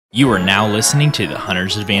You are now listening to the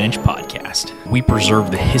Hunter's Advantage podcast. We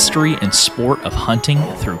preserve the history and sport of hunting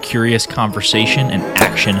through curious conversation and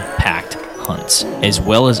action-packed hunts, as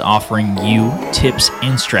well as offering you tips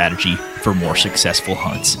and strategy for more successful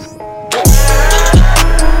hunts.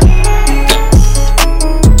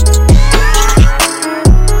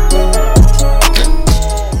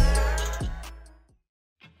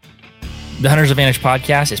 The Hunter's Advantage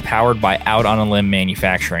podcast is powered by Out on a Limb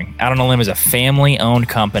Manufacturing. Out on a Limb is a family-owned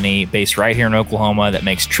company based right here in Oklahoma that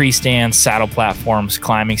makes tree stands, saddle platforms,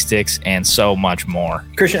 climbing sticks, and so much more.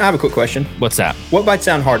 Christian, I have a quick question. What's that? What bites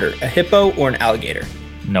down harder, a hippo or an alligator?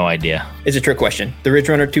 No idea. It's a trick question. The Ridge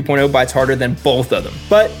Runner 2.0 bites harder than both of them.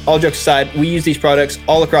 But all jokes aside, we use these products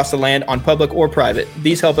all across the land on public or private.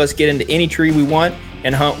 These help us get into any tree we want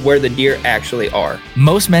and hunt where the deer actually are.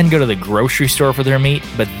 Most men go to the grocery store for their meat,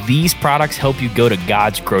 but these products help you go to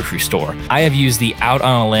God's grocery store. I have used the Out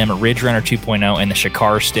on a Limb Ridge Runner 2.0 and the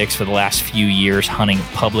Shakar sticks for the last few years hunting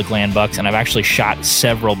public land bucks, and I've actually shot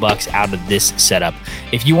several bucks out of this setup.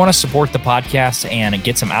 If you want to support the podcast and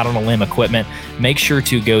get some Out on a Limb equipment, make sure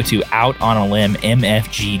to go to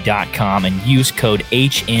outonalimbmfg.com and use code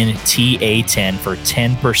HNTA10 for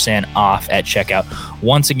 10% off at checkout.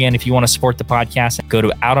 Once again, if you want to support the podcast, go to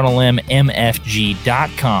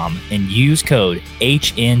outonalimbmfg.com and use code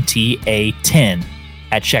HNTA10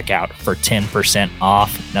 at checkout for 10%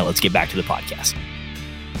 off. Now let's get back to the podcast.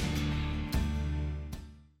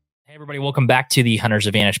 Hey everybody, welcome back to the Hunter's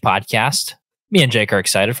Advantage podcast. Me and Jake are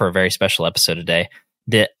excited for a very special episode today.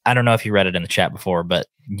 I don't know if you read it in the chat before, but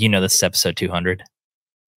you know this is episode 200.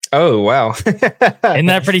 Oh, wow. Isn't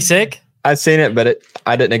that pretty sick? I've seen it, but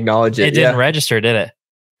I didn't acknowledge it. It didn't register, did it?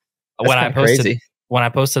 That's crazy. When I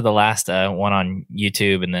posted the last one on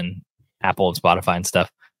YouTube and then Apple and Spotify and stuff,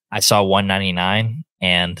 I saw 199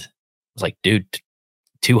 and I was like, dude,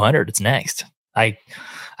 200, it's next. I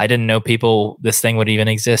didn't know this thing would even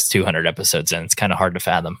exist 200 episodes in. It's kind of hard to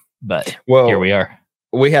fathom, but here we are.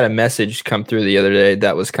 We had a message come through the other day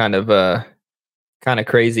that was kind of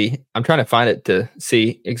crazy. I'm trying to find it to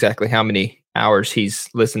see exactly how many hours he's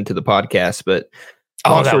listened to the podcast, but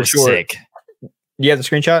that was sick. You have the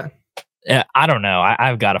screenshot? Yeah, I don't know.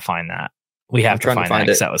 I've got to find that. We have to find that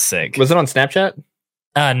because that was sick. Was it on Snapchat?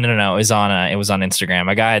 No. It was on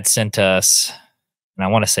Instagram. A guy had sent us, and I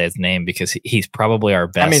want to say his name because he's probably our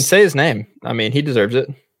best. I mean, say his name. I mean, he deserves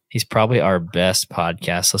it. He's probably our best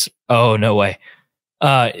podcast listener. Oh, no way.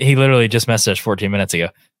 He literally just messaged us 14 minutes ago,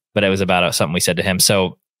 but it was about something we said to him.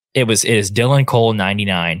 So it is Dylan Cole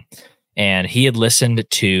 99. And he had listened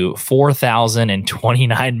to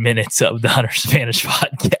 4,029 minutes of the Hunter's Advantage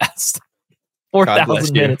podcast.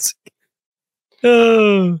 4,000 minutes.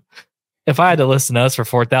 Oh, if I had to listen to us for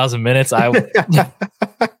 4,000 minutes,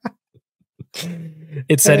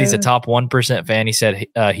 it said he's a top 1% fan. He said,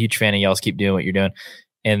 huge fan of y'all. Keep doing what you're doing.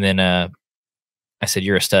 And then I said,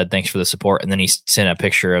 you're a stud. Thanks for the support. And then he sent a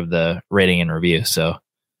picture of the rating and review. So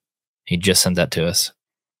he just sent that to us.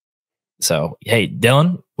 So, hey,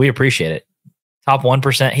 Dylan, we appreciate it. Top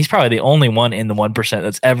 1%. He's probably the only one in the 1%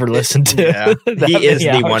 that's ever listened to. Yeah. He is the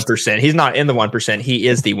 1%. He's not in the 1%. He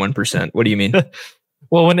is the 1%. What do you mean?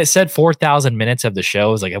 Well, when it said 4,000 minutes of the show,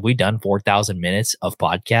 I was like, have we done 4,000 minutes of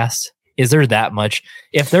podcasts? Is there that much?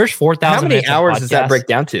 If there's 4,000 minutes how many hours does that break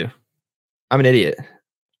down to? I'm an idiot.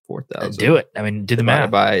 4,000. Do it. I mean, do the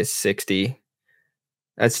math. By 60.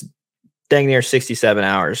 That's dang near 67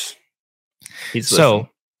 hours. He's listening.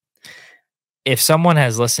 If someone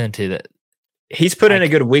has listened to that, he's put in a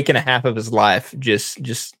good week and a half of his life just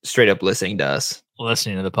straight up listening to us.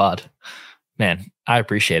 Listening to the pod. Man, I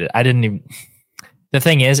appreciate it. I didn't even... The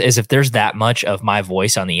thing is if there's that much of my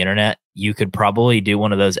voice on the internet, you could probably do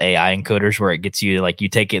one of those AI encoders where it gets you, like, you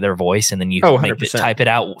take their voice and then you type it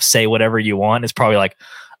out, say whatever you want. It's probably like,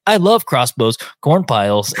 I love crossbows, corn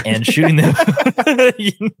piles, and shooting them.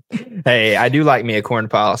 Hey, I do like me a corn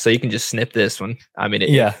pile, so you can just snip this one. I mean,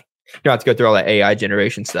 yeah. You don't have to go through all that AI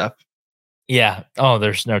generation stuff. Yeah. Oh,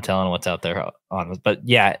 there's no telling what's out there on. But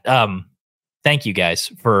yeah, thank you guys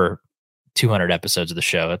for 200 episodes of the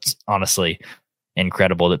show. It's honestly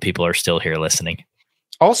incredible that people are still here listening.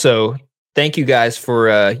 Also, thank you guys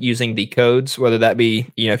for using the codes, whether that be,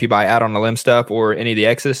 if you buy Out on a Limb stuff or any of the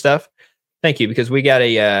Exodus stuff. Thank you, because we got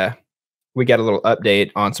a little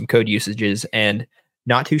update on some code usages and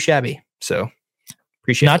not too shabby. So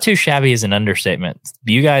appreciate Not too shabby is an understatement.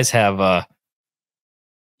 You guys have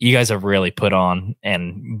really put on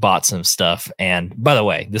and bought some stuff. And by the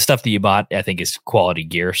way, the stuff that you bought, I think, is quality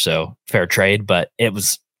gear, so fair trade. But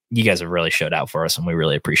you guys have really showed out for us, and we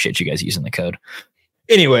really appreciate you guys using the code.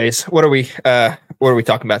 Anyways, what are we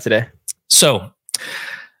talking about today? So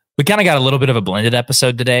We kind of got a little bit of a blended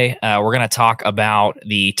episode today. We're going to talk about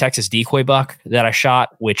the Texas decoy buck that I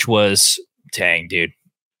shot, which was, dang, dude,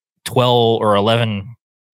 12 or 11,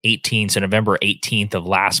 18, so November 18th of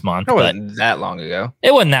last month. It wasn't that long ago.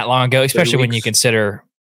 It wasn't that long ago, especially when you consider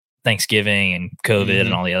Thanksgiving and COVID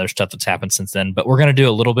and all the other stuff that's happened since then. But we're going to do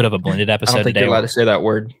a little bit of a blended episode I don't think today. you're allowed to say that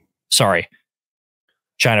word. Sorry.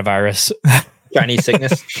 China virus. Chinese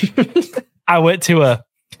sickness. I went to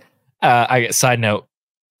side note.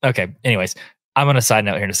 Okay. Anyways, I'm going to side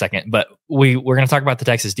note here in a second, but we're going to talk about the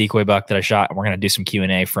Texas decoy buck that I shot. And we're going to do some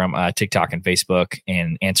Q&A from TikTok and Facebook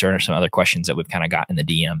and answer some other questions that we've kind of got in the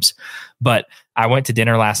DMs. But I went to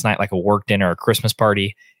dinner last night, like a work dinner, a Christmas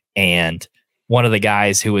party. And one of the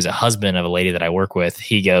guys who was a husband of a lady that I work with,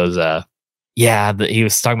 he goes, he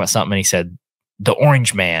was talking about something and he said, the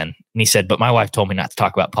orange man. And he said, but my wife told me not to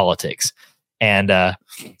talk about politics. And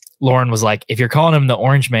Lauren was like, if you're calling him the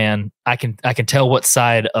orange man, I can tell what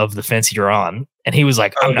side of the fence you're on. And he was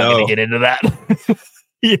like, I'm not going to get into that.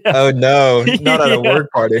 Yeah. Oh no, not at a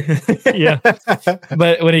work party. Yeah.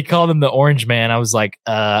 But when he called him the orange man, I was like,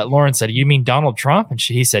 Lauren said, you mean Donald Trump? And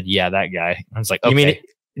he said, yeah, that guy. I was like, okay.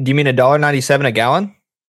 Do you mean $1.97 a gallon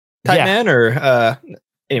type man? Or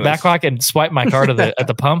anyways. Back when I could swipe my card at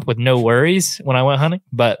the pump with no worries when I went hunting.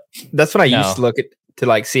 But that's when I used to look at to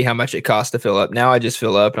like see how much it costs to fill up. Now I just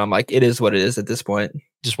fill up and I'm like, it is what it is at this point.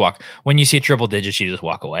 Just walk. When you see triple digits, you just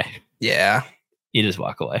walk away. Yeah. You just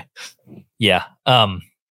walk away. Yeah.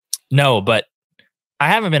 No, but I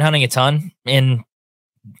haven't been hunting a ton I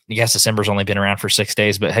guess December's only been around for 6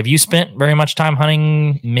 days, but have you spent very much time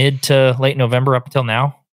hunting mid to late November up until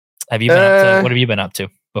now? Have you been up to, what have you been up to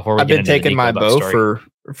before we I've been taking my bow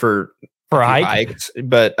for a hike? Hikes,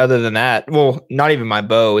 but other than that, well, not even my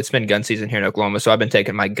bow. It's been gun season here in Oklahoma, so I've been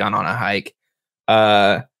taking my gun on a hike.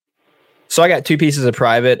 So I got 2 pieces of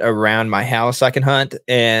private around my house I can hunt,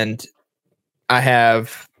 and I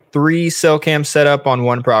have 3 cell cams set up on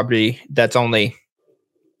one property that's only,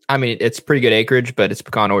 I mean, it's pretty good acreage, but it's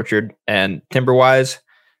pecan orchard, and timber wise,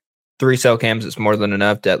 3 cell cams is more than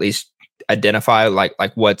enough to at least identify like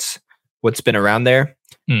what's been around there.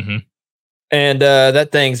 Mm-hmm. And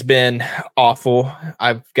that thing's been awful.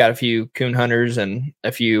 I've got a few coon hunters and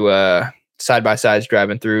a few side by sides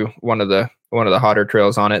driving through one of the hotter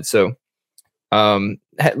trails on it. So, long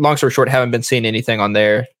story short, haven't been seeing anything on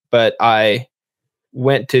there. But I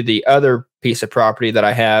went to the other piece of property that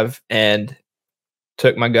I have and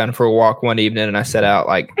took my gun for a walk one evening, and I set out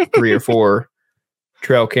like 3 or 4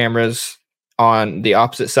 trail cameras on the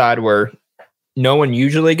opposite side where no one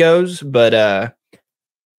usually goes, but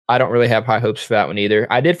I don't really have high hopes for that one either.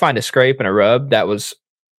 I did find a scrape and a rub that was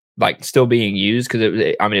like still being used because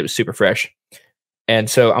it was super fresh. And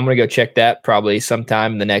so I'm going to go check that probably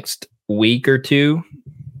sometime in the next week or 2,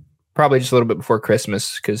 probably just a little bit before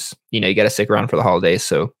Christmas because, you got to stick around for the holidays.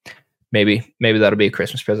 So maybe that'll be a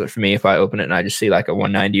Christmas present for me if I open it and I just see like a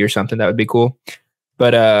 190 or something. That would be cool.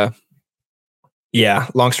 But yeah,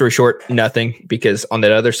 long story short, nothing, because on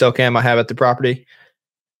that other cell cam I have at the property,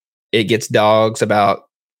 it gets dogs about,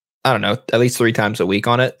 I don't know, at least 3 times a week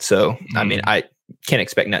on it. So, I mean, I can't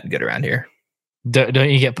expect nothing good around here. Don't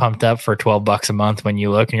you get pumped up for $12 a month when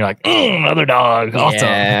you look and you're like, another dog.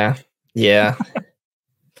 Awesome. Yeah.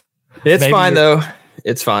 It's fine though.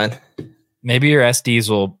 It's fine. Maybe your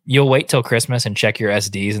SDs you'll wait till Christmas and check your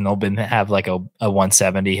SDs and they'll have like a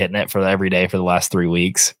 170 hitting it for every day for the last 3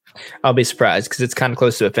 weeks. I'll be surprised because it's kind of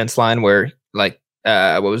close to a fence line where like,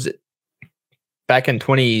 what was it? Back in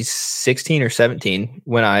 2016 or 17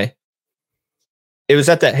 it was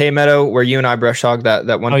at that hay meadow where you and I brush hogged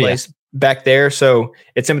that one place back there. So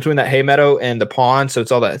it's in between that hay meadow and the pond. So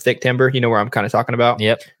it's all that thick timber, where I'm kind of talking about.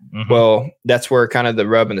 Yep. Mm-hmm. Well, that's where kind of the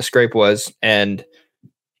rub and the scrape was. And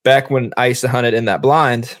back when I used to hunt it in that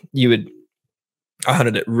blind, I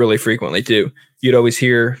hunted it really frequently too. You'd always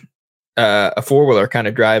hear a 4-wheeler kind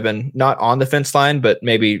of driving, not on the fence line, but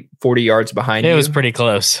maybe 40 yards behind you. It was pretty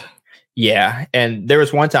close. Yeah. And there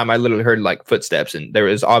was one time I literally heard like footsteps, and there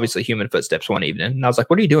was obviously human footsteps one evening. And I was like,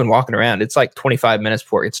 what are you doing walking around? It's like 25 minutes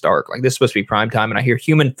before it gets dark. Like, this is supposed to be prime time. And I hear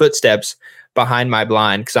human footsteps behind my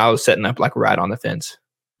blind because I was setting up like right on the fence.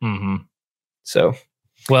 Mm-hmm. So,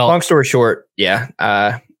 well, long story short, yeah.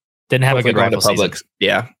 Didn't have a good rifle Publix. season.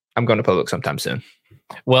 Yeah. I'm going to Publix sometime soon.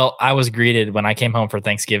 Well, I was greeted when I came home for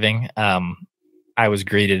Thanksgiving. I was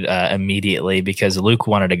greeted immediately because Luke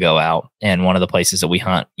wanted to go out, and one of the places that we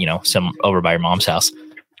hunt, some over by your mom's house.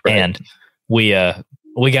 Right. And we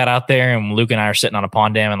got out there, and Luke and I are sitting on a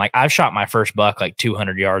pond dam, and like I've shot my first buck like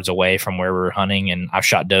 200 yards away from where we were hunting, and I've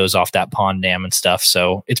shot does off that pond dam and stuff.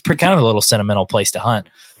 So it's kind of a little sentimental place to hunt.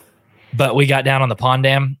 But we got down on the pond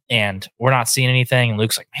dam and we're not seeing anything. And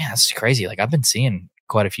Luke's like, man, this is crazy. Like, I've been seeing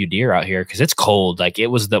quite a few deer out here because it's cold. Like, it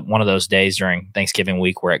was one of those days during Thanksgiving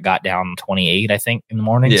week where it got down 28, I think, in the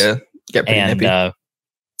mornings. Yeah. Got pretty nippy.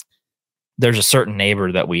 There's a certain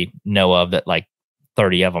neighbor that we know of that like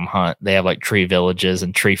 30 of them hunt. They have like tree villages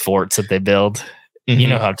and tree forts that they build. Mm-hmm. You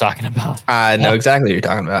know what I'm talking about. I know exactly what you're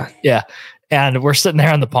talking about. Yeah. And we're sitting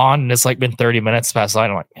there on the pond and it's like been 30 minutes past light.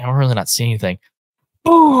 I'm like, I'm really not seeing anything.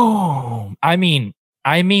 Boom. I mean,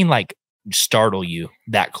 like startle you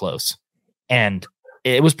that close. And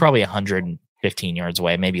it was probably 115 yards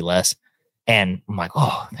away, maybe less. And I'm like,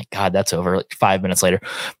 oh, thank God that's over. Like 5 minutes later,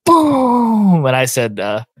 boom. And I said,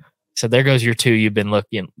 there goes your 2. You've been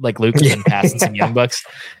looking like Luke's been passing some young bucks.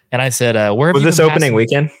 And I said, where was this opening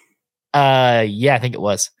weekend? Yeah, I think it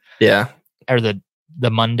was. Yeah. Or the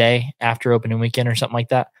Monday after opening weekend or something like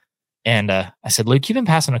that. And I said, Luke, you've been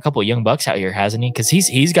passing a couple of young bucks out here, hasn't he? Because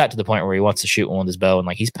he's got to the point where he wants to shoot one with his bow and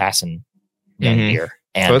like he's passing young deer.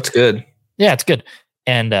 And so it's good. Yeah, it's good.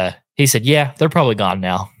 And he said, yeah, they're probably gone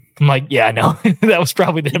now. I'm like, yeah, I know. That was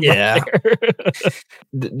probably them. Yeah. Right.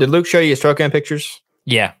 Did Luke show you his trail cam pictures?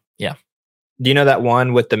 Yeah. Do you know that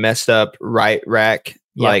one with the messed up right rack?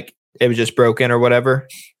 Yep. Like it was just broken or whatever?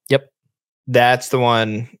 Yep. That's the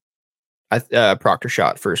one Proctor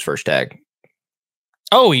shot for his first tag.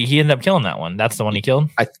 Oh, he ended up killing that one. That's the one he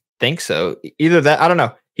killed? I think so. Either that, I don't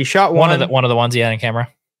know. He shot one of the ones he had on camera?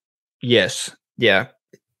 Yes. Yeah.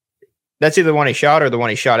 That's either the one he shot or the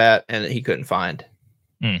one he shot at and he couldn't find.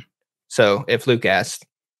 So if Luke asked,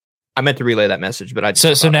 I meant to relay that message, but I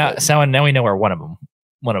just now we know where one of them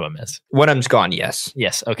is. One of them's gone. Yes.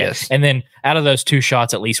 Okay. Yes. And then out of those 2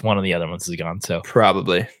 shots, at least one of the other ones is gone. So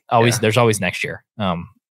probably there's always next year.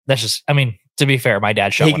 That's just, I mean, to be fair, my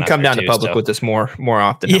dad shot. He can come down to public with us more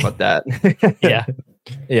often. How about that?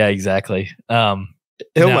 Yeah, exactly. He'll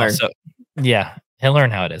learn. So, yeah, he'll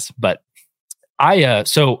learn how it is. But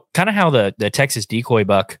so kind of how the Texas decoy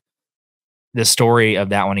buck, the story of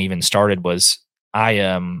that one even started was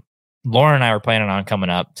Lauren and I were planning on coming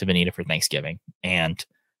up to Bonita for Thanksgiving, and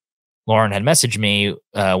Lauren had messaged me.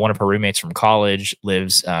 One of her roommates from college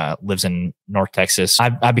lives in North Texas.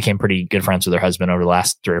 I became pretty good friends with her husband over the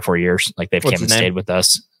last 3 or 4 years. Like they've came and stayed with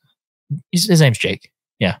us. His name's Jake.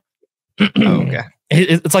 Yeah. Oh, okay.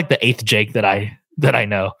 It's like the 8th Jake that I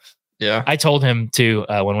know. Yeah. I told him to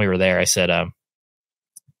when we were there. I said,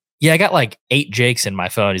 "Yeah, I got like 8 Jakes in my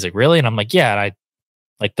phone." He's like, "Really?" And I'm like, "Yeah." And I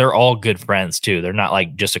like they're all good friends too. They're not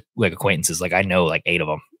like just like acquaintances. Like I know like 8 of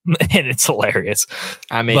them, and it's hilarious.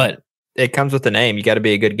 I mean, but it comes with the name. You got to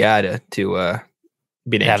be a good guy to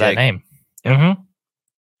be named have Jake. That name. Mm-hmm.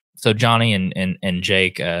 So Johnny and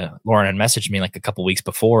Jake, Lauren had messaged me like a couple weeks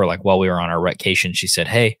before, like while we were on our vacation. She said,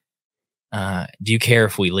 "Hey, do you care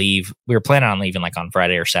if we leave?" We were planning on leaving like on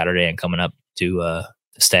Friday or Saturday and coming up to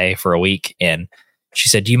stay for a week. And she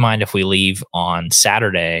said, "Do you mind if we leave on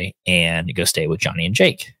Saturday and go stay with Johnny and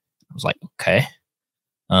Jake?" I was like, "Okay."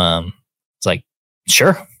 It's like,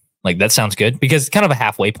 sure. Like that sounds good because it's kind of a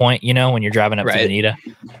halfway point, you know, when you're driving up to Bonita,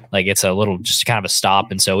 like it's a little, just kind of a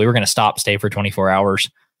stop. And so we were going to stay for 24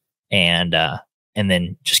 hours and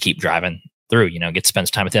then just keep driving through, you know, get to spend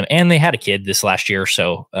some time with them. And they had a kid this last year.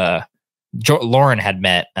 So, Lauren had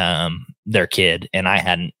met, their kid and I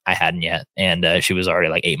hadn't yet. And, she was already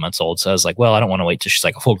like 8 months old. So I was like, well, I don't want to wait till she's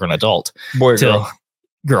like a full grown adult. Boy,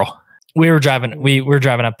 girl. We were driving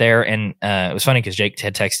up there and, it was funny because Jake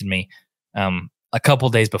had texted me, a couple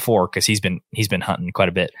days before, because he's been hunting quite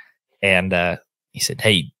a bit, and he said,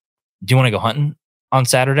 "Hey, do you want to go hunting on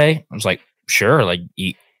Saturday?" I was like, "Sure." Like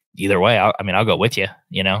either way, I'll go with you.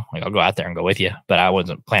 You know, like I'll go out there and go with you. But I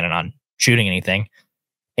wasn't planning on shooting anything.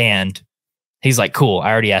 And he's like, "Cool."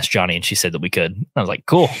 I already asked Johnny, and she said that we could. I was like,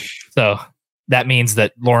 "Cool." So that means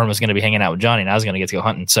that Lauren was going to be hanging out with Johnny, and I was going to get to go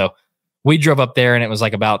hunting. So we drove up there, and it was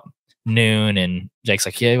like about noon. And Jake's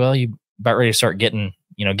like, "Yeah, well, you about ready to start getting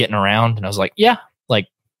around?" And I was like, "Yeah, like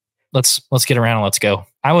let's get around and let's go."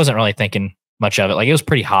 I wasn't really thinking much of it. Like it was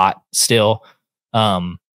pretty hot still.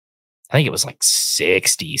 I think it was like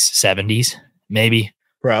 60s, 70s, maybe.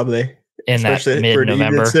 Probably. In that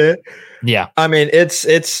mid-November. Yeah. I mean,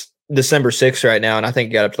 it's December 6th right now, and I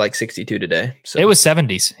think it got up to like 62 today. So it was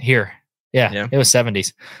 70s here. Yeah. It was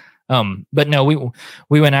 70s. But no,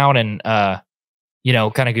 we went out and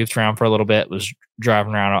kind of goofed around for a little bit, was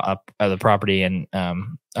driving around up the property, and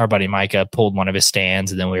our buddy Micah pulled one of his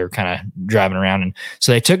stands, and then we were kind of driving around. And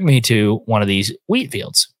so they took me to one of these wheat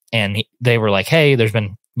fields, and they were like, "Hey, there's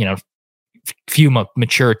been, few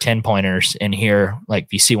mature 10-pointers in here. Like,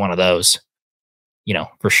 if you see one of those,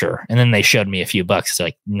 for sure." And then they showed me a few bucks. It's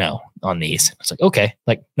like, "No, on these." It's like, okay,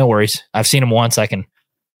 like, no worries. I've seen them once. I can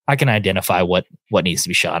I can identify what needs to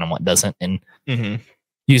be shot and what doesn't, and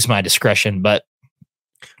use my discretion. But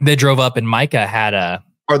they drove up, and Micah had a.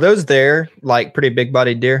 Are those there like pretty big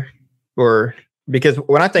bodied deer, or because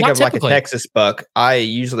when I think of like a Texas buck, I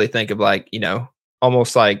usually think of like, you know,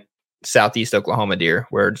 almost like Southeast Oklahoma deer,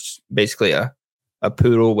 where it's basically a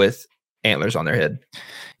poodle with antlers on their head.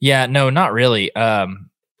 Yeah, no, not really.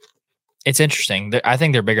 It's interesting. I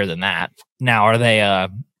think they're bigger than that. Now, are they a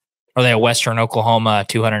Western Oklahoma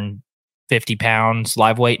 250 pounds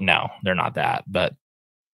live weight? No, they're not that, but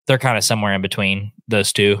they're kind of somewhere in between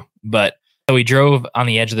those two. But so we drove on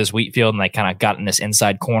the edge of this wheat field, and they kind of got in this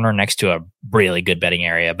inside corner next to a really good bedding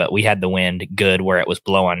area. But we had the wind good where it was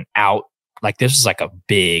blowing out. Like this is like a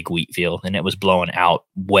big wheat field, and it was blowing out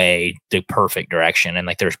way the perfect direction. And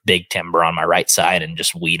like there's big timber on my right side and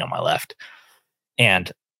just wheat on my left.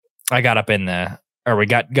 And I got up we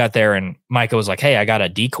got there, and Micah was like, "Hey, I got a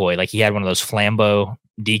decoy." Like he had one of those Flambeau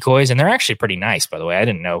decoys, and they're actually pretty nice, by the way. I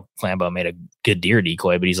didn't know Flambeau made a good deer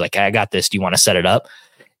decoy, but he's like, "Hey, I got this. Do you want to set it up?"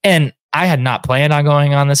 And I had not planned on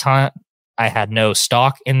going on this hunt. I had no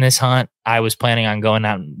stock in this hunt. I was planning on going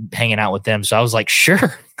out and hanging out with them. So I was like,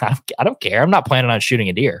 sure, I don't care. I'm not planning on shooting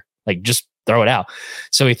a deer. Like, just throw it out.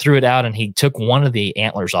 So he threw it out, and he took one of the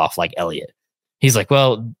antlers off like Elliot. He's like,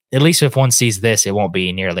 well, at least if one sees this, it won't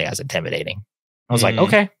be nearly as intimidating. I was like,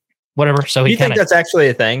 okay, whatever. So you think that's actually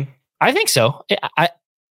a thing? I think so. I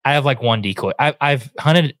have like one decoy. I've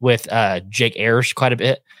hunted with Jake Ayers quite a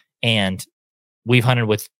bit, and we've hunted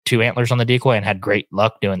with 2 antlers on the decoy and had great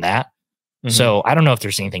luck doing that. So I don't know if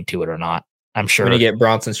there's anything to it or not. I'm sure when you get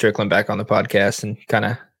Bronson Strickland back on the podcast and kind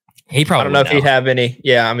of, he probably, I don't know if he'd have any.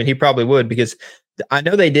 Yeah, I mean, he probably would, because I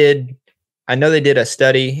know they did a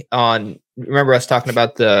study on. Remember us talking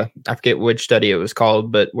about I forget which study it was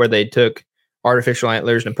called, but where they took artificial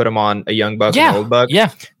antlers and put them on a young buck and an old buck. Yeah.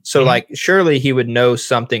 So like, surely he would know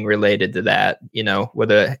something related to that. You know,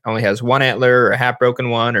 whether it only has one antler or a half broken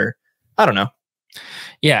one, or I don't know.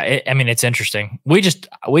 Yeah, I mean, it's interesting. We just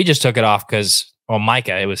took it off because, well,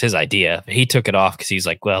 Micah, it was his idea. He took it off because he's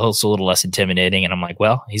like, well, it's a little less intimidating. And I'm like,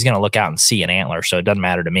 well, he's going to look out and see an antler, so it doesn't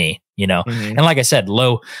matter to me, you know? And like I said,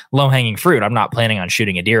 low hanging fruit. I'm not planning on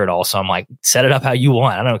shooting a deer at all. So I'm like, set it up how you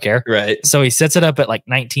want. I don't care. Right. So he sets it up at like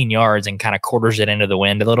 19 yards and kind of quarters it into the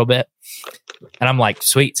wind a little bit. And I'm like,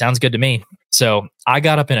 sweet, sounds good to me. So I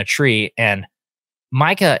got up in a tree, and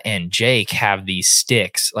Micah and Jake have these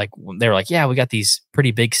sticks. Like they were like, yeah, we got these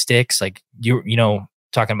pretty big sticks. Like you know,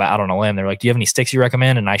 talking about out on a limb. They're like, do you have any sticks you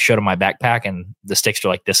recommend? And I showed him my backpack, and the sticks are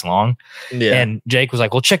like this long. Yeah. And Jake was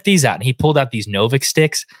like, well, check these out. And he pulled out these Novik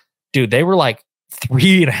sticks. Dude, they were like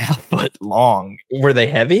 3.5 foot long. Were they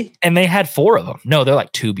heavy? And they had 4 of them. No, they're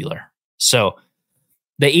like tubular. So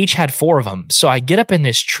they each had 4 of them. So I get up in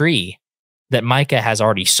this tree that Micah has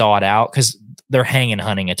already sawed out, because they're hanging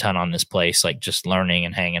hunting a ton on this place, like just learning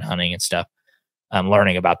and hanging hunting and stuff,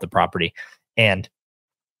 learning about the property. And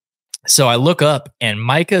so I look up, and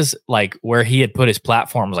Micah's like where he had put his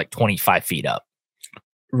platform was like 25 feet up.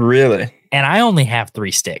 Really? And I only have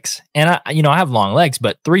 3 sticks, and I have long legs,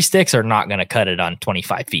 but 3 sticks are not going to cut it on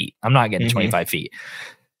 25 feet. I'm not getting 25 feet.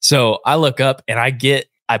 So I look up, and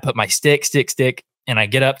I put my stick, and I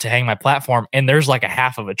get up to hang my platform, and there's like a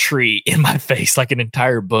half of a tree in my face, like an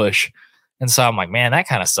entire bush. And so I'm like, man, that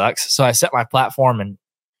kind of sucks. So I set my platform and,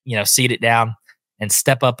 seat it down and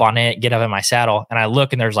step up on it, get up in my saddle. And I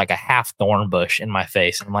look, and there's like a half thorn bush in my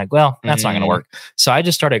face. And I'm like, well, that's not going to work. So I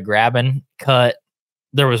just started grabbing, cut.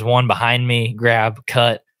 There was one behind me, grab,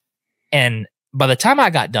 cut. And by the time I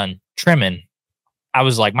got done trimming, I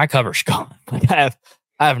was like, my cover's gone. Like I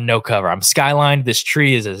have no cover. I'm skylined. This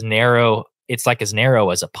tree is as narrow. It's like as narrow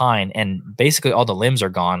as a pine. And basically all the limbs are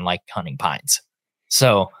gone, like hunting pines.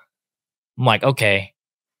 So I'm like, okay,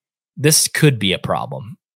 this could be a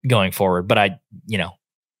problem going forward, but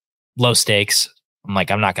low stakes. I'm like,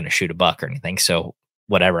 I'm not going to shoot a buck or anything. So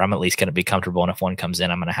whatever, I'm at least going to be comfortable. And if one comes in,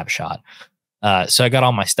 I'm going to have a shot. So I got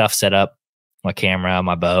all my stuff set up, my camera,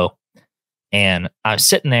 my bow, and I was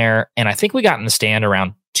sitting there, and I think we got in the stand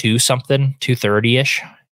around 2:30 ish.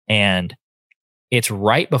 And it's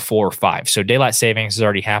right before 5. So daylight savings has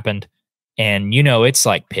already happened. And it's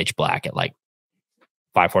like pitch black at like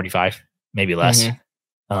 5:45. Maybe less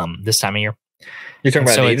this time of year. You're talking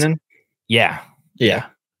about the evening? Yeah.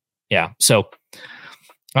 So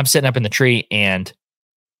I'm sitting up in the tree, and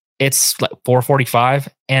it's like 4:45.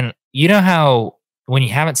 And you know how when you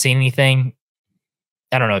haven't seen anything,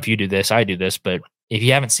 I don't know if you do this, I do this, but if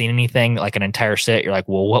you haven't seen anything like an entire set, you're like,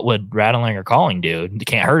 well, what would rattling or calling do? You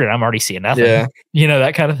can't hurt it. I'm already seeing nothing. Yeah.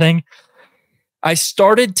 That kind of thing. I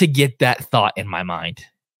started to get that thought in my mind,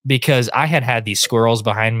 because I had these squirrels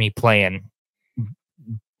behind me playing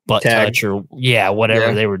butt Tag. touch or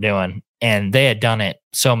whatever they were doing. And they had done it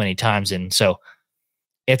so many times. And so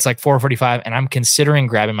it's like 4:45 and I'm considering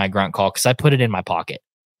grabbing my grunt call because I put it in my pocket.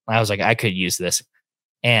 I was like, I could use this.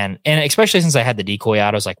 And especially since I had the decoy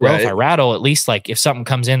out, I was like, well, if I rattle, at least like if something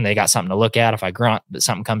comes in, they got something to look at. If I grunt, but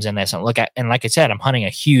something comes in, they have something to look at. And like I said, I'm hunting a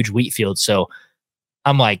huge wheat field. So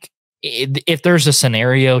I'm like, if there's a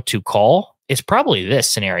scenario to call, it's probably this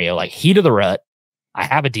scenario, like heat of the rut. I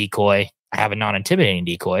have a decoy. I have a non-intimidating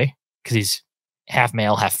decoy because he's half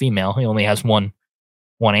male, half female. He only has one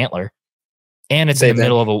antler. And it's in the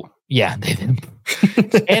middle of and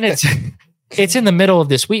it's in the middle of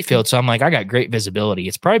this wheat field. So I'm like, I got great visibility.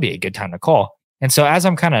 It's probably a good time to call. And so as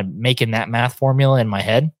I'm kind of making that math formula in my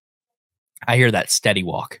head, I hear that steady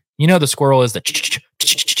walk. You know, the squirrel is the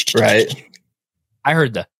right. I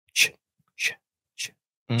heard the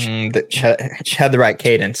had the right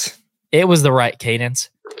cadence. It was the right cadence.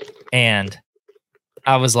 And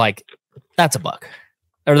I was like, that's a buck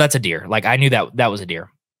or that's a deer. Like I knew that was a deer.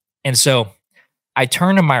 And so I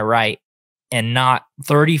turn to my right and not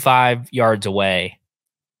 35 yards away,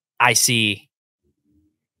 I see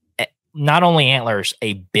not only antlers,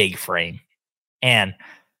 a big frame. And I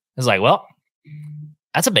was like, well,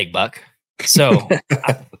 that's a big buck. So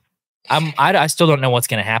I still don't know what's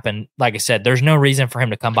going to happen. Like I said, there's no reason for him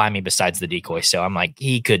to come by me besides the decoy. So I'm like,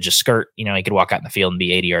 he could just skirt, he could walk out in the field and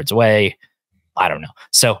be 80 yards away. I don't know.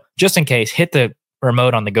 So just in case, hit the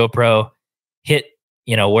remote on the GoPro, hit,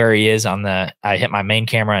 where he is I hit my main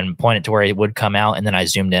camera and point it to where he would come out. And then I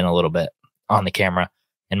zoomed in a little bit on the camera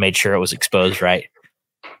and made sure it was exposed right.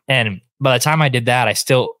 And by the time I did that,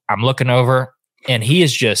 I'm looking over and he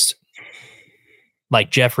is just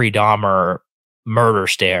like Jeffrey Dahmer murder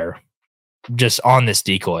stare just on this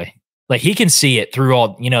decoy. Like he can see it through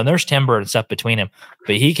all, there's timber and stuff between him,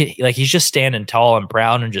 but he's just standing tall and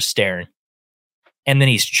proud and just staring. And then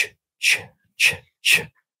he's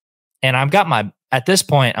and at this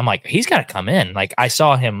point, I'm like, he's got to come in. Like I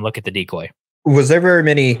saw him look at the decoy. Was there very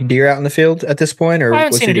many deer out in the field at this point? Or I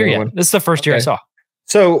haven't seen a deer yet. This is the first deer I saw.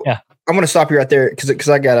 So I'm going to stop you right there because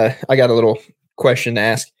I got a little question to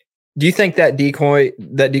ask. Do you think that decoy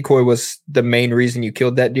was the main reason you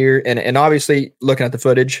killed that deer? And obviously looking at the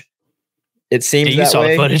footage, it seems that way. You saw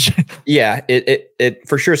the footage? Yeah, it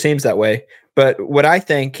for sure seems that way. But what I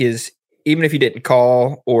think is, even if you didn't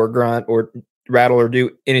call or grunt or rattle or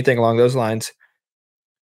do anything along those lines,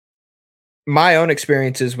 my own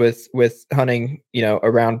experiences with hunting,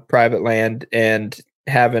 around private land and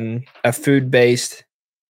having a food-based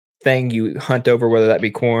thing you hunt over, whether that be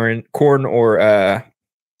corn or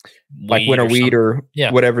like winter wheat or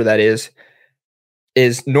whatever that is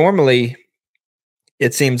normally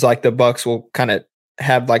it seems like the bucks will kind of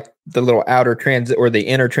have like the little outer transit or the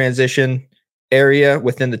inner transition area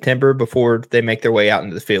within the timber before they make their way out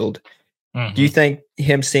into the field. Mm-hmm. Do you think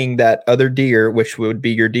him seeing that other deer, which would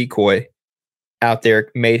be your decoy out there,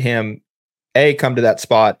 made him A, come to that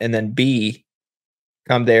spot, and then B,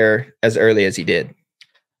 come there as early as he did?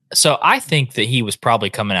 So I think that he was probably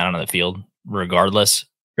coming out on the field regardless.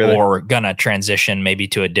 Really? Or gonna transition maybe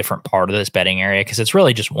to a different part of this bedding area because it's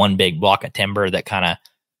really just one big block of timber that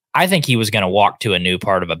I think he was gonna walk to a new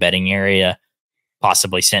part of a bedding area,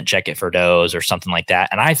 possibly scent check it for does or something like that.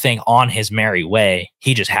 And I think on his merry way,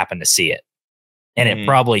 he just happened to see it. And it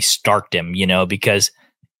probably starked him, because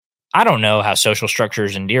I don't know how social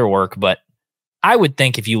structures and deer work, but I would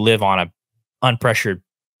think if you live on a unpressured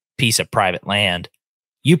piece of private land,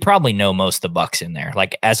 you probably know most of the bucks in there.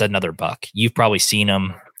 Like as another buck, you've probably seen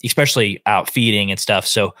them, especially out feeding and stuff.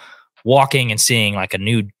 So walking and seeing like a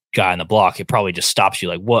new guy on the block, it probably just stops you.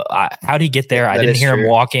 Like, what? How'd he get there? I didn't hear him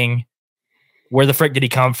walking. Where the frick did he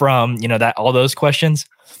come from? That all those questions.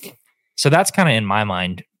 So that's kind of in my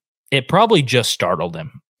mind. It probably just startled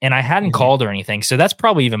him, and I hadn't called or anything. So that's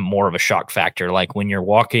probably even more of a shock factor. Like when you're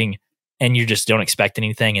walking and you just don't expect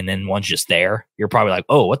anything, and then one's just there, you're probably like,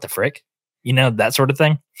 "Oh, what the frick?" That sort of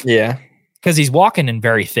thing. Yeah. Because he's walking in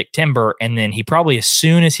very thick timber. And then he probably, as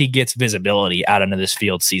soon as he gets visibility out into this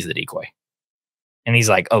field, sees the decoy. And he's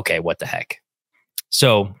like, okay, what the heck?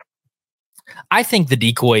 So I think the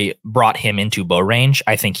decoy brought him into bow range.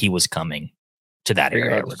 I think he was coming to that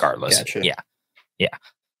area regardless. Gotcha. Yeah.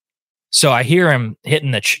 So I hear him hitting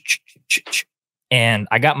the and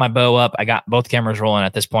I got my bow up. I got both cameras rolling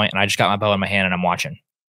at this point, and I just got my bow in my hand and I'm watching.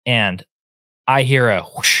 And I hear a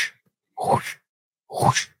whoosh, whoosh,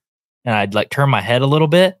 whoosh. And I'd like turn my head a little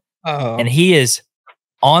bit. Uh-oh. And he is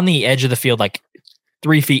on the edge of the field, like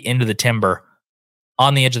 3 feet into the timber,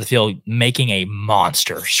 on the edge of the field, making a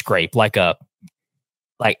monster scrape. Like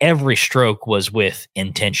every stroke was with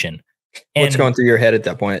intention. And what's going through your head at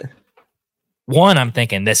that point? one, I'm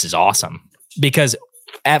thinking this is awesome because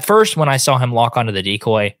at first when I saw him lock onto the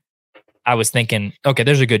decoy, I was thinking, okay,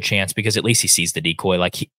 there's a good chance because at least he sees the decoy.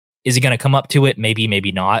 Like, is he going to come up to it? Maybe,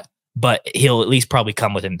 maybe not. But he'll at least probably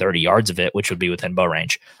come within 30 yards of it, which would be within bow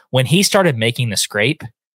range. When he started making the scrape,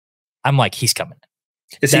 I'm like, he's coming.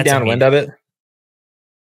 Is he downwind of it?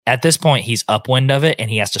 At this point, he's upwind of it, and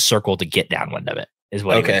he has to circle to get downwind of it. Is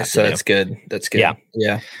what? Okay, so that's good. That's good.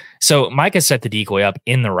 Yeah. So Micah set the decoy up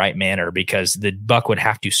in the right manner because the buck would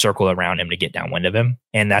have to circle around him to get downwind of him,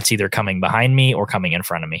 and that's either coming behind me or coming in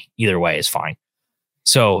front of me. Either way is fine.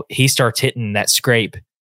 So he starts hitting that scrape,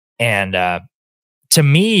 and to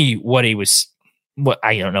me,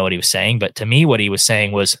 I don't know what he was saying, but to me, what he was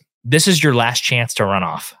saying was, "This is your last chance to run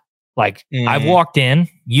off." Like, I've walked in,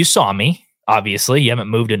 you saw me. Obviously, you haven't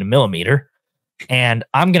moved in a millimeter, and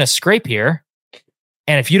I'm gonna scrape here.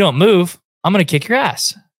 And if you don't move, I'm going to kick your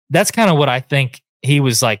ass. That's kind of what I think he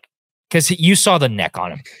was like, because you saw the neck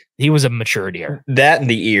on him. He was a mature deer. That and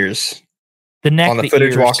the ears. The neck on the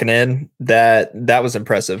footage ears. Walking in, that was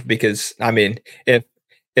impressive because, I mean, if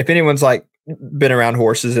anyone's like been around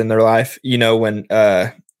horses in their life, you know, when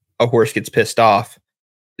a horse gets pissed off,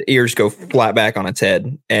 the ears go flat back on its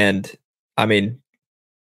head. And I mean,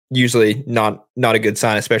 usually not a good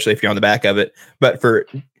sign, especially if you're on the back of it. But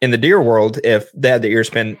in the deer world, if they have the ears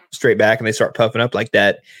pinned straight back and they start puffing up like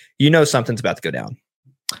that, you know something's about to go down.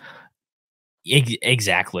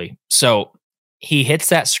 Exactly. So he hits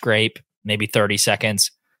that scrape, maybe 30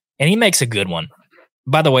 seconds, and he makes a good one.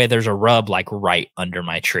 By the way, there's a rub like right under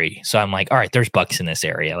my tree. So I'm like, all right, there's bucks in this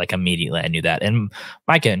area. Like immediately I knew that. And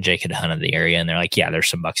Micah and Jake had hunted the area and they're like, yeah, there's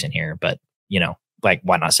some bucks in here, but you know, like,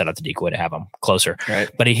 why not set up the decoy to have him closer? Right.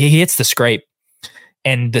 But he hits the scrape.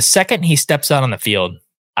 And the second he steps out on the field,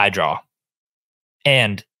 I draw.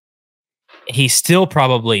 And he's still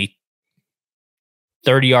probably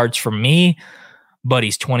 30 yards from me, but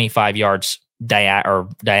he's 25 yards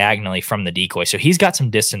diagonally from the decoy. So he's got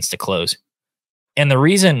some distance to close. And the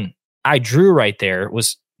reason I drew right there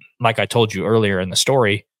was, like I told you earlier in the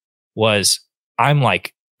story, was I'm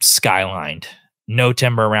like skylined. No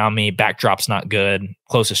timber around me. Backdrop's not good.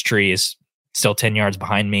 Closest tree is still 10 yards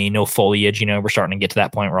behind me. No foliage. You know, we're starting to get to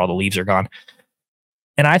that point where all the leaves are gone.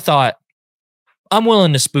 And I thought, I'm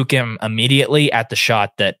willing to spook him immediately at the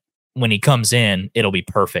shot that when he comes in, it'll be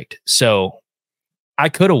perfect. So I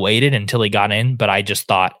could have waited until he got in, but I just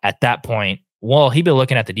thought at that point, well, he'd be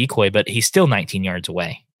looking at the decoy, but he's still 19 yards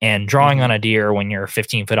away. And drawing on a deer when you're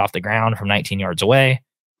 15 foot off the ground from 19 yards away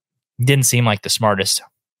didn't seem like the smartest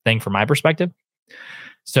thing from my perspective.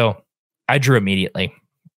 So I drew immediately.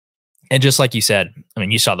 And just like you said, I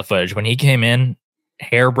mean, you saw the footage. When he came in,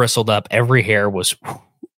 hair bristled up. Every hair was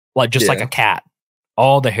like like a cat.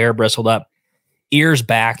 All the hair bristled up, ears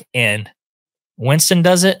back. And Winston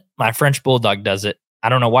does it. My French bulldog does it. I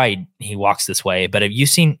don't know why he walks this way, but have you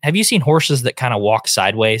seen horses that kind of walk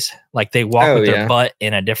sideways? Like they walk with their butt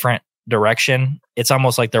in a different direction. It's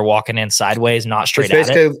almost like they're walking in sideways, not straight at it. It's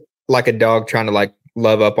basically like a dog trying to like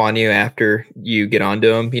love up on you after you get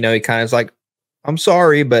onto him. You know, he kind of is like, I'm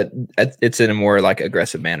sorry, but it's in a more like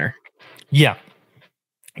aggressive manner. Yeah.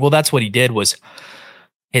 Well, that's what he did. Was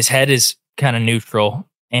his head is kind of neutral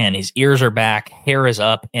and his ears are back, hair is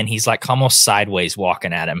up, and he's like almost sideways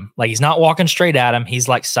walking at him. Like he's not walking straight at him. He's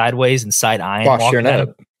like sideways and side eyeing.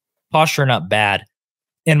 Posturing up bad.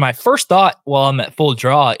 And my first thought while I'm at full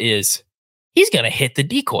draw is he's going to hit the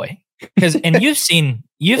decoy. And you've seen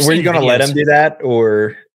were you going to let him do that,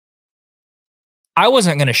 or I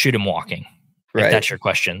wasn't going to shoot him walking? Right. If that's your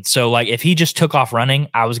question. So like if he just took off running,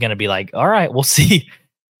 I was going to be like, all right, we'll see.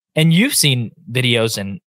 And you've seen videos,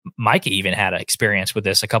 and Micah even had an experience with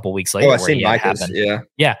this a couple weeks later. Oh, I've seen Micah's.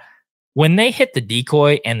 Yeah. When they hit the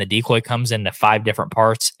decoy and the decoy comes into 5 different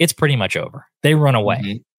parts, it's pretty much over. They run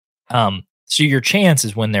away. Mm-hmm. So your chance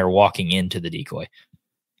is when they're walking into the decoy.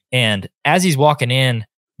 And as he's walking in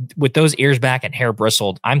with those ears back and hair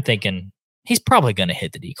bristled, I'm thinking he's probably going to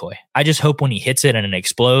hit the decoy. I just hope when he hits it and it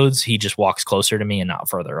explodes, he just walks closer to me and not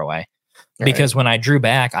further away. All because when I drew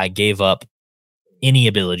back, I gave up any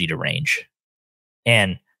ability to range.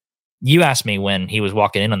 And you asked me when he was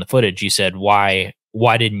walking in on the footage, you said, why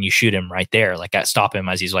didn't you shoot him right there? Like stop him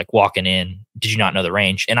as he's like walking in. Did you not know the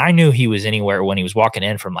range? And I knew he was anywhere when he was walking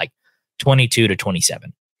in from like 22 to 27.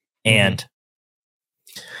 Mm-hmm. And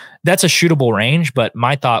that's a shootable range. But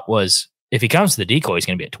my thought was if he comes to the decoy, he's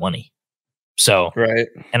going to be at 20. So, right.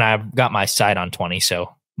 And I've got my sight on 20,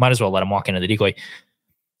 so might as well let him walk into the decoy.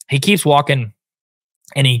 He keeps walking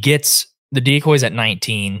and he gets the decoys at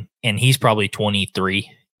 19 and he's probably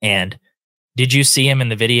 23. And did you see him in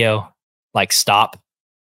the video, like stop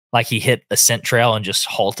like he hit a scent trail and just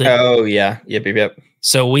halted. Oh yeah. Yep.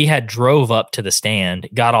 So we had drove up to the stand,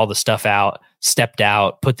 got all the stuff out, stepped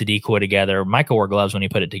out, put the decoy together. Michael wore gloves when he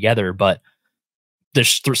put it together, but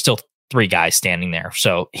there's still 3 guys standing there.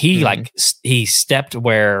 So he he stepped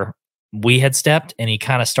where we had stepped, and he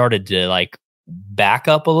kind of started to like back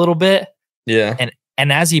up a little bit. Yeah.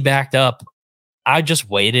 And as he backed up, I just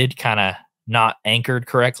waited, kind of not anchored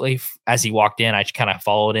correctly. As he walked in, I just kind of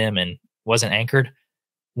followed him and wasn't anchored.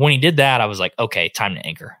 When he did that, I was like, okay, time to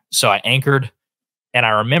anchor. So I anchored, and I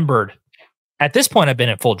remembered at this point, I've been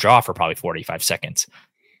in full draw for probably 45 seconds.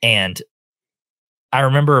 And I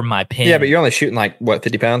remember my pin. Yeah, but you're only shooting like what,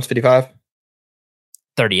 50 pounds, 55?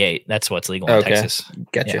 38. That's what's legal in Texas.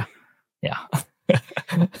 Gotcha. Yeah.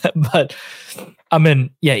 But I'm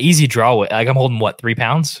in, easy draw. Like I'm holding what, 3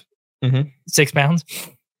 pounds, 6 pounds.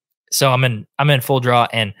 So I'm in full draw.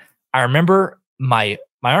 And I remember my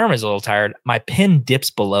arm is a little tired. My pin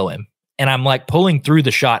dips below him, and I'm like pulling through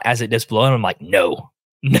the shot as it dips below him. I'm like, no.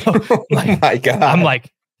 Like, oh my God. I'm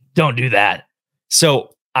like, don't do that.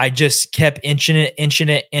 So I just kept inching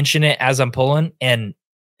it as I'm pulling, and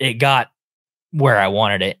it got where I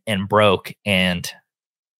wanted it and broke. And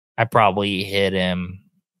I probably hit him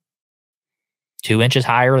 2 inches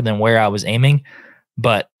higher than where I was aiming,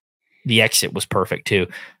 but the exit was perfect too.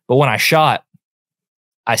 But when I shot,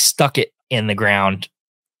 I stuck it in the ground,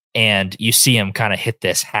 and you see him kind of hit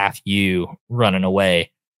this half U running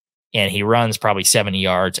away, and he runs probably 70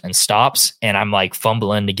 yards and stops. And I'm like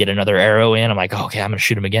fumbling to get another arrow in. I'm like, oh, okay, I'm going to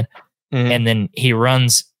shoot him again. And then he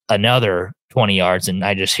runs another 20 yards, and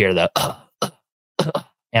I just hear the,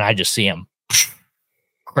 and I just see him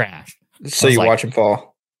crash. So you watch him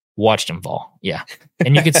fall. Watched him fall. Yeah.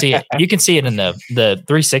 And you can see it. You can see it in the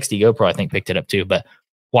 360 GoPro, I think, picked it up too, but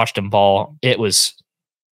watched him fall. It was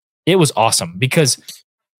awesome because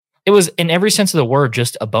it was, in every sense of the word,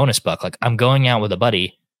 just a bonus buck. Like, I'm going out with a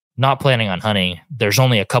buddy, not planning on hunting. There's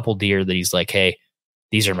only a couple deer that he's like, hey,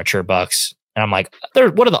 these are mature bucks. And I'm like,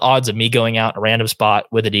 what are the odds of me going out in a random spot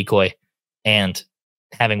with a decoy and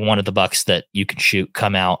having one of the bucks that you can shoot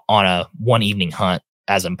come out on a one evening hunt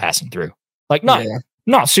as I'm passing through? Like,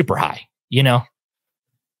 not super high, you know?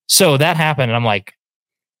 So that happened, and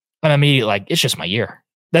I'm immediately like, it's just my year.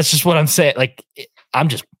 That's just what I'm saying. Like,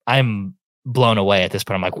 I'm blown away at this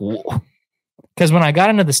point. I'm like, whoa. Because when I got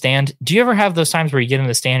into the stand, do you ever have those times where you get in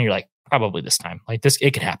the stand and you're like, probably this time, like this,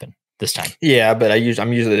 it could happen this time? Yeah, but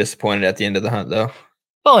I'm usually disappointed at the end of the hunt, though.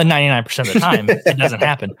 Well, in 99% of the time, it doesn't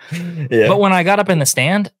happen. Yeah. But when I got up in the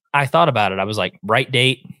stand, I thought about it. I was like, right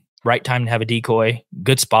date, right time to have a decoy,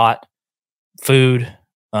 good spot, food.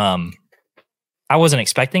 I wasn't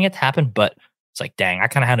expecting it to happen, but it's like, dang, I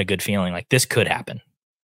kind of had a good feeling like this could happen.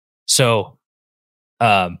 So,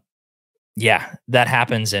 yeah, that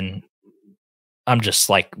happens, and I'm just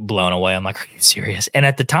like blown away. I'm like, are you serious? And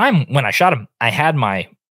at the time when I shot him, I had my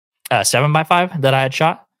 7x5 that I had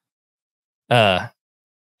shot. And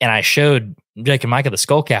I showed Jake and Micah the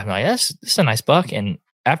skull cap. I'm like, this is a nice buck. And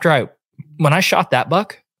when I shot that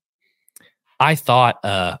buck, I thought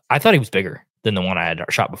he was bigger than the one I had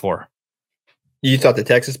shot before. You thought the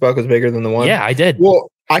Texas buck was bigger than the one? Yeah, I did. Well,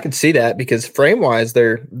 I could see that because frame wise,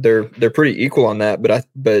 they're pretty equal on that.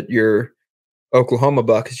 But your Oklahoma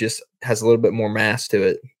buck has a little bit more mass to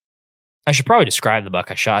it. I should probably describe the buck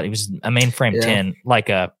I shot. He was a mainframe 10,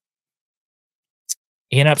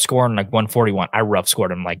 he ended up scoring like 141. I rough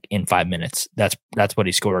scored him like in 5 minutes. That's what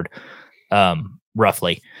he scored,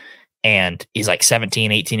 roughly. And he's like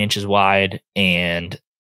 17, 18 inches wide and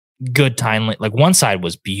good tine length. Like one side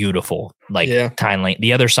was beautiful, tine length.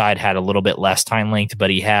 The other side had a little bit less tine length, but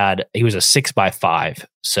he was a 6x5.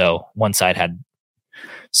 So one side had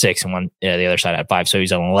 6 and the other side had 5. So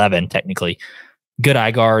he's an 11 technically. Good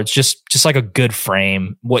eye guards, just like a good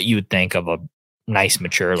frame. What you would think of a nice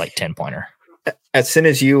mature like 10 pointer. As soon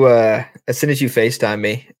as you FaceTime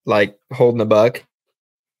me, like holding a buck,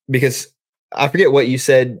 because I forget what you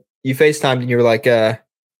said. You FaceTimed and you were like,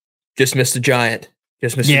 just missed a giant.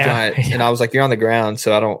 Just missed a giant. Yeah. And I was like, you're on the ground,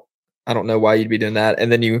 so I don't know why you'd be doing that.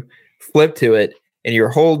 And then you flip to it and you're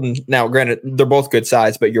holding, now granted, they're both good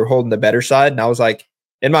sides, but you're holding the better side. And I was like,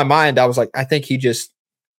 in my mind, I was like, I think he just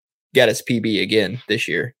got his PB again this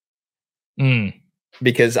year.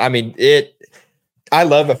 Because I mean, I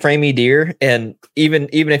love a framey deer, and even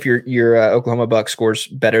if your Oklahoma buck scores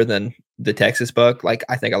better than the Texas buck, like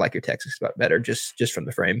I think I like your Texas buck better just from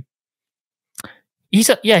the frame. He's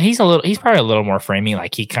probably a little more framey.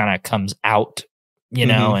 Like he kind of comes out, you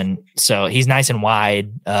know, and so he's nice and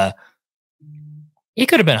wide. He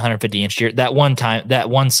could have been 150 inch deer that one time. That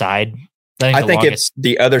one side, I think if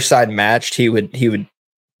the other side matched, he would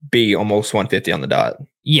be almost 150 on the dot.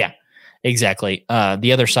 Yeah, exactly.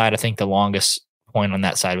 The other side, I think the longest point on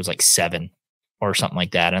that side was like 7 or something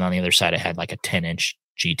like that. And on the other side, it had like a 10-inch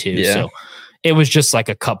G2. Yeah. So it was just like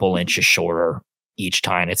a couple inches shorter each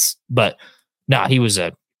time. He was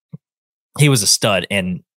a stud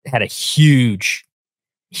and had a huge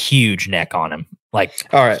neck on him. Like,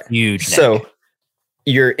 all right, huge neck. So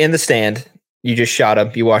you're in the stand, you just shot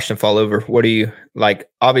him, you watched him fall over. What do you like?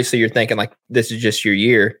 Obviously you're thinking like, this is just your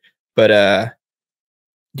year, but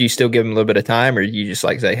do you still give him a little bit of time, or you just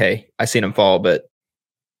like say, hey, I seen him fall, but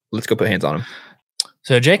let's go put hands on him?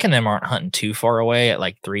 So Jake and them aren't hunting too far away at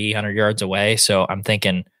like 300 yards away. So I'm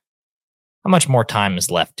thinking, how much more time is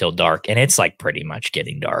left till dark? And it's like pretty much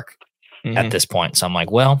getting dark at this point. So I'm like,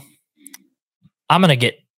 well,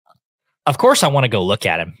 of course I want to go look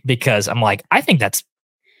at him, because I'm like, I think that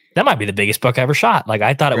might be the biggest buck I ever shot. Like,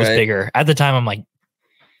 I thought it was bigger at the time. I'm like,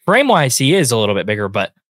 frame wise, he is a little bit bigger,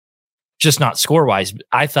 but just not score wise.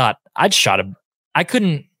 I thought I'd shot him.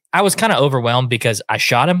 I was kind of overwhelmed because I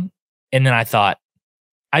shot him. And then I thought,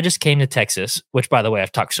 I just came to Texas, which, by the way,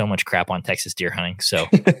 I've talked so much crap on Texas deer hunting. So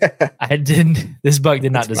this buck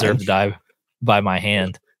did not deserve to die by my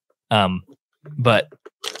hand. But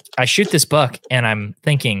I shoot this buck and I'm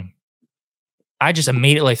thinking, I just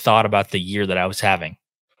immediately thought about the year that I was having.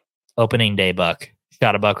 Opening day buck,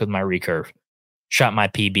 shot a buck with my recurve, shot my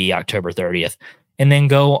PB October 30th, and then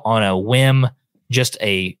go on a whim, just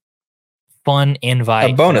a fun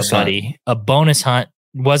invite, a bonus hunt.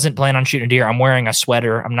 Wasn't planning on shooting a deer. I'm wearing a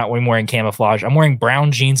sweater. I'm not even wearing camouflage. I'm wearing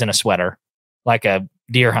brown jeans and a sweater, like a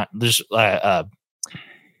deer hunt. There's a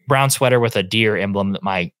brown sweater with a deer emblem that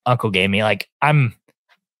my uncle gave me. Like,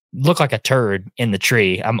 look like a turd in the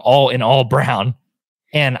tree. I'm all brown.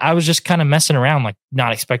 And I was just kind of messing around, like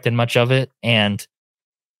not expecting much of it. And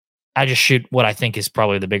I just shoot what I think is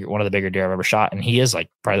probably one of the bigger deer I've ever shot. And he is like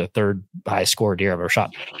probably the third highest score deer I've ever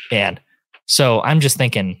shot. And so I'm just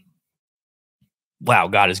thinking, wow,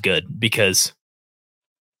 God is good, because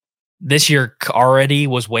this year already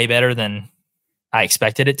was way better than I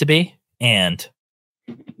expected it to be. And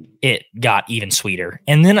it got even sweeter.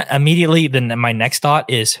 And then immediately, my next thought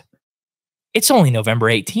is, it's only November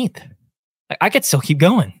 18th. I could still keep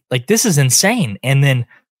going. Like, this is insane. And then,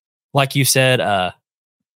 like you said, I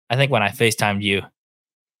think when I FaceTimed you,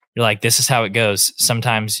 you're like, this is how it goes.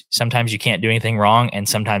 Sometimes you can't do anything wrong, and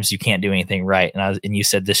sometimes you can't do anything right. And you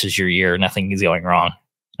said, this is your year. Nothing is going wrong.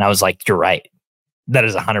 And I was like, you're right. That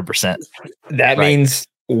is 100%. That means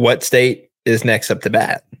what state is next up to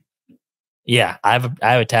bat? Yeah, I have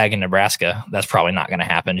a tag in Nebraska. That's probably not going to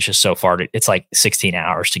happen. It's just so far. It's like 16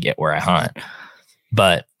 hours to get where I hunt.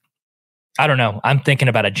 But I don't know. I'm thinking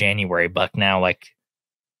about a January buck now, like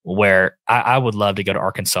where I would love to go to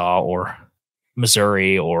Arkansas or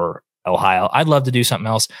Missouri or Ohio. I'd love to do something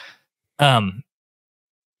else. I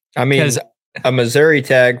mean, a Missouri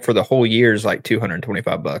tag for the whole year is like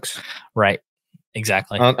 $225. Right.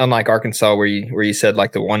 Exactly. Unlike Arkansas, where you said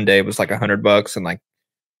like the one day was like $100 and like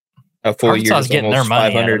a full year is getting their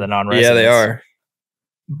money out of the non-residents. Yeah, they are.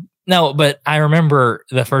 No, but I remember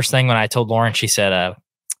the first thing when I told Lauren, she said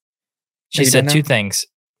two things.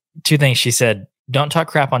 She said, don't talk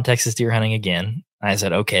crap on Texas deer hunting again. I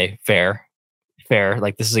said, okay, fair.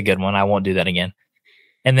 Like, this is a good one. I won't do that again.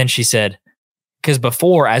 And then she said, because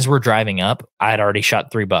before, as we're driving up, I had already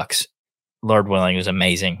shot 3 bucks. Lord willing, it was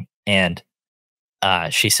amazing. And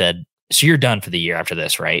she said, so you're done for the year after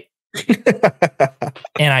this, right?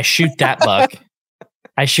 And I shoot that buck.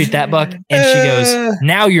 And she goes,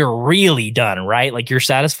 now you're really done, right? Like, you're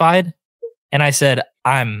satisfied? And I said,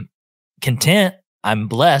 I'm content. I'm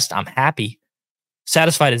blessed. I'm happy.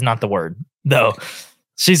 Satisfied is not the word, though.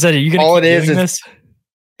 She said, are you going to keep doing this?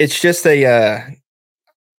 It's just I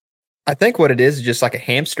think what it is just like a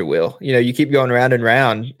hamster wheel. You know, you keep going round and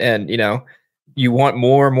round, and, you know, you want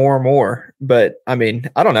more and more and more. But I mean,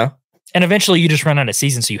 I don't know. And eventually you just run out of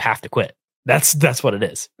season, so you have to quit. That's what it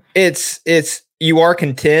is. It's you are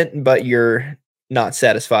content, but you're not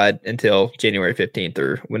satisfied until January 15th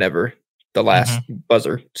or whenever the last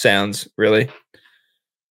buzzer sounds, really.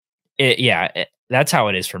 That's how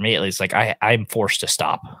it is for me, at least. Like, I'm forced to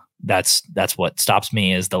stop. That's what stops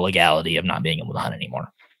me, is the legality of not being able to hunt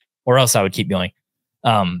anymore, or else I would keep going.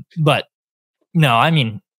 But no, I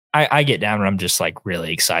mean, I get down and I'm just like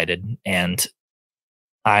really excited, and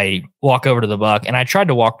I walk over to the buck, and I tried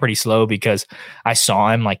to walk pretty slow because I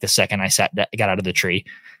saw him like the second I got out of the tree.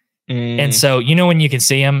 And so, you know, when you can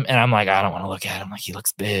see him, and I'm like, I don't want to look at him. Like, he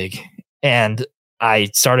looks big. And I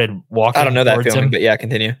started walking. I don't know that feeling, him. But yeah,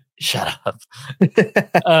 continue. Shut up.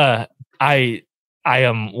 I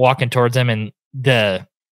am walking towards him, and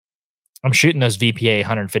I'm shooting those VPA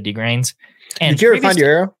 150 grains. And did you ever find your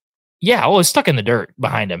arrow? Yeah, well, it was stuck in the dirt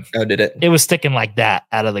behind him. Oh, did it? It was sticking like that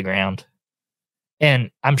out of the ground. And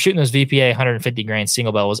I'm shooting those VPA 150 grain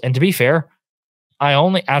single bells. And to be fair,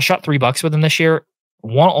 I shot 3 bucks with them this year.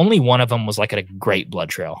 Only one of them was like at a great blood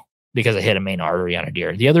trail because it hit a main artery on a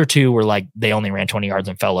deer. The other 2 were like, they only ran 20 yards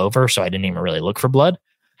and fell over. So I didn't even really look for blood.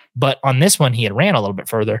 But on this one, he had ran a little bit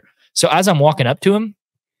further. So as I'm walking up to him,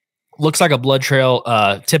 looks like a blood trail,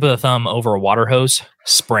 tip of the thumb over a water hose,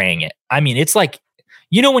 spraying it. I mean, it's like,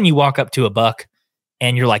 when you walk up to a buck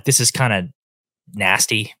and you're like, this is kind of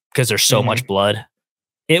nasty because there's so much blood.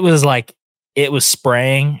 It was like, it was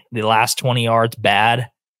spraying the last 20 yards bad.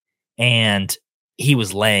 And he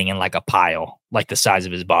was laying in like a pile, like the size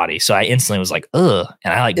of his body. So I instantly was like, ugh.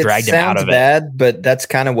 And I like dragged him out of it. Bad, but that's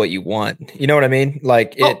kind of what you want. You know what I mean?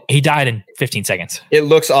 Like he died in 15 seconds. It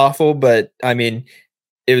looks awful, but I mean,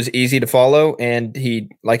 it was easy to follow. And he,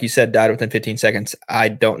 like you said, died within 15 seconds. I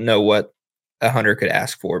don't know what a hunter could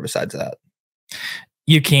ask for besides that.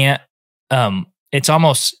 You can't, it's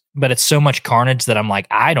almost, but it's so much carnage that I'm like,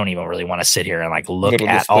 I don't even really want to sit here and like look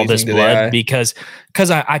at all this blood because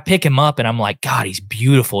I pick him up and I'm like, God, he's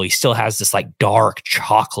beautiful. He still has this like dark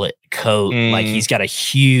chocolate coat. Like he's got a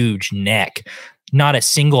huge neck, not a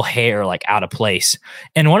single hair like out of place.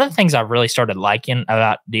 And one of the things I've really started liking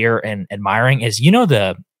about deer and admiring is,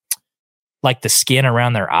 the skin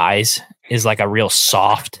around their eyes is like a real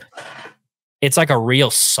soft. It's like a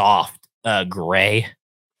real soft gray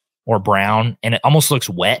or brown, and it almost looks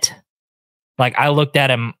wet. Like I looked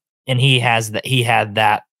at him and he had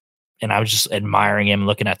that, and I was just admiring him,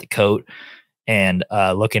 looking at the coat and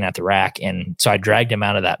looking at the rack. And so I dragged him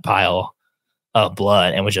out of that pile of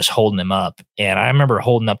blood and was just holding him up. And I remember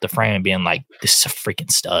holding up the frame and being like, this is a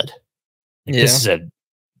freaking stud. And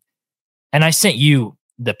I sent you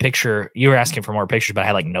the picture. You were asking for more pictures, but I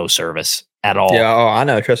had like no service at all. Yeah. Oh, I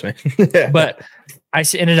know. Trust me. But I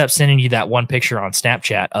ended up sending you that one picture on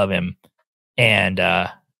Snapchat of him and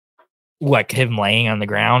like him laying on the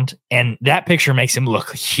ground. And that picture makes him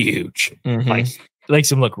look huge. Like makes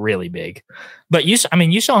him look really big. But you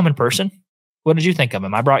saw him in person. What did you think of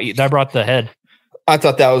him? I brought the head. I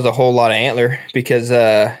thought that was a whole lot of antler because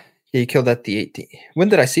he killed at the 18th. When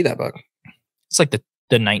did I see that buck? It's like the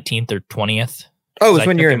 19th or 20th. Oh, it was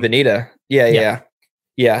when you're in Veneta. Yeah.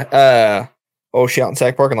 Old Shout and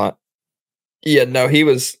Sack parking lot. Yeah, no, he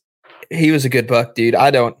was a good buck, dude.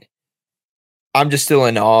 I'm just still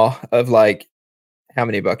in awe of like how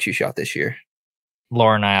many bucks you shot this year.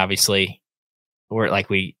 Laura and I obviously we're like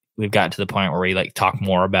we've gotten to the point where we like talk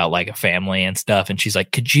more about like a family and stuff. And she's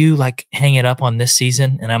like, could you like hang it up on this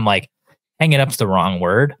season? And I'm like, hang it up's the wrong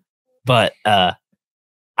word, but I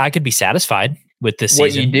could be satisfied with this season.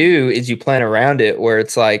 What you do is you plan around it where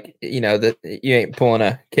it's like, that you ain't pulling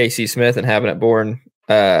a KC Smith and having it born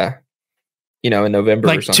in November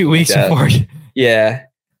like or something 2 weeks like before. Yeah.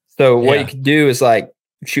 So what you could do is like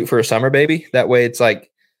shoot for a summer baby. That way it's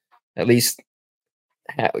like at least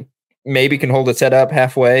maybe can hold its head up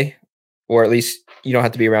halfway, or at least you don't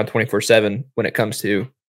have to be around 24/7 when it comes to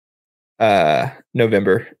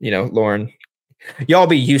November. Lauren, y'all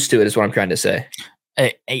be used to it is what I'm trying to say.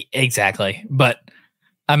 Exactly. But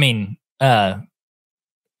I mean,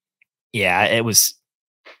 it was,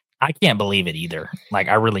 I can't believe it either. Like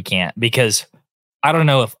I really can't, because I don't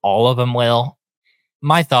know if all of them will.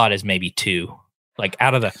 My thought is maybe 2, like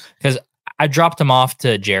because I dropped him off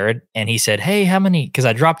to Jared and he said, hey, how many? Because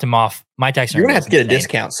I dropped him off. My tax. You're going to have to get a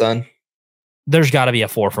discount, son. There's got to be a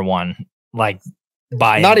 4-for-1. Like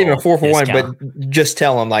buy. Not even a 4-for-1, but just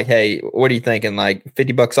tell them like, hey, what are you thinking? Like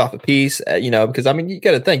 $50 off a piece, because I mean, you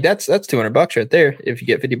got to think that's $200 right there. If you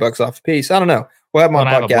get $50 off a piece, I don't know. We'll have my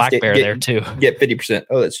podcast. Black bear there too. Get 50%.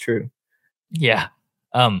 Oh, that's true. Yeah.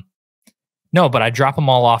 No, but I drop them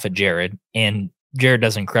all off at Jared, and Jared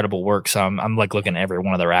does incredible work. So I'm like looking at every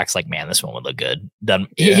one of the racks like, man, this one would look good. Done.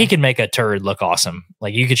 Yeah. He can make a turd look awesome.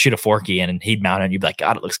 Like you could shoot a forky and he'd mount it and you'd be like,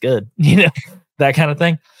 God, it looks good. That kind of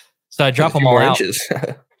thing. So I drop them all out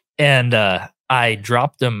and I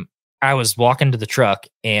dropped them. I was walking to the truck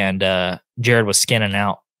and Jared was skinning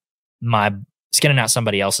out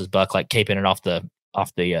somebody else's buck, like caping it off the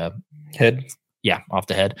head. Yeah. Off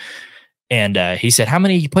the head. And he said, how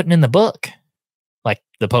many are you putting in the book? Like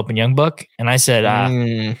the Pope and Young book. And I said,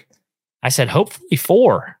 hopefully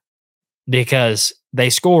 4, because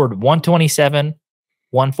they scored 127,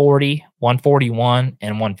 140, 141,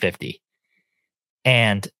 and 150.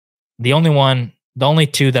 And the only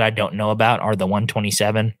 2 that I don't know about are the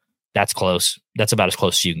 127. That's close. That's about as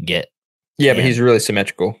close as you can get. Yeah, but he's really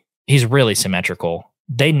symmetrical. He's really symmetrical.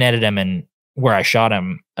 They netted him in where I shot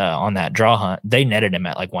him on that draw hunt, they netted him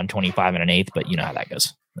at like 125 and an eighth, but you know how that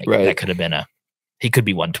goes. Like, right. That could have been he could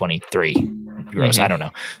be 123 gross. I don't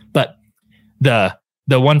know. But the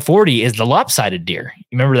 140 is the lopsided deer.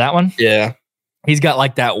 You remember that one? Yeah. He's got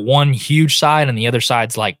like that one huge side and the other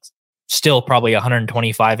side's like still probably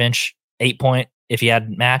 125 inch 8-point if he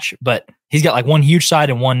had match, but he's got like one huge side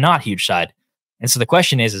and one not huge side. And so the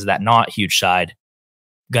question is that not huge side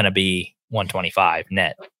going to be 125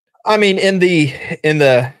 net? I mean, in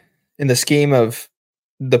the scheme of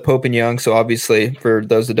the Pope and Young, so obviously for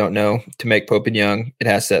those that don't know, to make Pope and Young, it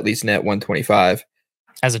has to at least net 125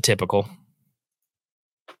 as a typical.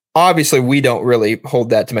 Obviously, we don't really hold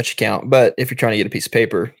that to much account, but if you're trying to get a piece of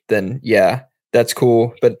paper, then yeah, that's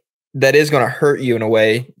cool. But that is going to hurt you in a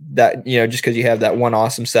way that, just because you have that one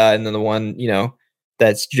awesome side and then the one,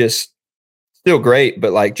 that's just still great,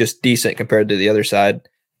 but like just decent compared to the other side.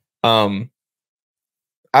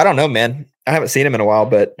 I don't know, man. I haven't seen him in a while,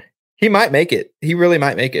 but he might make it. He really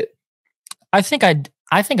might make it. I think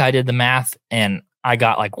I did the math and I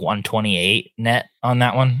got like 128 net on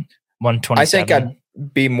that one. 127. I think I'd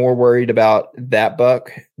be more worried about that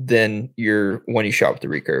buck than your one you shot with the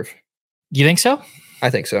recurve. You think so? I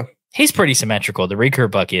think so. He's pretty symmetrical. The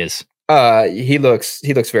recurve buck is. He looks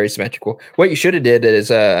very symmetrical. What you should have did is,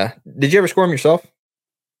 did you ever score him yourself?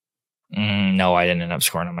 No, I didn't end up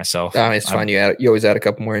scoring him myself. It's fine. You always add a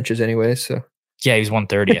couple more inches anyway. So yeah, he was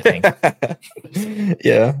 130, I think.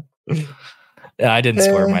 Yeah. I didn't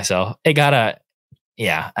score myself. It got a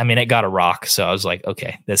rock. So I was like,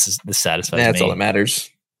 okay, this satisfies me. That's all that matters.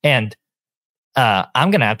 And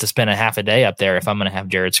I'm going to have to spend a half a day up there if I'm going to have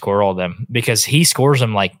Jared score all of them, because he scores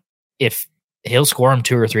them like if he'll score them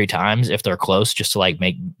 2 or 3 times if they're close, just to like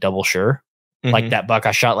make double sure. Mm-hmm. Like that buck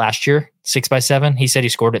I shot last year, 6x7. He said he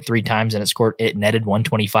scored it 3 times and it netted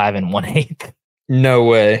 125 and 1/8. No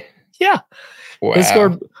way. Yeah. Wow. He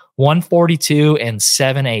scored 142 and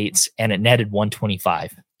 7/8 and it netted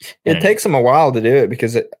 125. It takes him a while to do it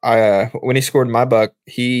because when he scored my buck,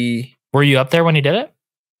 were you up there when he did it?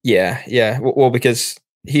 Yeah. Well, because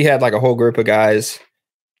he had like a whole group of guys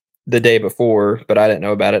the day before, but I didn't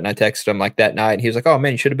know about it. And I texted him like that night and he was like, "Oh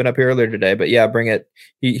man, you should have been up here earlier today." But yeah, bring it.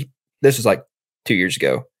 This was like 2 years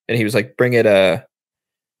ago. And he was like, bring it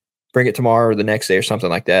tomorrow or the next day or something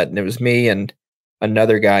like that. And it was me and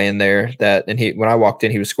another guy in there when I walked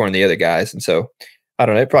in, he was scoring the other guys. And so I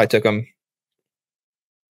don't know, it probably took him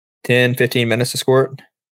 10, 15 minutes to score it.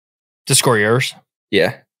 To score yours?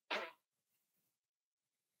 Yeah.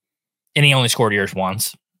 And he only scored yours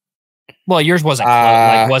once. Well, yours wasn't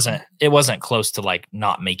close to like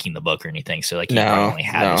not making the book or anything. So like you only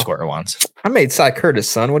had to score it once. I made Cy Curtis,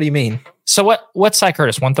 son. What do you mean? So what's Cy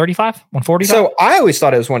Curtis? 135? 145? So I always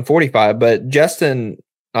thought it was 145, but Justin,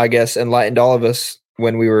 I guess, enlightened all of us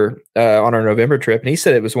when we were on our November trip, and he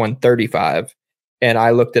said it was 135. And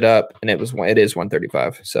I looked it up, and it is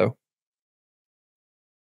 135. So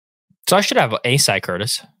I should have a Cy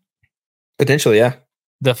Curtis. Potentially, yeah.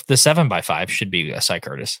 The 7x5 should be a Cy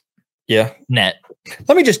Curtis. Yeah. Net.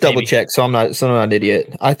 Let me just double check so I'm not an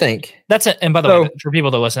idiot. I think that's it. And by the way, for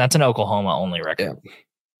people that listen, that's an Oklahoma only record. Yeah.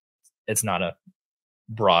 It's not a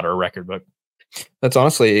broader record book. That's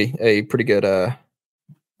honestly a pretty good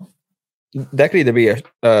that could either be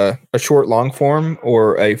a short long form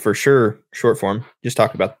or a for sure short form. Just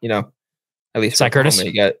talk about, at least Cy Curtis.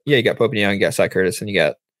 You got Pope and Young, you got Cy Curtis, and you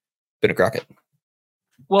got Ben Crockett.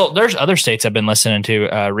 Well, there's other states I've been listening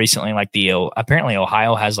to recently, like apparently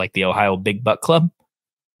Ohio has like the Ohio Big Buck Club,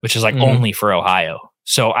 which is like only for Ohio.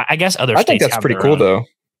 So I guess other states. I think that's pretty cool, though.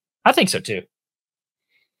 I think so too.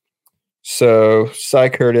 So Cy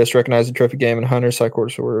Curtis, recognized the trophy game and hunter. Cy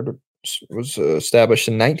Curtis was established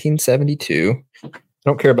in 1972. I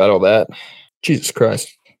don't care about all that. Jesus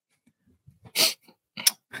Christ.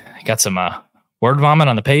 Got some word vomit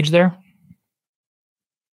on the page there.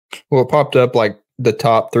 Well, it popped up like the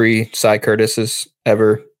top 3 Cy Curtises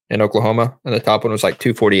ever in Oklahoma, and the top one was like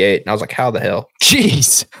 248. And I was like, how the hell?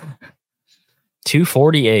 Jeez.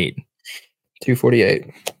 248. 248.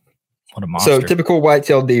 What a monster. So typical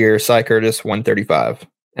whitetail deer, Cy Curtis, 135.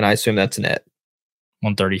 And I assume that's net.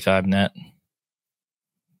 135 net.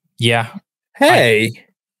 Yeah. Hey.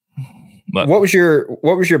 What was your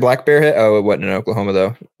black bear hit? Oh, it wasn't in Oklahoma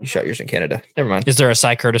though. You shot yours in Canada. Never mind. Is there a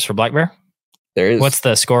Cy Curtis for black bear? There is. What's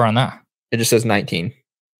the score on that? It just says 19.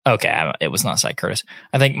 Okay, it was not Cy Curtis.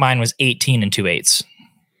 I think mine was 18 and 2/8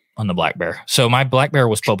 on the black bear. So my black bear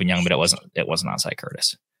was Pope and Young, but it was not Cy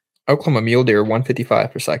Curtis. Oklahoma mule deer,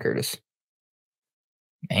 155 for Cy Curtis.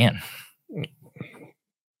 Man.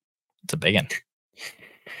 It's a big one.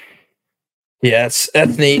 Yeah,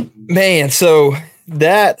 that's neat. Man, so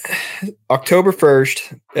that October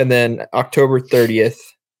 1st and then October 30th.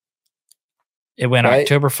 It went Right.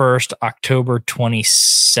 October 1st, October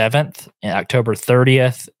 27th, and October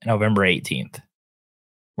 30th, and November 18th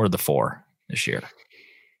were the 4 this year.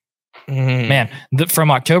 Man, from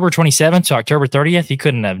October 27th to October 30th, he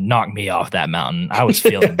couldn't have knocked me off that mountain. I was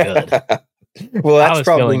feeling good. Well, that's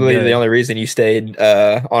probably the only reason you stayed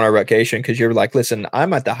on our vacation, because you're like, listen,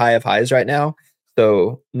 I'm at the high of highs right now,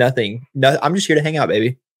 so nothing. I'm just here to hang out,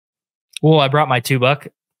 baby. Well, I brought my $2.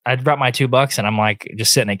 I brought my $2, and I'm like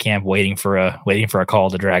just sitting at camp waiting for a call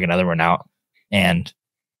to drag another one out, and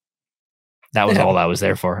that was all I was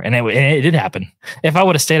there for. And it did happen. If I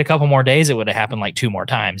would have stayed a couple more days, it would have happened like 2 more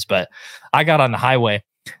times. But I got on the highway.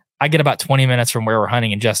 I get about 20 minutes from where we're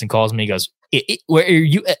hunting, and Justin calls me. He goes, "Where are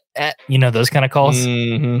you at?" You know, those kind of calls.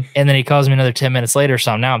 Mm-hmm. And then he calls me another 10 minutes later.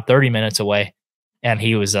 So now I'm 30 minutes away. And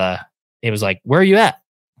he was like, "Where are you at?"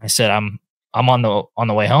 I said, I'm on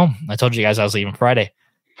the way home. I told you guys I was leaving Friday.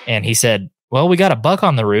 And he said, "Well, we got a buck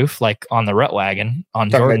on the roof, like on the rut wagon on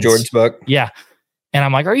Jordan's buck." Yeah. And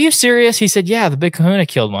I'm like, "Are you serious?" He said, "Yeah, the big kahuna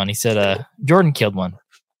killed one." He said, "Jordan killed one."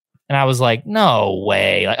 And I was like, "No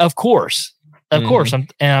way." Like, of course.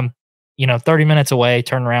 I'm 30 minutes away,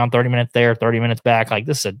 turn around, 30 minutes there, 30 minutes back. Like,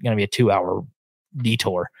 this is going to be a 2-hour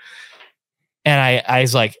detour. And I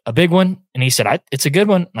was like, "A big one?" And he said, "It's a good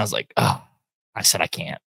one." And I was like, "Oh," I said, "I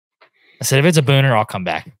can't." I said, "If it's a booner, I'll come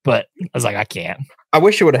back." But I was like, "I can't." I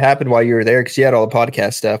wish it would have happened while you were there, because you had all the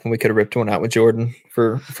podcast stuff, and we could have ripped one out with Jordan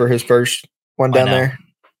for his first one down there.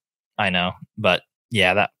 I know, but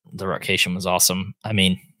yeah, the location was awesome. I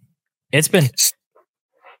mean, it's been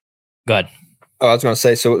good. Oh, I was going to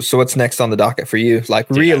say, so what's next on the docket for you? Like,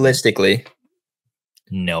 realistically,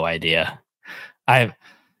 no idea. You're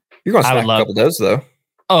going to smack a couple does, though.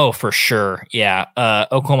 Oh, for sure. Yeah.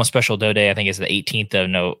 Oklahoma Special Doe Day, I think, is the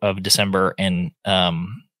 18th of December, and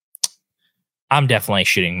I'm definitely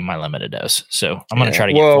shooting my limited does. So I'm going to try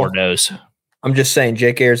to get 4 does. I'm just saying,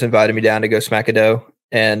 Jake Ayers invited me down to go smack a doe,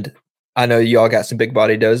 and I know you all got some big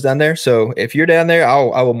body does down there. So if you're down there,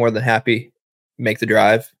 I will more than happy make the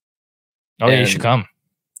drive. Oh, yeah, you should come.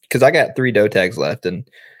 Because I got 3 doe tags left, and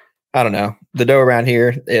I don't know, the doe around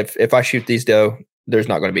here. If I shoot these doe, there's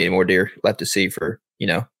not going to be any more deer left to see for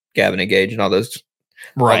Gavin and Gage and all those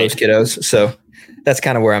kiddos. So that's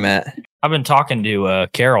kind of where I'm at. I've been talking to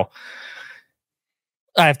Carol.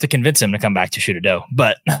 I have to convince him to come back to shoot a doe,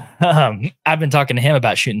 but I've been talking to him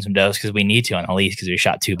about shooting some does because we need to on the lease, because we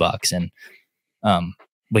shot 2 bucks, and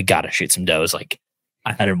we got to shoot some does. Like,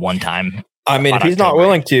 I had it one time. I mean, if he's not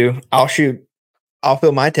willing to, I'll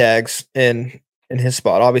fill my tags in his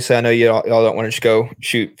spot. Obviously, I know y'all don't want to just go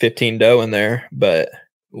shoot 15 doe in there, but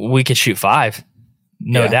we could shoot 5,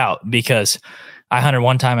 no doubt, because I hunted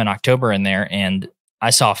one time in October in there, and I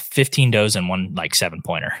saw 15 does and one like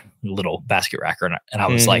 7-pointer, little basket racker. And I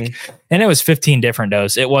was like, and it was 15 different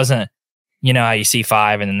does. It wasn't, how you see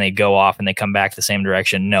 5 and then they go off and they come back the same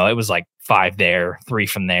direction. No, it was like 5 there, 3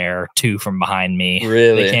 from there, 2 from behind me.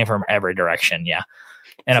 Really? They came from every direction. Yeah.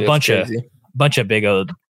 And a bunch of big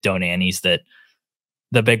old doe nannies, that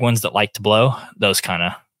the big ones that like to blow, those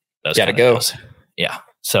gotta go. Does. Yeah.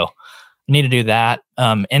 So I need to do that.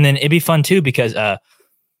 And then it'd be fun too, because,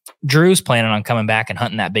 Drew's planning on coming back and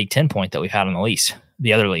hunting that big 10-point that we've had on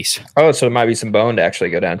the other lease. Oh, so there might be some bone to actually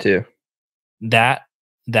go down too. That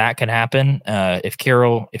could happen. If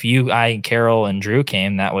I, Carol, and Drew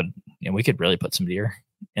came, that would, we could really put some deer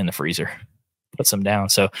in the freezer, put some down.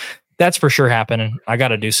 So that's for sure happening. I got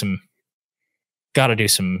to do some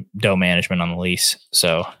doe management on the lease.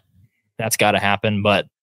 So that's got to happen. But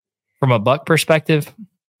from a buck perspective,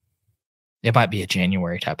 it might be a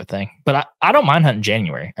January type of thing, but I don't mind hunting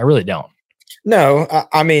January. I really don't. No,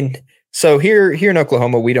 I mean, so here in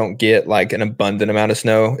Oklahoma, we don't get like an abundant amount of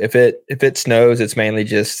snow. If it snows, it's mainly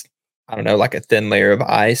just, I don't know, like a thin layer of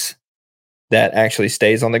ice that actually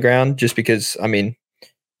stays on the ground, just because, I mean,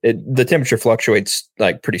 the temperature fluctuates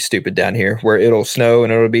like pretty stupid down here, where it'll snow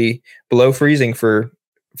and it'll be below freezing for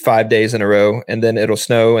 5 days in a row. And then it'll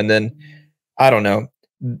snow. And then, I don't know,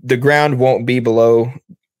 the ground won't be below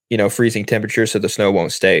freezing temperature, so the snow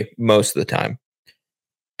won't stay most of the time.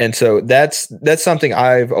 And so that's something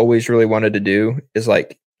I've always really wanted to do, is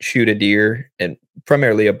like shoot a deer, and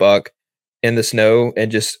primarily a buck, in the snow,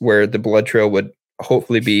 and just where the blood trail would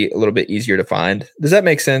hopefully be a little bit easier to find. Does that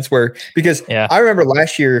make sense? Because I remember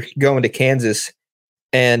last year going to Kansas,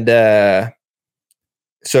 and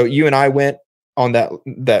so you and I went on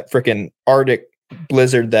that freaking Arctic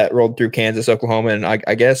blizzard that rolled through Kansas, Oklahoma, and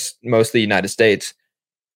I guess most of the United States.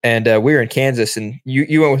 And we were in Kansas, and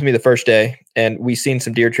you went with me the first day, and we seen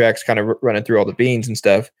some deer tracks kind of running through all the beans and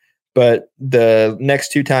stuff. But the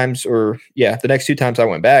next two times I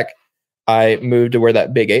went back, I moved to where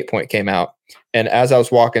that big 8-point came out. And as I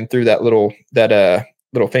was walking through that little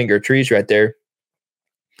finger of trees right there,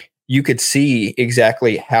 you could see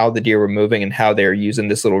exactly how the deer were moving and how they were using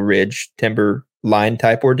this little ridge timber line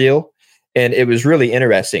type ordeal. And it was really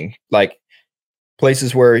interesting. Like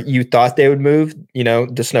places where you thought they would move,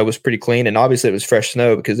 the snow was pretty clean. And obviously it was fresh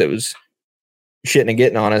snow because it was shitting and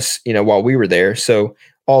getting on us, while we were there. So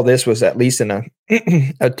all this was at least in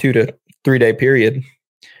a 2 to 3 day period.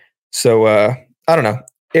 So I don't know.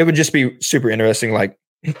 It would just be super interesting, like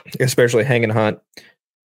especially hang and hunt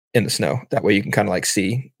in the snow. That way you can kind of like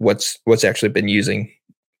see what's actually been using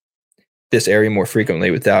this area more frequently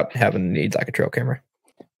without having to need like a trail camera.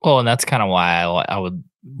 Well, and that's kind of why I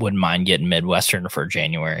wouldn't mind getting Midwestern for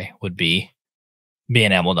January, would be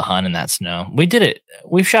being able to hunt in that snow. We did it.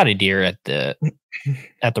 We've shot a deer at the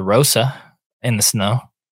Rosa in the snow.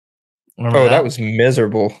 Remember that was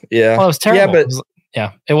miserable. Yeah. Well, it was terrible. Yeah,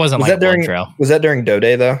 but it wasn't like Blood Trail. Was that during doe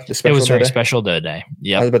day though? It was during special doe day.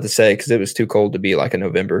 Yeah. I was about to say, because it was too cold to be like a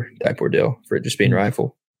November type ordeal for it just being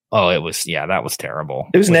rifle. Oh, it was. Yeah, that was terrible.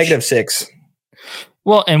 It was -6.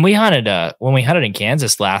 Well, and we hunted when we hunted in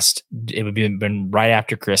Kansas last. It would been right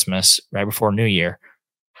after Christmas, right before New Year.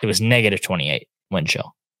 It was -28 wind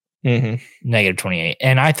chill. Mm-hmm. -28,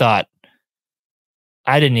 and I thought,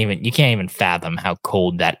 you can't even fathom how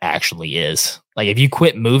cold that actually is. Like if you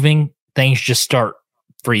quit moving, things just start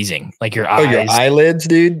freezing. Like your eyes. Oh, your eyelids,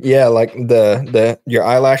 dude. Yeah, like your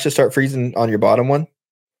eyelashes start freezing on your bottom one.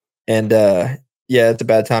 And it's a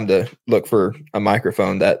bad time to look for a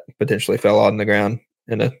microphone that potentially fell on the ground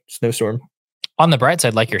in a snowstorm. On the bright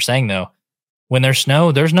side, like you're saying though, when there's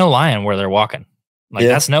snow, there's no lying where they're walking. Like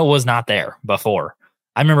that snow was not there before.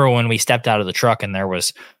 I remember when we stepped out of the truck and there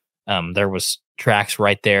was tracks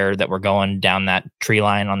right there that were going down that tree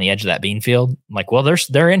line on the edge of that bean field. Like, well,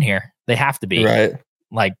 they're in here. They have to be. Right.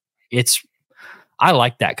 Like I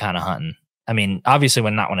like that kind of hunting. I mean, obviously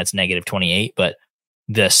when it's -28, but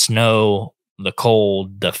the snow, the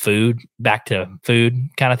cold, the food, back to food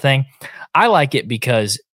kind of thing. I like it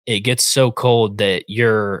because it gets so cold that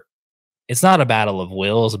it's not a battle of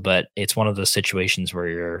wills, but it's one of those situations where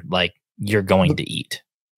you're going to eat.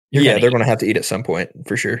 They're going to have to eat at some point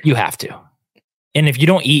for sure. You have to. And if you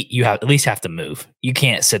don't eat, you at least have to move. You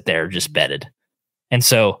can't sit there just bedded.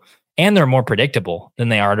 And they're more predictable than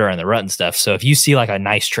they are during the rut and stuff. So if you see like a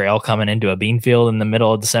nice trail coming into a bean field in the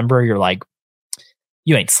middle of December, you're like,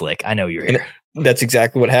 you ain't slick. I know you're here. And that's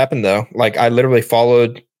exactly what happened though. Like I literally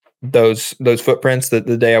followed those footprints the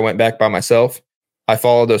day I went back by myself. I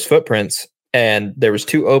followed those footprints and there was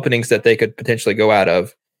 2 openings that they could potentially go out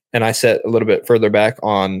of. And I set a little bit further back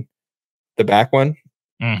on the back one,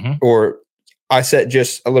 or I set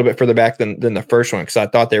just a little bit further back than the first one because I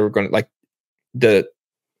thought they were going to, like, the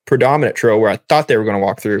predominant trail where I thought they were going to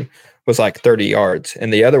walk through was like 30 yards,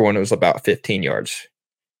 and the other one was about 15 yards.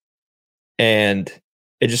 And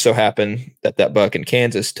it just so happened that buck in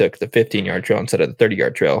Kansas took the 15-yard trail instead of the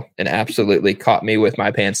 30-yard trail and absolutely caught me with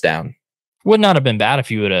my pants down. Would not have been bad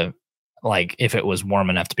if you would have, like, if it was warm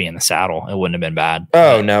enough to be in the saddle, it wouldn't have been bad.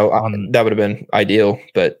 Oh, no, that would have been ideal,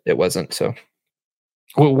 but it wasn't. So,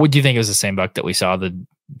 what do you think? It was the same buck that we saw the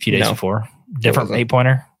few days before? Different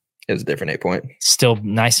 8-pointer? It was a different 8-point. Still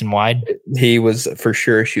nice and wide? He was for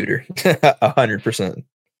sure a shooter, 100%.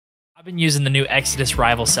 I've been using the new Exodus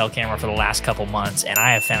Rival cell camera for the last couple months, and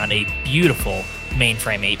I have found a beautiful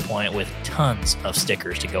mainframe 8-point with tons of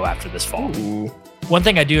stickers to go after this fall. Ooh. One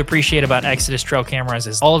thing I do appreciate about Exodus trail cameras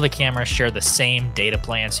is all of the cameras share the same data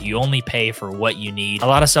plan, so you only pay for what you need. A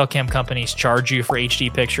lot of cell cam companies charge you for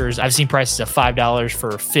HD pictures. I've seen prices of $5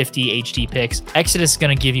 for 50 HD pics. Exodus is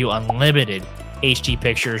going to give you unlimited HD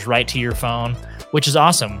pictures right to your phone, which is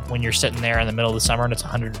awesome when you're sitting there in the middle of the summer and it's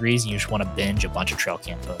 100 degrees and you just want to binge a bunch of trail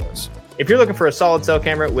cam photos. If you're looking for a solid cell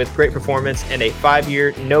camera with great performance and a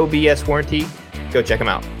 5-year no BS warranty, go check them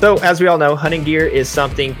out. So as we all know, hunting gear is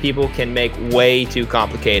something people can make way too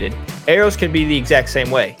complicated. Arrows can be the exact same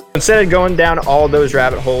way. Instead of going down all those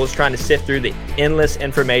rabbit holes trying to sift through the endless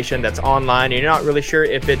information that's online and you're not really sure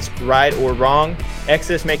if it's right or wrong,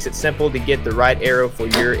 Exodus makes it simple to get the right arrow for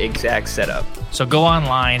your exact setup. So go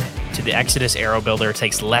online to the Exodus Arrow Builder. It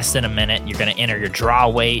takes less than a minute. You're going to enter your draw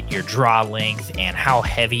weight, your draw length, and how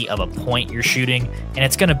heavy of a point you're shooting. And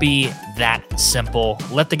it's going to be that simple.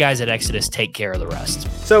 Let the guys at Exodus take care of the rest.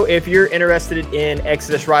 So if you're interested in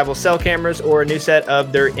Exodus Rival cell cameras or a new set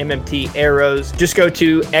of their MMT arrows, just go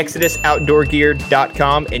to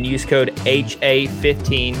ExodusOutdoorGear.com and use code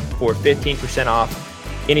HA15 for 15% off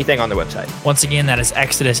anything on the website. Once again, that is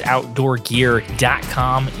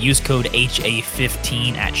ExodusOutdoorGear.com. Use code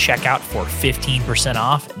HA15 at checkout for 15%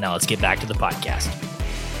 off. Now let's get back to the podcast.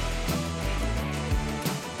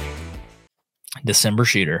 December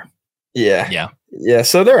shooter. Yeah.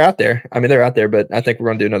 So they're out there. I mean, they're out there, but I think we're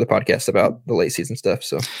going to do another podcast about the late season stuff.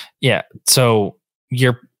 So yeah. So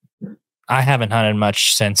I haven't hunted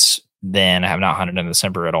much since then. I have not hunted in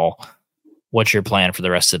December at all. What's your plan for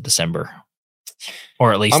the rest of December?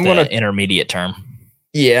 Or at least the intermediate term?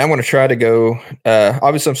 Yeah, I'm going to try to go.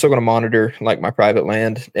 Obviously, I'm still going to monitor like my private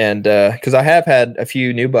land, and because I have had a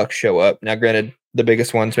few new bucks show up. Now, granted, the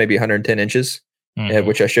biggest one's maybe 110 inches,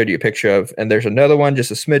 which I showed you a picture of, and there's another one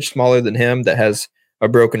just a smidge smaller than him that has a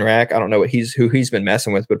broken rack. I don't know who he's been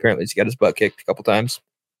messing with, but apparently he's got his butt kicked a couple times.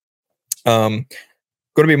 Going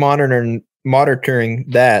to be monitoring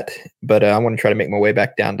that, but I want to try to make my way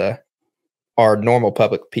back down to our normal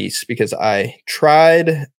public piece because I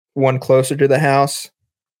tried one closer to the house.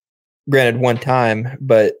 Granted, one time,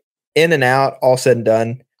 but in and out, all said and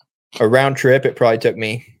done, a round trip, it probably took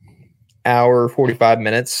me hour, 45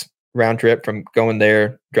 minutes round trip from going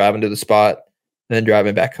there, driving to the spot, and then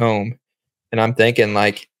driving back home. And I'm thinking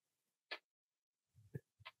like,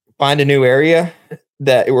 find a new area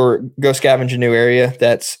or go scavenge a new area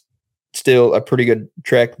that's still a pretty good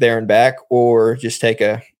trek there and back, or just take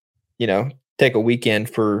a weekend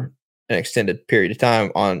for an extended period of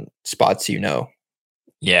time on spots,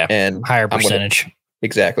 Yeah. And higher percentage.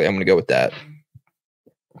 Exactly. I'm going to go with that.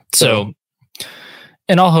 So,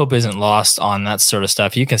 and all hope isn't lost on that sort of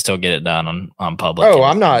stuff. You can still get it done on public. Oh,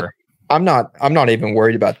 I'm not even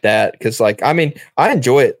worried about that. Cause like, I mean, I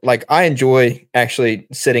enjoy it. Like I enjoy actually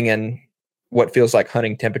sitting in what feels like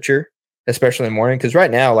hunting temperature, especially in the morning. Cause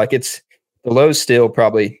right now, like the low's still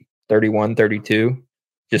probably 31, 32,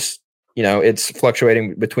 just, it's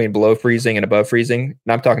fluctuating between below freezing and above freezing.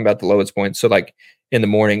 And I'm talking about the lowest point. So like in the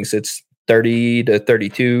mornings, it's 30 to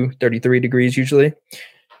 32, 33 degrees usually.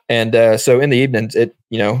 And so in the evenings,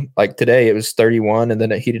 like today it was 31 and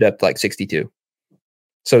then it heated up to like 62.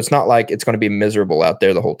 So it's not like it's going to be miserable out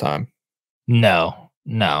there the whole time. No,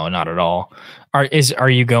 not at all. Are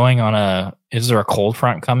you going on is there a cold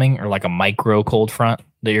front coming or like a micro cold front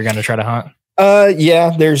that you're going to try to hunt?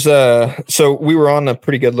 Yeah, there's so we were on a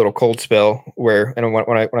pretty good little cold spell where, and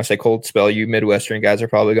when I say cold spell, you Midwestern guys are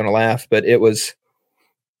probably going to laugh, but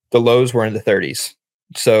the lows were in the 30s.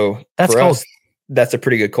 So that's for cold. us, that's a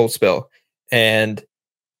pretty good cold spell. And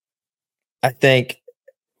I think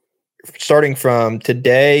starting from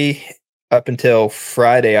today up until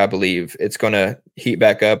Friday, I believe it's going to heat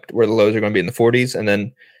back up where the lows are going to be in the 40s. And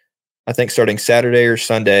then I think starting Saturday or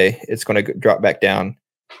Sunday, it's going to drop back down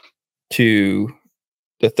to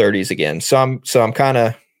the 30s again. So I'm kind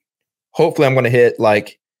of, hopefully I'm going to hit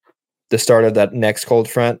like the start of that next cold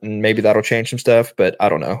front and maybe that'll change some stuff, but I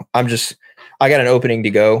don't know. I got an opening to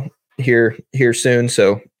go here soon.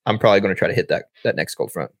 So I'm probably going to try to hit that next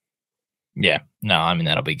cold front. Yeah, no, I mean,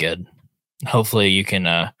 that'll be good. Hopefully you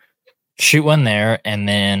can shoot one there and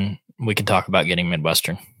then we can talk about getting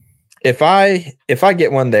Midwestern. If I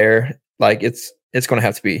get one there, like it's going to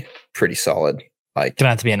have to be pretty solid. Like, gonna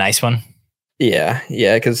have to be a nice one. Yeah.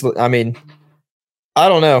 Because I mean, I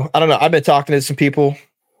don't know. I've been talking to some people.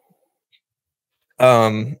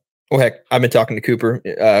 Well, heck, I've been talking to Cooper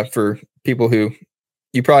for people who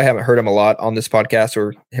you probably haven't heard him a lot on this podcast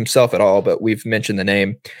or himself at all, but we've mentioned the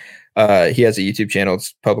name. He has a YouTube channel.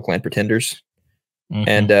 It's Public Land Pretenders,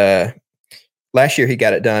 and last year he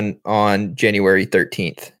got it done on January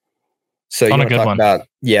 13th. So you want to talk about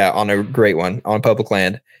on a great one on public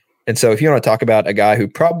land. And so if you want to talk about a guy who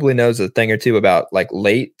probably knows a thing or two about like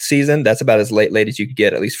late season, that's about as late as you could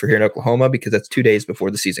get, at least for here in Oklahoma, because that's 2 days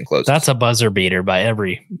before the season closes. That's a buzzer beater by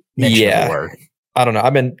every mention of the word. I don't know.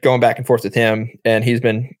 I've been going back and forth with him and he's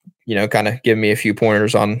been, kind of giving me a few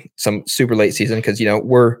pointers on some super late season. Cause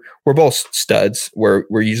we're both studs where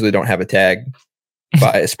we usually don't have a tag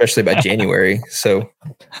especially by January. So,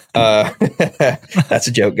 that's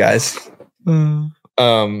a joke, guys.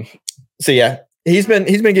 So yeah, he's been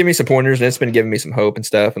giving me some pointers and it's been giving me some hope and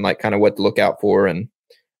stuff and like kind of what to look out for. And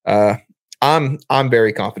I'm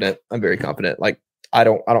very confident. Like I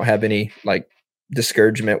don't have any like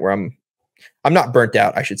discouragement where I'm not burnt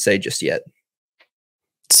out, I should say, just yet.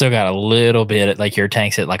 Still got a little bit, like your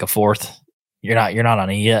tank's at like a fourth. You're not on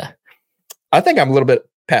it yet. I think I'm a little bit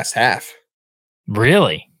past half.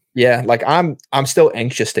 Really? Yeah. Like I'm still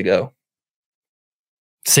anxious to go.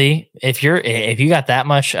 See, if you got that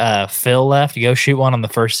much fill left, you go shoot one on the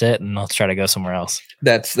first sit and let's try to go somewhere else.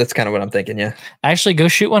 That's kind of what I'm thinking. Yeah. Actually, go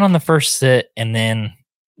shoot one on the first sit and then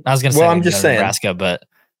I was going to say, I'm just saying Nebraska, but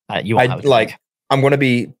you won't have I'm going to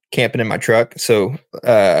be camping in my truck. So,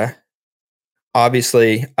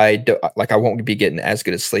 obviously I won't be getting as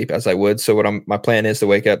good a sleep as I would. So my plan is to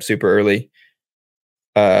wake up super early,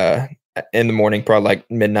 in the morning, probably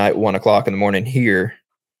like midnight, 1:00 in the morning here,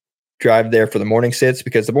 drive there for the morning sits,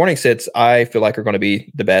 because the morning sits I feel like are going to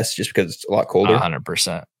be the best just because it's a lot colder.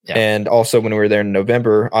 100%. Yeah. And also when we were there in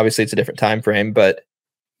November, obviously it's a different time frame, but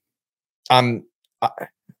I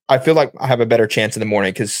feel like I have a better chance in the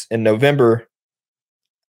morning, because in November,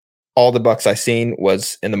 all the bucks I seen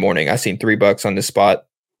was in the morning. I seen 3 bucks on this spot,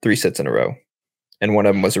 3 sits in a row. And one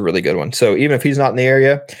of them was a really good one. So even if he's not in the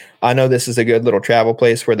area, I know this is a good little travel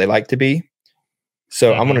place where they like to be.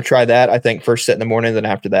 So I'm going to try that. I think first sit in the morning. Then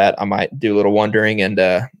after that, I might do a little wandering and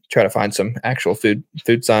try to find some actual food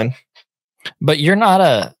sign. But you're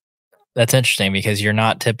not that's interesting, because you're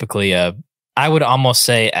not typically I would almost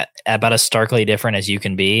say about as starkly different as you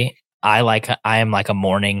can be. I am like a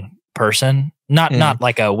morning person, not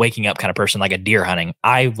like a waking up kind of person, like a deer hunting.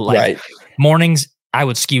 I like mornings. I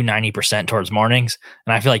would skew 90% towards mornings,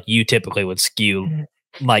 and I feel like you typically would skew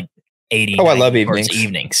like 80. Oh, I love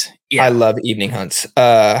evenings. Yeah. I love evening hunts.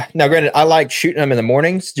 Now, granted, I like shooting them in the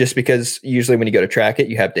mornings just because usually when you go to track it,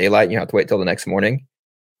 you have daylight. You don't have to wait till the next morning.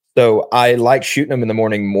 So I like shooting them in the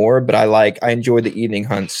morning more, but I enjoy the evening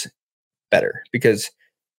hunts better because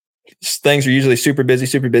things are usually super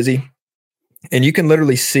busy. And you can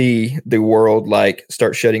literally see the world like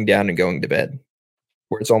start shutting down and going to bed,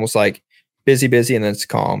 where it's almost like busy, and then it's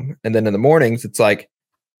calm. And then in the mornings, it's like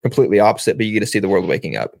completely opposite, but you get to see the world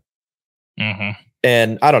waking up. Mm-hmm.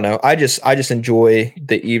 And I don't know. I just enjoy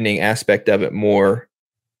the evening aspect of it more.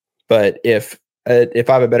 But if I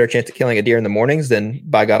have a better chance of killing a deer in the mornings, then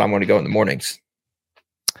by God, I'm going to go in the mornings.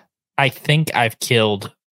 I think I've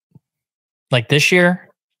killed, like this year,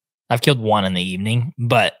 I've killed one in the evening,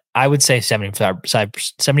 but I would say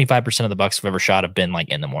 75% of the bucks I've ever shot have been like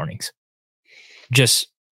in the mornings. Just,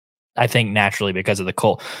 I think naturally because of the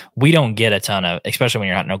cold, we don't get a ton of, especially when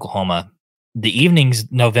you're out in Oklahoma. The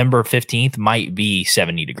evenings, November 15th, might be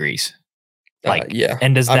 70 degrees. Yeah.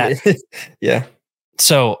 And does that? Yeah.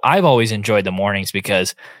 So I've always enjoyed the mornings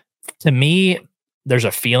because to me, there's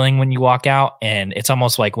a feeling when you walk out, and it's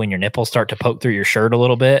almost like when your nipples start to poke through your shirt a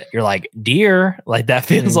little bit. You're like, deer, like that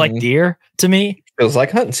feels like deer to me. Feels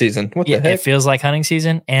like hunting season. What the heck? It feels like hunting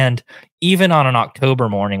season. And even on an October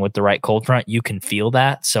morning with the right cold front, you can feel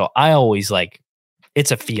that. So I always like,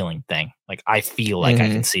 it's a feeling thing. Like I feel like I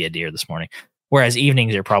can see a deer this morning. Whereas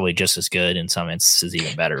evenings are probably just as good, in some instances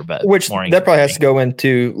even better. But that probably has to go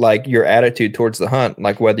into like your attitude towards the hunt,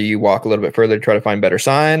 like whether you walk a little bit further to try to find better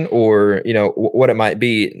sign, or what it might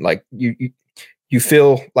be. Like you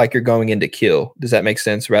feel like you're going in to kill. Does that make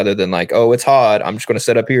sense? Rather than like, oh, it's hot, I'm just going to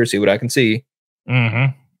sit up here, see what I can see.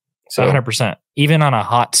 Mm-hmm. So 100%. Even on a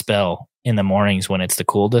hot spell in the mornings when it's the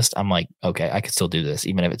coolest, I'm like, okay, I could still do this,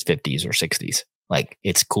 even if it's 50s or 60s. Like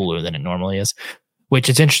it's cooler than it normally is. Which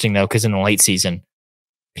is interesting though, because in the late season,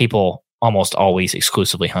 people almost always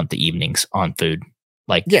exclusively hunt the evenings on food.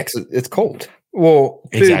 Like, yeah, because it's cold. Well,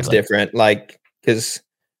 food's different. Like, because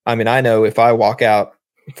I mean, I know if I walk out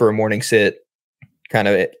for a morning sit, kind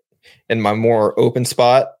of in my more open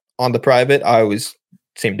spot on the private, I always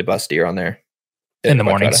seem to bust deer on there in the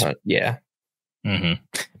mornings. Yeah,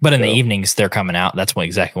 but in the evenings, they're coming out. That's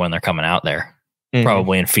exactly when they're coming out there,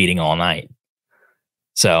 probably and feeding all night.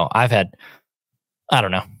 So I've had. I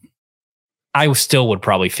don't know. I still would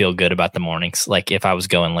probably feel good about the mornings. Like if I was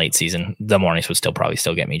going late season, the mornings would probably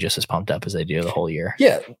get me just as pumped up as they do the whole year.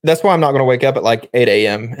 Yeah. That's why I'm not going to wake up at like 8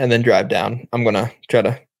 a.m. and then drive down. I'm going to try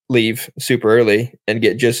to leave super early and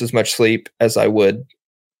get just as much sleep as I would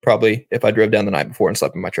probably if I drove down the night before and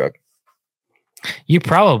slept in my truck. You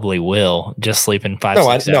probably will just sleep in 5 6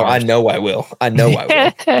 hours. No, I know I will. I know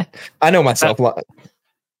I will. I know myself.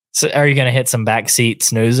 So are you going to hit some backseat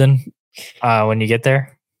snoozing? When you get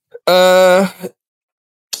there, are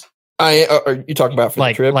you talking about for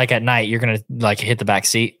like the trip? Like at night, you're gonna like hit the back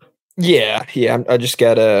seat. Yeah. I'm just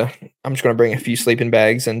gonna bring a few sleeping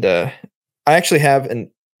bags, and I actually have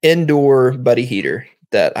an indoor buddy heater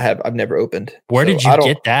that I've never opened. Where did you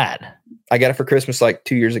get that? I got it for Christmas like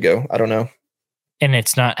 2 years ago. I don't know. And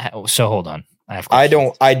it's not. So hold on. I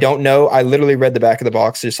don't know. I literally read the back of the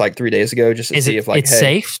box just like 3 days ago, just to see if like it's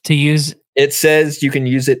safe to use. It says you can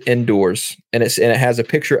use it indoors, and it has a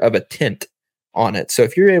picture of a tent on it. So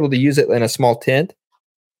if you're able to use it in a small tent,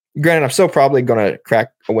 granted, I'm still probably going to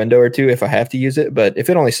crack a window or two if I have to use it. But if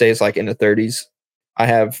it only stays like in the 30s, I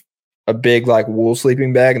have a big like wool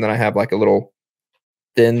sleeping bag, and then I have like a little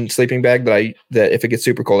thin sleeping bag that if it gets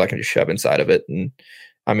super cold, I can just shove inside of it. And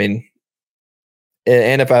I mean,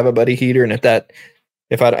 and if I have a buddy heater, and if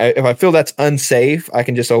if I feel that's unsafe, I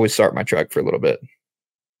can just always start my truck for a little bit.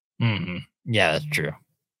 Mm-hmm. Yeah, that's true.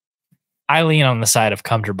 I lean on the side of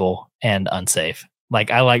comfortable and unsafe.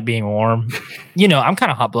 Like I like being warm. I'm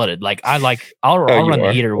kind of hot blooded. Like I'll run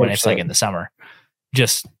the heater 100%. When it's like in the summer.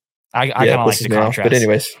 Just I kind of like the contrast. But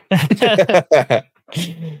anyways,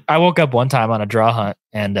 I woke up one time on a draw hunt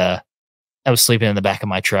and I was sleeping in the back of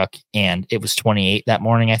my truck and it was 28 that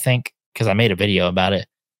morning, I think, because I made a video about it,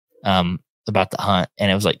 about the hunt, and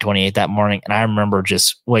it was like 28 that morning. And I remember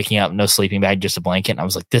just waking up, no sleeping bag, just a blanket. And I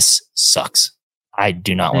was like, this sucks. I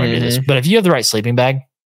do not want to do this. But if you have the right sleeping bag,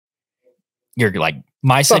 you're like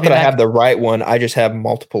my sleeping bag. I have the right one. I just have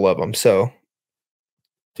multiple of them. So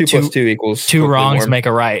 2 + 2 equals 2 wrongs make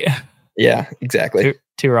a right. Yeah, exactly.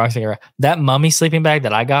 Two wrongs make a right. That mummy sleeping bag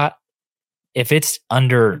that I got, if it's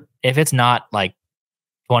not like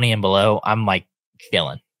 20 and below, I'm like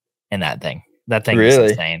chilling in that thing. That thing is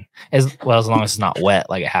insane. As long as it's not wet,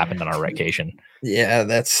 like it happened on our vacation. Yeah,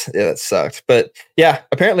 that sucked. But yeah,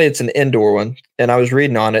 apparently it's an indoor one, and I was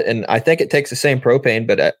reading on it, and I think it takes the same propane,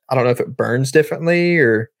 but I don't know if it burns differently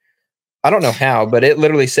or I don't know how. But it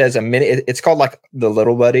literally says it's called like the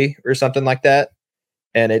Little Buddy or something like that,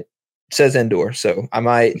 and it says indoor. So I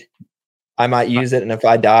might use it, and if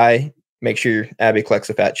I die, make sure Abby collects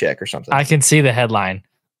a fat check or something. I can see the headline: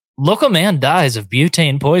 "Local man dies of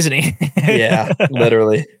butane poisoning." Yeah,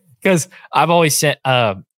 literally. Because I've always sent.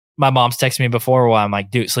 My mom's texted me before while I'm like,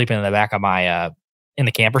 sleeping in the back of my in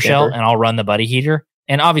the camper shell, and I'll run the buddy heater.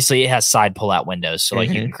 And obviously, it has side pull-out windows, so like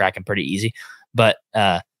you can crack them pretty easy. But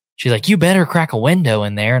she's like, "You better crack a window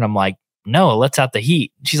in there," and I'm like, "No, it lets out the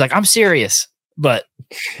heat." She's like, "I'm serious," but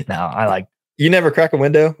no, I like. You never crack a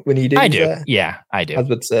window when you do. I do. That? Yeah, I do. I was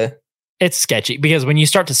about to say it's sketchy because when you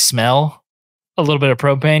start to smell a little bit of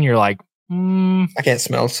propane, you're like, I can't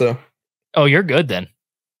smell. So, oh, you're good then.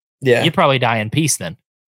 Yeah, you'd probably die in peace then.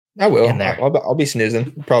 I will. I'll be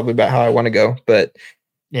snoozing probably about how I want to go, but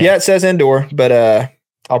yeah, it says indoor, but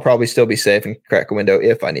I'll probably still be safe and crack a window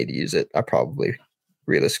if I need to use it. I probably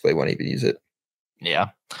realistically won't even use it. Yeah,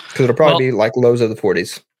 because it'll probably be like lows of the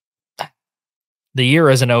 40s. The year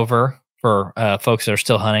isn't over for folks that are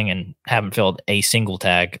still hunting and haven't filled a single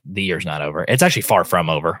tag. The year's not over. It's actually far from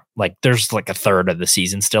over. Like there's like a third of the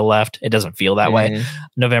season still left. It doesn't feel that way.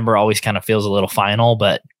 November always kind of feels a little final,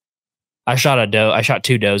 but I shot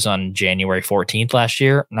 2 does on January 14th last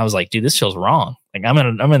year, and I was like, dude, this feels wrong. Like I'm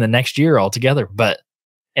in the next year altogether, but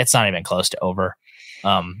it's not even close to over.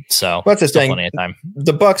 So that's the thing. Plenty of time.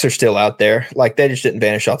 The bucks are still out there. Like they just didn't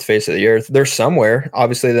vanish off the face of the earth. They're somewhere.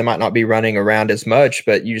 Obviously, they might not be running around as much,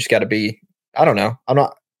 but you just got to be. I don't know. I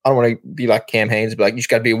don't want to be like Cam Haynes, but like you just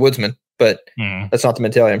got to be a woodsman. But that's not the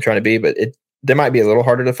mentality I'm trying to be. But they might be a little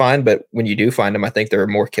harder to find. But when you do find them, I think they're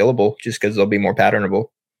more killable just because they'll be more patternable.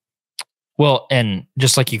 Well, and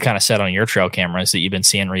just like you kind of said on your trail cameras that you've been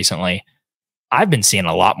seeing recently, I've been seeing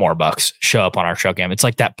a lot more bucks show up on our trail cam. It's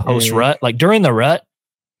like that post rut. Like during the rut,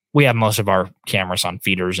 we have most of our cameras on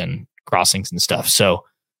feeders and crossings and stuff. So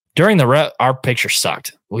during the rut, our picture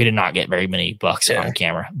sucked. We did not get very many bucks on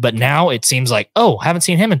camera. But now it seems like, oh, haven't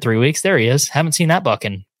seen him in 3 weeks. There he is. Haven't seen that buck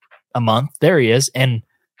in a month. There he is. And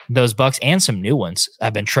those bucks and some new ones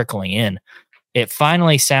have been trickling in. It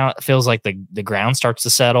finally feels like the ground starts to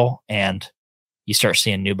settle and you start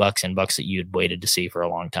seeing new bucks and bucks that you'd waited to see for a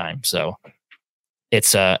long time. So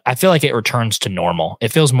it's I feel like it returns to normal.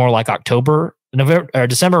 It feels more like October. November or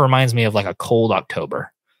December reminds me of like a cold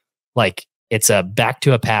October. Like it's back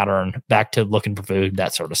to a pattern, back to looking for food,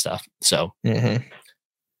 that sort of stuff. So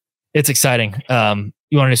it's exciting. You want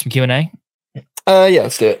to do some Q&A? Yeah,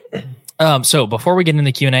 let's do it. So before we get into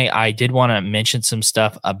the Q&A, I did want to mention some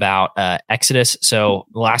stuff about Exodus. So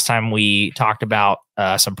the last time we talked about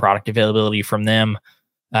some product availability from them,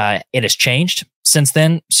 it has changed since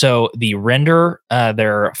then. So the Render,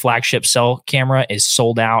 their flagship cell camera, is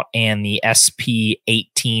sold out, and the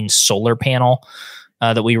SP18 solar panel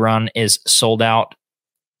that we run is sold out.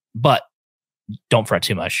 But don't fret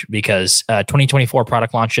too much because 2024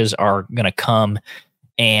 product launches are going to come.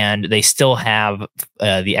 And they still have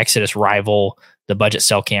the Exodus Rival, the budget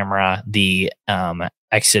cell camera, the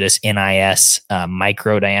Exodus NIS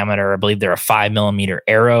micro diameter. I believe they're a 5mm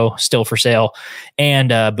arrow still for sale,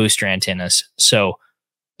 and booster antennas. So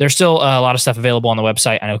there's still a lot of stuff available on the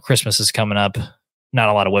website. I know Christmas is coming up. Not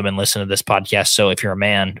a lot of women listen to this podcast. So if you're a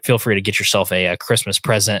man, feel free to get yourself a Christmas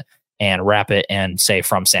present and wrap it and say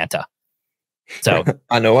from Santa. So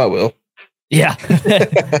I know I will. Yeah.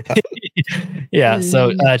 Yeah.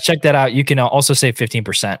 So check that out. You can also save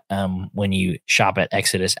 15% when you shop at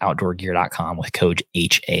ExodusOutdoorGear.com with code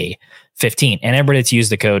HA15. And everybody that's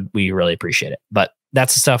used the code, we really appreciate it. But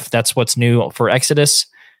that's the stuff. That's what's new for Exodus.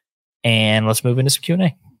 And let's move into some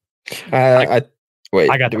Q&A. Wait,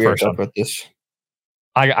 I got the first one. About this?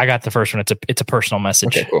 I got the first one. It's a personal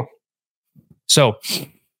message. Okay, cool. So,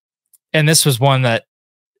 and this was one that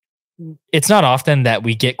it's not often that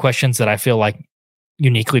we get questions that I feel like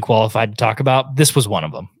uniquely qualified to talk about. This was one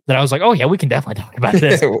of them that I was like, oh yeah, we can definitely talk about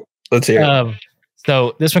this. Let's hear it.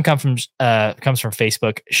 So this one comes from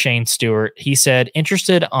Facebook. Shane Stewart. He said,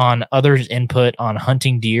 interested on others' input on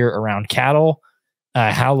hunting deer around cattle,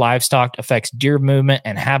 how livestock affects deer movement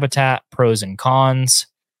and habitat, pros and cons,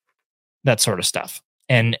 that sort of stuff,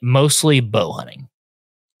 and mostly bow hunting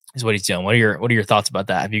is what he's doing. What are your thoughts about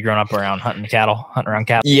that? Have you grown up around hunting around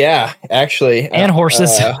cattle? Yeah, actually, and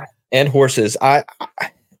horses. And horses.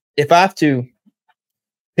 If I have to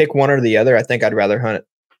pick one or the other, I think I'd rather hunt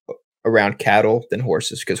around cattle than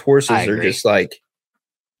horses, because horses are just like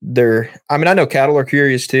I know cattle are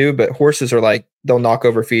curious too, but horses are like, they'll knock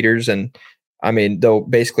over feeders, and they'll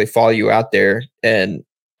basically follow you out there. And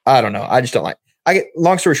I don't know. I just don't like.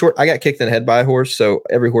 Long story short, I got kicked in the head by a horse, so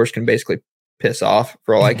every horse can basically piss off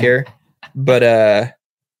for all I care. But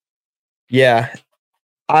yeah.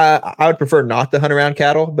 I would prefer not to hunt around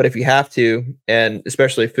cattle, but if you have to, and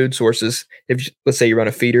especially food sources, let's say you run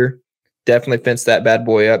a feeder, definitely fence that bad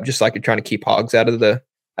boy up, just like you're trying to keep hogs out of the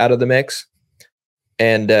mix,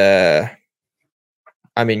 and go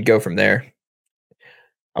from there.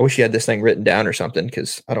 I wish you had this thing written down or something,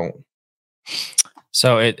 because I don't.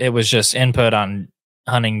 So it was just input on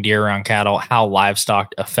hunting deer around cattle, how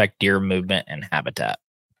livestock affect deer movement and habitat.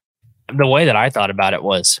 The way that I thought about it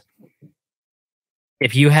was,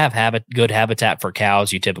 if you have good habitat for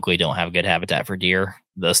cows, you typically don't have good habitat for deer.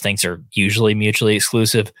 Those things are usually mutually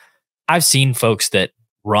exclusive. I've seen folks that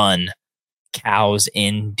run cows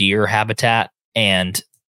in deer habitat, and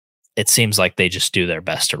it seems like they just do their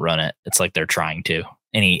best to run it. It's like they're trying to.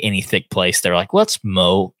 Any thick place, they're like, let's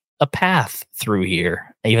mow a path through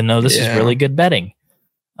here, even though this is really good bedding.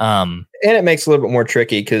 And it makes it a little bit more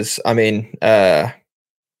tricky, because when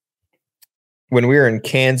we were in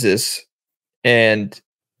Kansas, and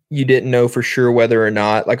you didn't know for sure whether or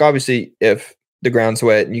not, like, obviously if the ground's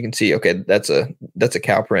wet and you can see, okay, that's a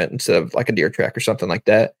cow print instead of like a deer track or something like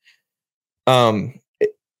that.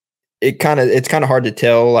 It's kind of hard to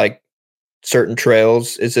tell, like, certain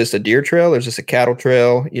trails. Is this a deer trail or is this a cattle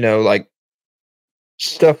trail? Like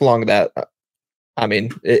stuff along that.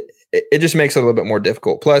 It just makes it a little bit more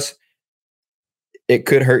difficult. Plus it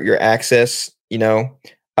could hurt your access.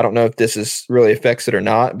 I don't know if this really affects it or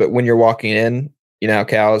not, but when you're walking in,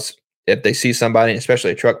 cows, if they see somebody, especially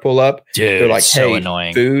a truck pull up, they're like, so hey,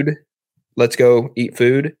 annoying. Food, let's go eat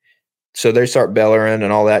food. So they start bellowing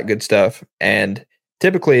and all that good stuff. And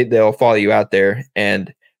typically they'll follow you out there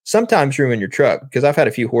and sometimes ruin your truck, because I've had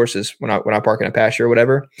a few horses when I park in a pasture or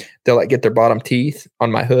whatever, they'll like get their bottom teeth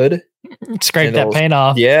on my hood. Scrape that paint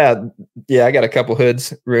off. Yeah. Yeah. I got a couple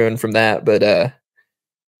hoods ruined from that, but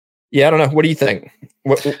yeah, I don't know. What do you think?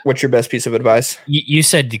 What's your best piece of advice? You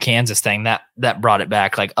said the Kansas thing that brought it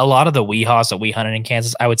back. Like a lot of the weehaws that we hunted in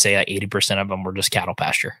Kansas, I would say like 80% of them were just cattle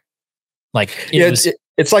pasture. Like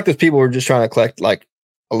it's like those people were just trying to collect like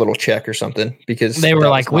a little check or something, because they were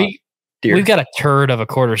like, we've got a turd of a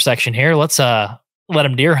quarter section here. Let's let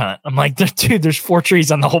them deer hunt. I'm like, dude, there's 4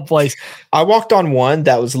 trees on the whole place. I walked on one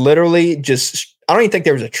that was literally just, I don't even think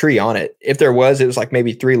there was a tree on it. If there was, it was like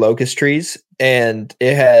maybe 3 locust trees, and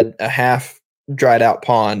it had a half dried out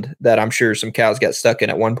pond that I'm sure some cows got stuck in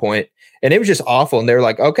at one point, and it was just awful. And they were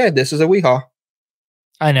like, okay, this is a weehaw.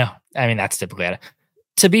 I know. That's typically it.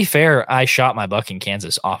 To be fair, I shot my buck in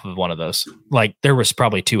Kansas off of one of those. Like there was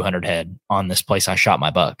probably 200 head on this place I shot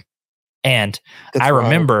my buck. And I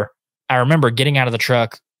remember getting out of the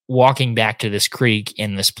truck, walking back to this creek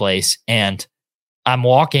in this place, and I'm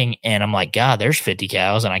walking and I'm like, God, there's 50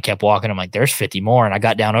 cows. And I kept walking. I'm like, there's 50 more. And I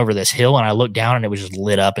got down over this hill and I looked down and it was just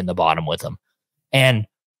lit up in the bottom with them. And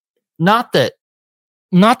not that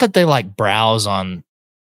they like browse on,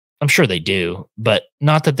 I'm sure they do, but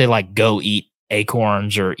not that they like go eat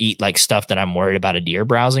acorns or eat like stuff that I'm worried about a deer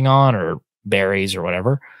browsing on, or berries or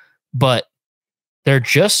whatever. But they're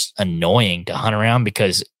just annoying to hunt around,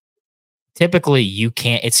 because typically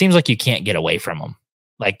it seems like you can't get away from them.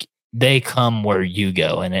 Like they come where you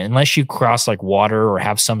go. And unless you cross like water or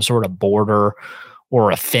have some sort of border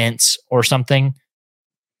or a fence or something,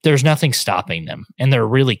 there's nothing stopping them. And they're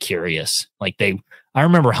really curious. I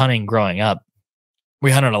remember hunting growing up. We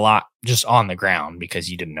hunted a lot just on the ground because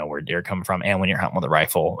you didn't know where deer come from. And when you're hunting with a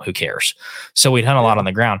rifle, who cares? So we'd hunt a lot on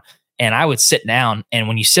the ground, and I would sit down. And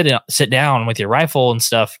when you sit down with your rifle and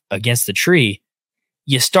stuff against the tree,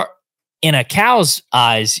 you start, in a cow's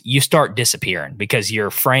eyes, you start disappearing because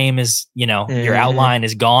your frame is, your outline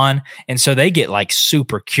is gone. And so they get like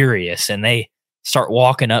super curious and they start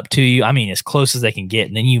walking up to you. I mean, as close as they can get.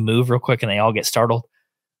 And then you move real quick and they all get startled.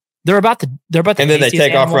 They're about the and then they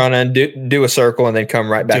take animal. off running, do a circle and then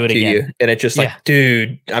come right back to you. And it's just like,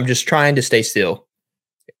 dude, I'm just trying to stay still.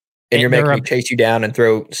 And you're making me chase you down and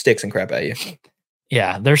throw sticks and crap at you.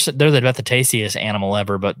 Yeah. They're about the tastiest animal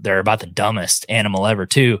ever, but they're about the dumbest animal ever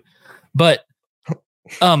too. But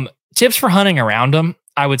tips for hunting around them,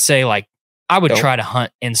 I would say like I would try to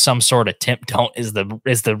hunt in some sort of don't is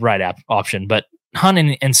the right option, but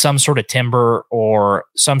hunting in some sort of timber or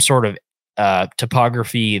some sort of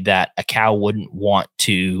topography that a cow wouldn't want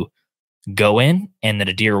to go in and that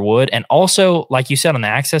a deer would. And also, like you said, on the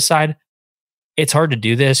access side, it's hard to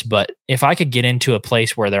do this, but if I could get into a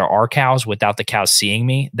place where there are cows without the cows seeing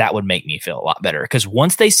me, that would make me feel a lot better. Because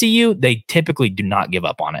once they see you, they typically do not give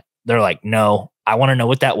up on it. They're like, no, I want to know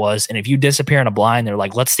what that was. And if you disappear in a blind, they're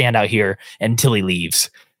like, let's stand out here until he leaves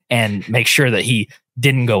and make sure that he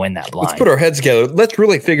didn't go in that blind. Let's put our heads together. Let's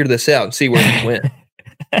really figure this out and see where he went.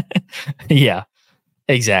 Yeah,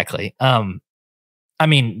 exactly. I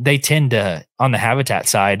mean, they tend to, on the habitat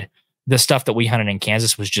side, the stuff that we hunted in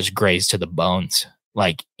Kansas was just grazed to the bones.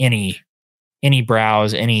 Like any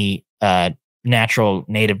browse, any natural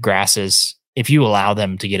native grasses, if you allow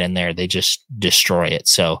them to get in there, they just destroy it.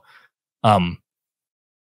 So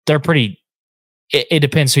they're pretty, it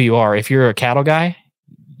depends who you are. If you're a cattle guy,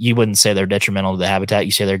 you wouldn't say they're detrimental to the habitat.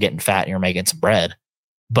 You say they're getting fat and you're making some bread.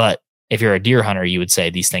 But if you're a deer hunter, you would say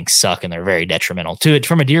these things suck and they're very detrimental to it.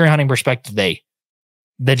 From a deer hunting perspective, they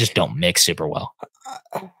just don't mix super well.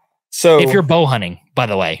 So if you're bow hunting, by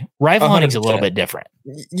the way, rifle hunting's a little bit different.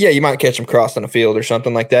 Yeah, you might catch them crossed on a field or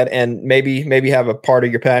something like that, and maybe have a part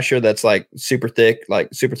of your pasture that's like super thick, like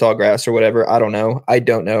super tall grass or whatever. I don't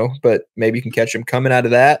know, but maybe you can catch them coming out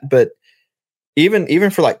of that. But even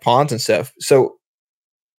for like ponds and stuff. So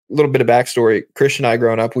a little bit of backstory: Christian and I,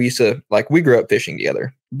 growing up, we grew up fishing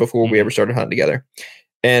together before we ever started hunting together,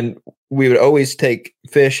 and we would always take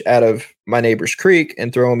fish out of my neighbor's creek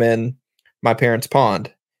and throw them in my parents'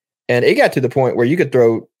 pond. And it got to the point where you could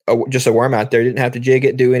throw just a worm out there, you didn't have to jig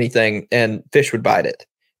it, do anything, and fish would bite it.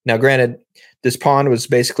 Now, granted, this pond was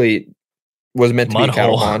meant to be a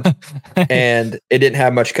cattle pond, and it didn't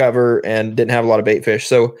have much cover and didn't have a lot of bait fish.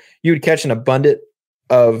 So you would catch an abundance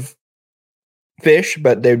of fish,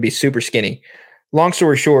 but they would be super skinny. Long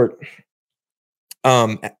story short,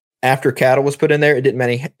 after cattle was put in there, it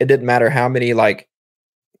didn't matter how many like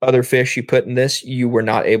other fish you put in this, you were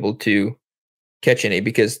not able to catch any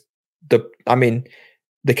because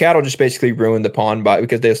the cattle just basically ruined the pond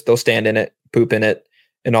because they'll stand in it, poop in it,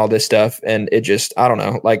 and all this stuff. And it just, I don't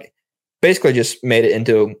know, like basically just made it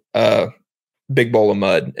into a big bowl of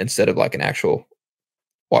mud instead of like an actual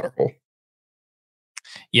water hole.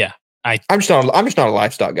 Yeah. I'm just not a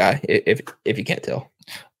livestock guy, if you can't tell.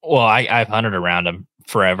 Well, I've hunted around them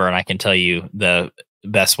forever, and I can tell you the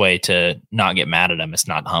best way to not get mad at them is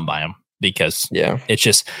not to hunt by them because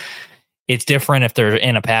it's different if they're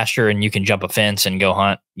in a pasture and you can jump a fence and go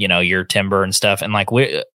hunt, your timber and stuff. And like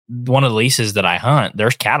one of the leases that I hunt,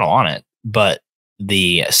 there's cattle on it, but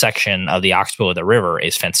the section of the oxbow of the river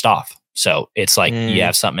is fenced off. So it's like you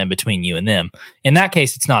have something in between you and them. In that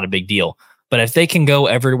case, it's not a big deal. But if they can go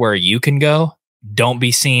everywhere you can go, don't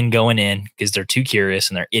be seen going in because they're too curious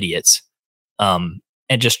and they're idiots. And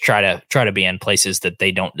just try to be in places that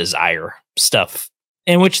they don't desire stuff.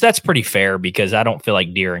 In which that's pretty fair because I don't feel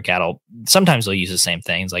like deer and cattle, sometimes they'll use the same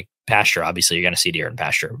things like pasture. Obviously you're going to see deer in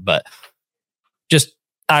pasture, but just,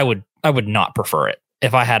 I would not prefer it.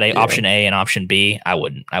 If I had option A and option B, I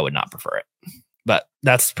would not prefer it, but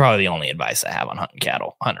that's probably the only advice I have on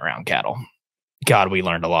hunting around cattle. God, we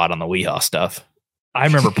learned a lot on the Weehaw stuff. I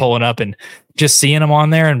remember pulling up and just seeing them on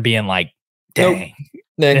there and being like, dang.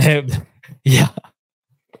 Nope. Yeah.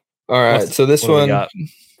 All right. So this one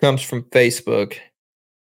comes from Facebook.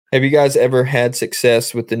 Have you guys ever had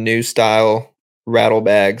success with the new style rattle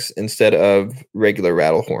bags instead of regular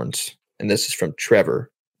rattle horns? And this is from Trevor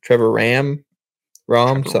Ram,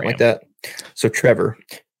 something like that. So Trevor,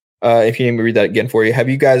 if you need me to read that again for you, have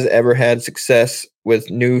you guys ever had success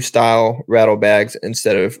with new style rattle bags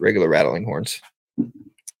instead of regular rattling horns?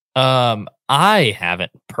 I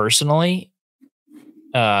haven't personally.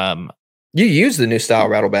 You use the new style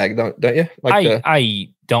rattle bag, don't you? Like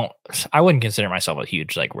I wouldn't consider myself a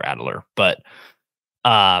huge like rattler, but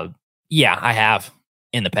yeah, I have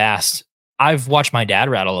in the past. I've watched my dad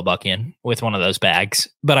rattle a buck in with one of those bags,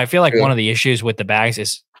 but I feel like one of the issues with the bags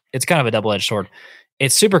is it's kind of a double-edged sword.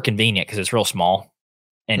 It's super convenient because it's real small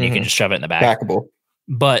and you can just shove it in the bag. Packable.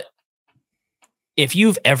 But if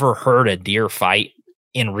you've ever heard a deer fight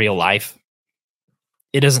in real life,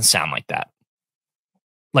 it doesn't sound like that.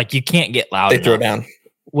 Like you can't get loud. They throw down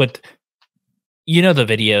with, you know, the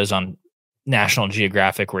videos on National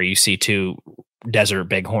Geographic where you see two desert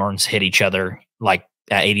bighorns hit each other like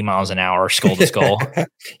at 80 miles an hour, skull to skull.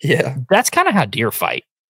 Yeah. That's kind of how deer fight.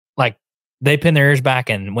 Like they pin their ears back,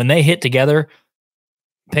 and when they hit together,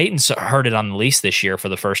 Peyton's heard it on the lease this year for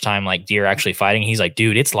the first time, like deer actually fighting. He's like,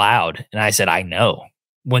 dude, it's loud. And I said, I know.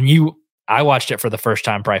 I watched it for the first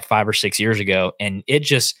time probably 5 or 6 years ago, and it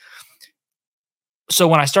just, so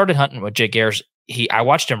when I started hunting with Jake Ayers, I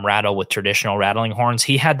watched him rattle with traditional rattling horns.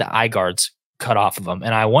 He had the eye guards cut off of them.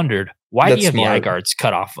 And I wondered, why do you have the eye guards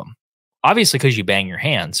cut off them? Obviously, because you bang your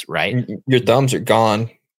hands, right? Your thumbs are gone.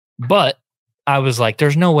 But I was like,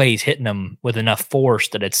 there's no way he's hitting them with enough force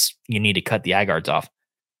that you need to cut the eye guards off.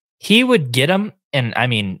 He would get them, and I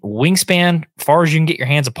mean, wingspan, far as you can get your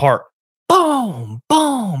hands apart, boom,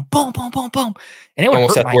 boom, boom, boom, boom, boom. And it would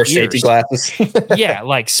almost hurt have my to wear ears. safety glasses. Yeah,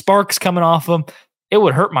 like sparks coming off them. It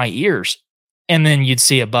would hurt my ears. And then you'd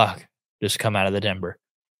see a buck just come out of the timber.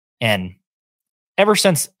 And ever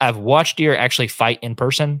since I've watched deer actually fight in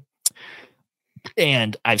person,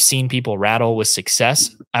 and I've seen people rattle with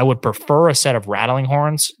success, I would prefer a set of rattling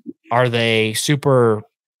horns. Are they super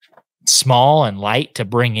small and light to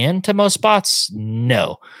bring into most spots?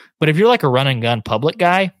 No. But if you're like a run and gun public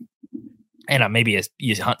guy, and maybe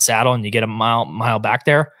you hunt saddle and you get a mile back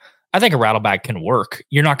there, I think a rattle bag can work.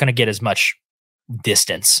 You're not going to get as much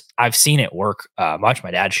distance. I've seen it work. Watch my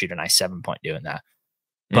dad shoot a nice 7-point doing that,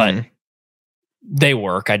 but they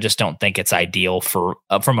work. I just don't think it's ideal for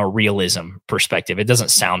from a realism perspective. It doesn't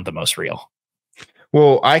sound the most real.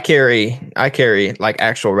 Well, I carry like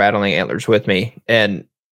actual rattling antlers with me, and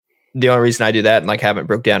the only reason I do that and like haven't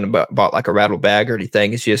broke down and bought like a rattle bag or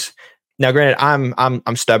anything is just, now granted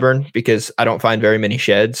I'm stubborn because I don't find very many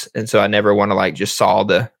sheds, and so I never want to like just saw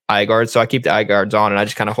the eye guards. So I keep the eye guards on and I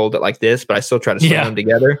just kind of hold it like this, but I still try to sew them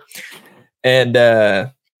together. And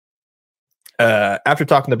after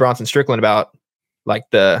talking to Bronson Strickland about like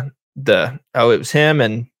it was him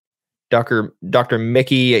and Dr.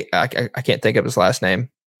 Mickey, I can't think of his last name.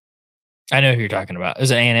 I know who you're talking about.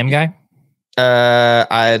 Is it A&M guy?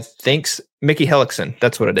 I think Mickey Hellickson.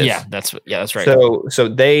 That's what it is. Yeah, that's right. So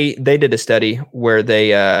they did a study where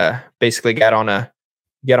they basically got on a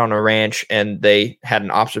ranch and they had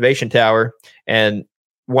an observation tower, and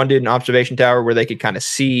one did an observation tower where they could kind of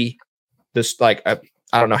see this, like I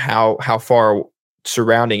don't know how far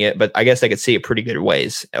surrounding it, but I guess they could see it pretty good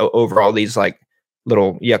ways over all these like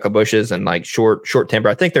little yucca bushes and like short timber.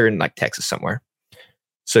 I think they're in like Texas somewhere,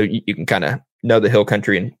 so you can kind of know the hill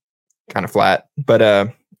country and kind of flat, but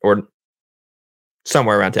or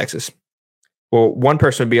somewhere around Texas. Well, one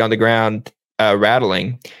person would be on the ground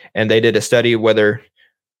rattling, and they did a study whether,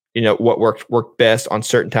 you know, what worked best on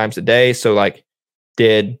certain times of day. So like,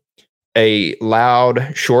 did a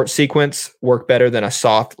loud short sequence work better than a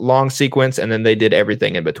soft long sequence? And then they did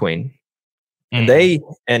everything in between. And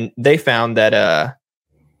they found that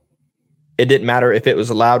it didn't matter if it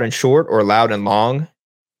was loud and short or loud and long,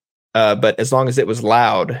 but as long as it was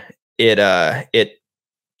loud, it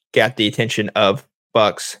got the attention of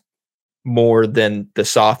bucks more than the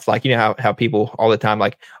soft. Like, you know how people all the time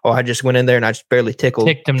like, oh, I just went in there and I just barely ticked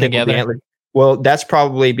them together. The antler. Well, that's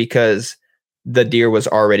probably because the deer was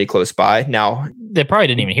already close by. Now they probably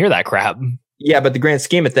didn't even hear that crap. Yeah, but the grand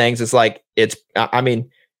scheme of things is like, I mean,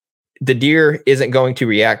 the deer isn't going to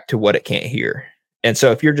react to what it can't hear. And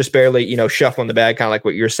so if you're just barely, you know, shuffling the bag, kind of like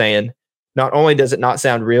what you're saying, not only does it not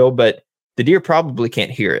sound real, but the deer probably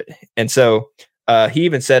can't hear it. And so he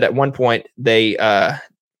even said at one point they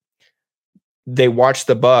watched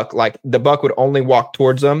the buck, like the buck would only walk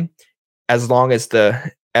towards them as long as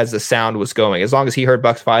the sound was going. As long as he heard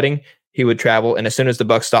bucks fighting, he would travel. And as soon as the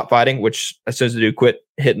buck stopped fighting, which as soon as the dude quit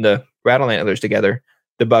hitting the rattling antlers together,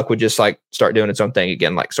 the buck would just like start doing its own thing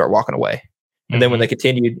again, like start walking away. And then when they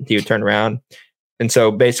continued, he would turn around. And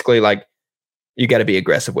so basically, like, you got to be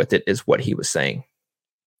aggressive with it, is what he was saying.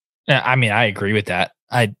 Yeah, I mean, I agree with that.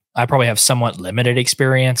 I probably have somewhat limited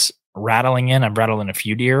experience rattling in. I've rattled in a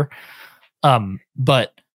few deer.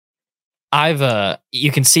 But I've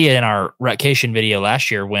you can see it in our rutcation video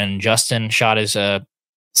last year when Justin shot his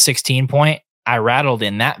 16-point. I rattled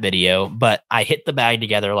in that video, but I hit the bag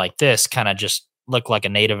together like this, kind of just looked like a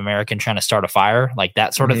Native American trying to start a fire, like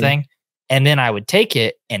that sort of thing. And then I would take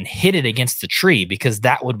it and hit it against the tree, because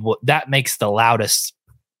that makes the loudest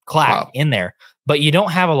clack in there. But you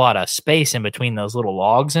don't have a lot of space in between those little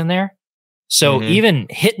logs in there. So even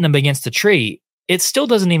hitting them against the tree, it still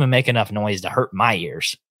doesn't even make enough noise to hurt my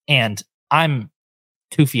ears. And I'm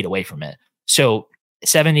 2 feet away from it. So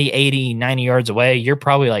 70, 80, 90 yards away, you're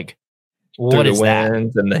probably like, what is that?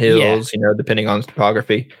 Winds and the hills, depending on the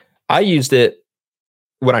topography. I used it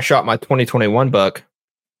when I shot my 2021 buck.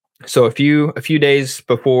 So a few days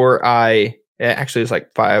before actually it's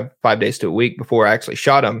like five days to a week before I actually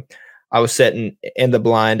shot him, I was sitting in the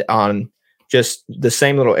blind on just the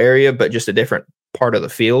same little area, but just a different part of the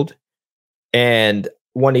field. And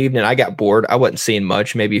one evening I got bored. I wasn't seeing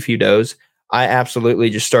much, maybe a few does. I absolutely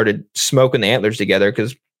just started smoking the antlers together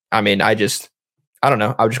because, I don't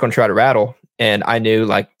know. I was just going to try to rattle. And I knew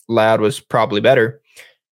like loud was probably better.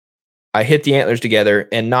 I hit the antlers together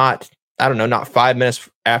and not 5 minutes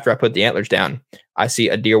after I put the antlers down, I see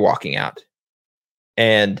a deer walking out.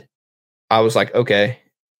 And I was like, okay.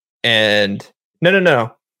 And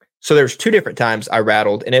no. So there's 2 different times I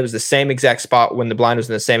rattled and it was the same exact spot when the blind was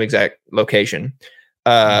in the same exact location.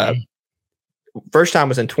 First time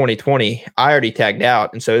was in 2020. I already tagged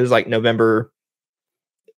out. And so it was like November.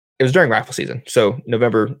 It was during rifle season. So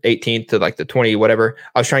November 18th to like the 20, whatever.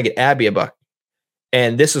 I was trying to get Abby a buck.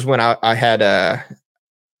 And this is when I had,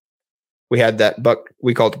 we had that buck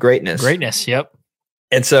we called Greatness. Greatness. Yep.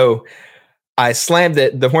 And so I slammed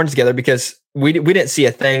the horns together because we didn't see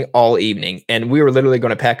a thing all evening. And we were literally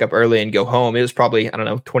going to pack up early and go home. It was probably,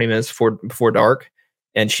 20 minutes before dark.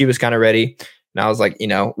 And she was kind of ready. And I was like,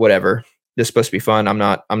 whatever. This is supposed to be fun. I'm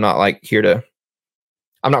not like here to,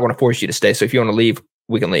 I'm not going to force you to stay. So if you want to leave,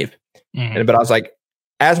 we can leave. Mm-hmm. But I was like,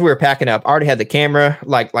 as we were packing up, I already had the camera,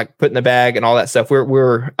 like put in the bag and all that stuff.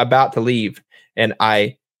 We're about to leave. And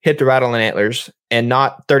I hit the rattle and antlers. And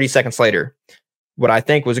not 30 seconds later, what I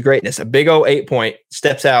think was a Greatness, a big old 8-point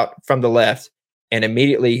steps out from the left and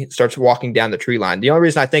immediately starts walking down the tree line. The only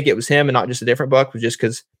reason I think it was him and not just a different buck was just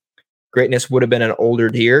because Greatness would have been an older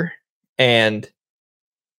deer. And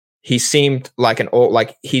he seemed like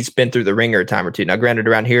he's been through the ringer a time or two. Now, granted,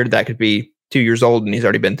 around here, that could be 2 years old and he's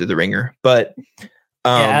already been through the ringer. But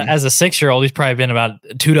as a 6-year-old, he's probably been about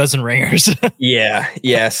 2 dozen ringers.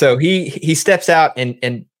 Yeah. So he steps out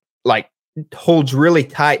and like holds really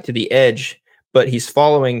tight to the edge, but he's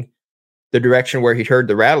following the direction where he heard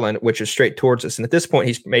the rattling, which is straight towards us. And at this point,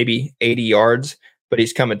 he's maybe 80 yards, but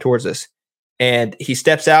he's coming towards us. And he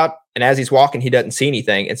steps out, and as he's walking, he doesn't see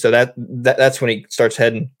anything. And so that's when he starts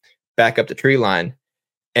heading back up the tree line.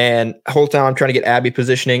 And the whole time I'm trying to get Abby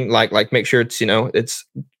positioning, like make sure it's, it's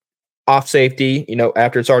off safety,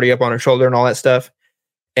 after it's already up on her shoulder and all that stuff.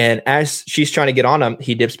 And as she's trying to get on him,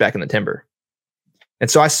 he dips back in the timber. And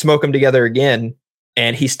so I smoke them together again,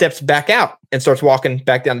 and he steps back out and starts walking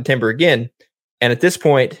back down the timber again. And at this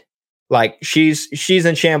point, like she's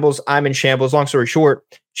in shambles, I'm in shambles. Long story short,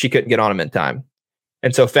 she couldn't get on him in time.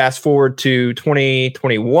 And so fast forward to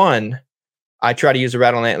 2021, I try to use the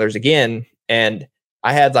rattle and antlers again. And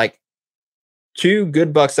I had like 2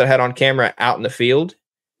 good bucks that I had on camera out in the field.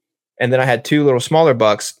 And then I had 2 little smaller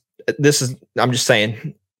bucks. I'm just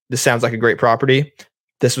saying, this sounds like a great property.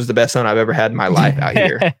 This was the best hunt I've ever had in my life out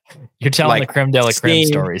here. You're telling the creme de la creme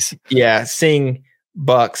stories. Yeah. Seeing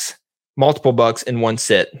multiple bucks in one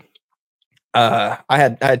sit. I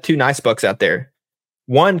had 2 nice bucks out there.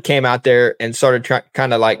 One came out there and started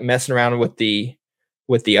kind of like messing around with the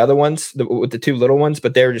other ones, with the 2 little ones,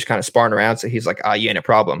 but they were just kind of sparring around. So he's like, you ain't a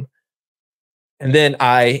problem. And then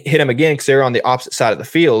I hit him again because they were on the opposite side of the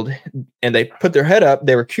field and they put their head up.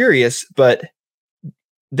 They were curious, but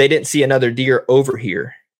they didn't see another deer over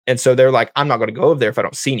here. And so they're like, I'm not going to go over there if I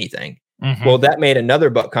don't see anything. Mm-hmm. Well, that made another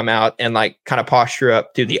buck come out and like kind of posture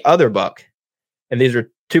up to the other buck. And these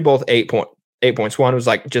are 2 both 8 points. One was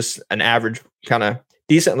like just an average kind of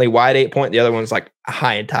decently wide 8-point. The other one was like a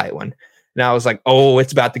high and tight one. And I was like, oh,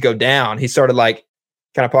 it's about to go down. He started like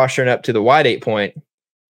kind of posturing up to the wide 8-point.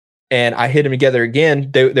 And I hit them together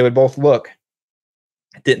again. They would both look.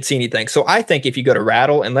 Didn't see anything. So I think if you go to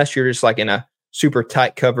rattle, unless you're just like in a super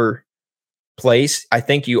tight cover place, I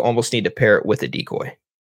think you almost need to pair it with a decoy.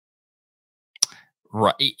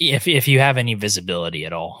 Right. If you have any visibility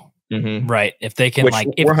at all. Mm-hmm. Right. If they can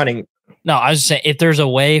we're hunting. No, I was just saying, if there's a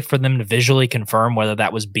way for them to visually confirm whether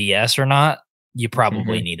that was BS or not, you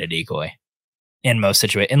probably need a decoy in most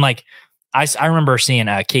situations. And like, I remember seeing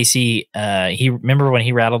Casey, he remember when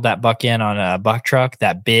he rattled that buck in on a buck truck,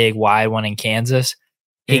 that big wide one in Kansas.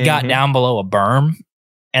 He got down below a berm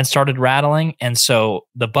and started rattling. And so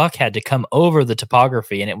the buck had to come over the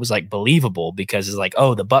topography, and it was like believable because it's like,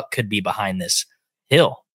 oh, the buck could be behind this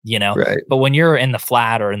hill, Right. But when you're in the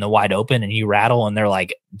flat or in the wide open and you rattle and they're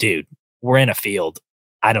like, dude, we're in a field.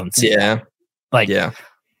 I don't see that.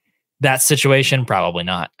 That situation, probably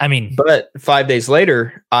not. I mean, but 5 days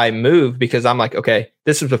later, I moved because I'm like, okay,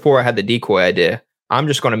 this was before I had the decoy idea. I'm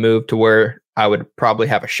just going to move to where I would probably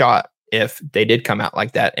have a shot if they did come out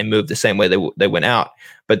like that and move the same way they went out.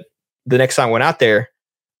 But the next time I went out there,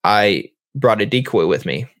 I brought a decoy with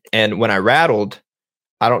me. And when I rattled,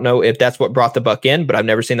 I don't know if that's what brought the buck in, but I've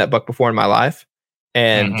never seen that buck before in my life.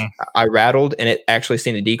 And I rattled and it actually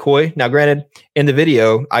seen a decoy. Now, granted, in the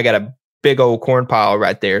video, I got a big old corn pile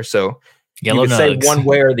right there. So Yellow you could nugs. say one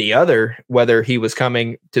way or the other, whether he was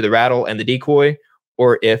coming to the rattle and the decoy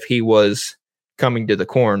or if he was coming to the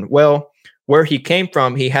corn. Well, where he came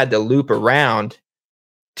from, he had to loop around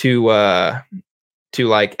to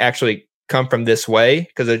like actually come from this way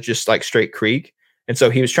because it's just like straight creek. And so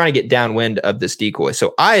he was trying to get downwind of this decoy.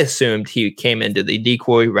 So I assumed he came into the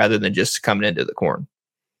decoy rather than just coming into the corn.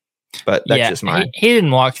 But that's just mine. He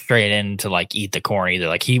didn't walk straight in to like eat the corn either.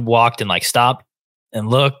 Like he walked and like stopped and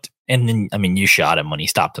looked. And then, I mean, you shot him when he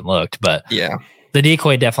stopped and looked. But yeah, the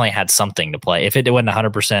decoy definitely had something to play. If it wasn't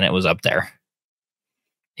 100%, it was up there.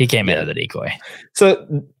 He came into the decoy.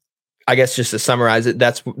 So I guess just to summarize it,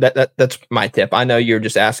 that's my tip. I know you're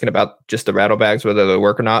just asking about just the rattle bags, whether they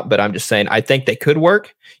work or not, but I'm just saying I think they could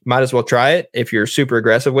work. You might as well try it if you're super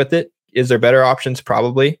aggressive with it. Is there better options?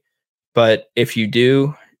 Probably. But if you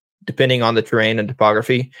do, depending on the terrain and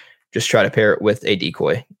topography, just try to pair it with a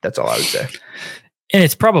decoy. That's all I would say. And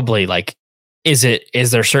it's probably like, is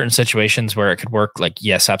there certain situations where it could work? Like,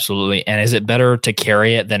 yes, absolutely. And is it better to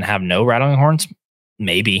carry it than have no rattling horns?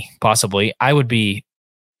 Maybe, possibly.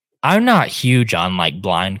 I'm not huge on like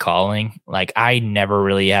blind calling. Like I never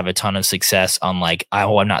really have a ton of success on like,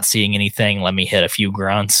 I'm not seeing anything. Let me hit a few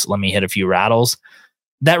grunts. Let me hit a few rattles.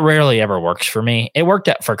 That rarely ever works for me. It worked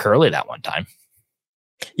out for Curly that one time.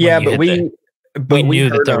 Yeah, but we knew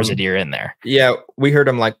that there was a deer in there. Yeah, we heard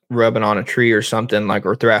him like rubbing on a tree or something, like,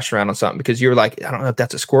 or thrashing around on something because you were like, I don't know if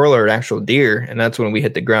that's a squirrel or an actual deer. And that's when we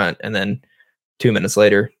hit the grunt. And then 2 minutes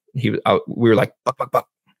later, we were like, buck, buck, buck.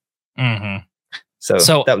 Mm-hmm.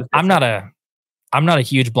 So that was I'm not a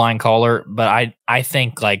huge blind caller, but I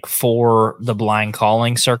think like for the blind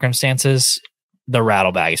calling circumstances, the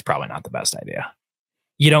rattle bag is probably not the best idea.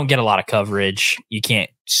 You don't get a lot of coverage. You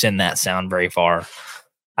can't send that sound very far.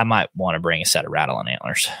 I might want to bring a set of rattling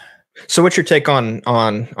antlers. So what's your take on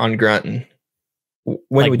grunting? When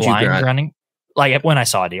like would you grunt? Grunting? Like when I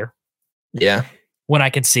saw a deer. Yeah. When I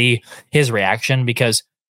could see his reaction, because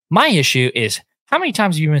my issue is how many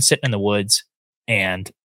times have you been sitting in the woods and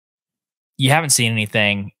you haven't seen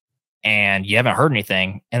anything and you haven't heard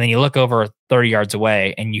anything. And then you look over 30 yards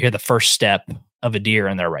away and you hear the first step of a deer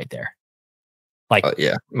and they're right there. Like,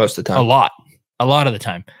 yeah, most of the time. A lot of the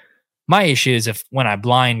time. My issue is if when I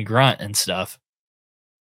blind grunt and stuff,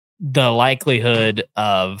 the likelihood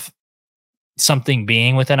of something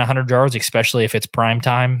being within 100 yards, especially if it's prime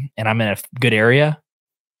time and I'm in a good area,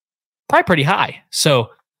 probably pretty high. So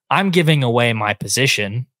I'm giving away my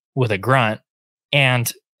position with a grunt.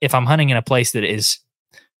 And if I'm hunting in a place that is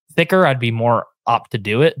thicker, I'd be more apt to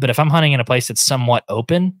do it. But if I'm hunting in a place that's somewhat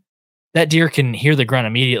open, that deer can hear the grunt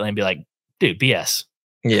immediately and be like, dude, BS.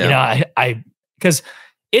 Yeah. You know, I because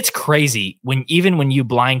it's crazy when you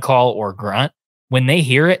blind call or grunt, when they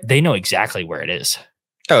hear it, they know exactly where it is.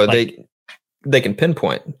 Oh, like, they can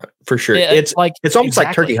pinpoint for sure. It's almost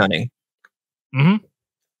like turkey hunting. Mm-hmm.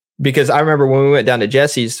 Because I remember when we went down to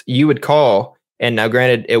Jesse's, you would call, and now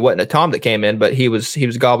granted it wasn't a tom that came in, but he was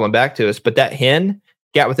gobbling back to us. But that hen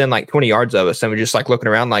got within like 20 yards of us and we're just like looking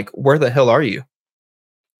around like, where the hell are you?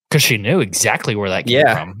 Because she knew exactly where that came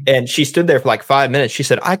from. And she stood there for like 5 minutes. She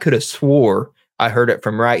said, I could have swore I heard it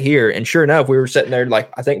from right here. And sure enough, we were sitting there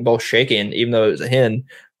like, I think both shaking, even though it was a hen.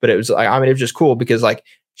 But it was like, I mean, it was just cool because like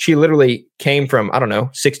she literally came from, I don't know,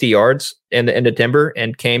 60 yards in the timber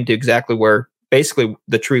and came to exactly where basically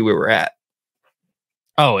the tree we were at.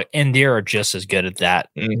 Oh, and deer are just as good at that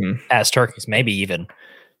as turkeys, maybe even.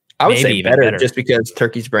 I would say better just because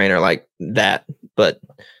turkey's brain are like that. But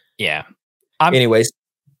yeah. Anyways,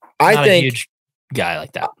 I think a huge guy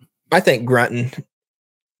like that. I think grunting.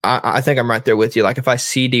 I think I'm right there with you. Like if I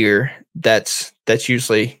see deer, that's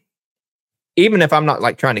usually, even if I'm not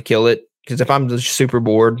like trying to kill it, because if I'm just super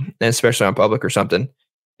bored, and especially on public or something,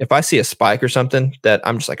 if I see a spike or something that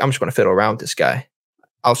I'm just going to fiddle around with this guy,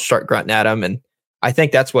 I'll start grunting at him. And I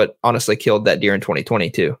think that's what honestly killed that deer in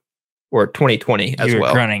 2022 or 2020 as well.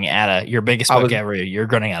 You're grunting at your biggest buck ever. You're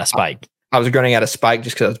grunting at a spike. I was grunting at a spike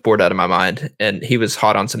just because I was bored out of my mind, and he was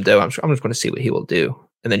hot on some doe. I'm just going to see what he will do.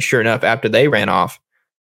 And then sure enough, after they ran off,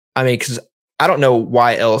 I mean, because I don't know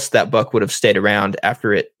why else that buck would have stayed around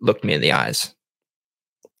after it looked me in the eyes.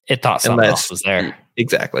 It thought something else was there.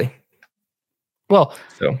 Exactly. Well,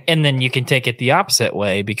 and then you can take it the opposite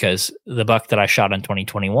way, because the buck that I shot in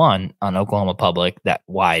 2021 on Oklahoma Public, that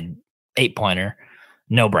wide 8-pointer,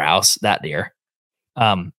 no brows, that deer,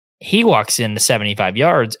 he walks in to 75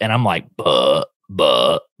 yards, and I'm like, buh,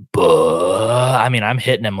 buh, buh. I mean, I'm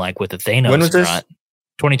hitting him like with a Thanos When was grunt. this?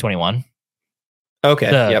 2021.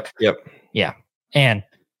 Okay. Yep. Yeah. And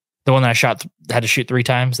the one that I shot, had to shoot 3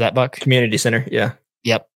 times, that buck. Community center. Yeah.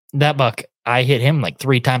 Yep. That buck, I hit him like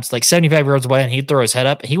 3 times, like 75 yards away, and he'd throw his head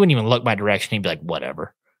up. He wouldn't even look my direction. He'd be like,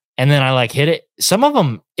 whatever. And then I like hit it. Some of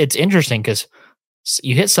them, it's interesting because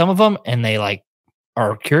you hit some of them and they like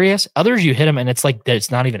are curious. Others you hit them and it's like that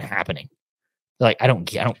it's not even happening. They're like, I don't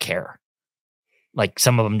care. Like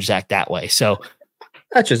some of them just act that way. So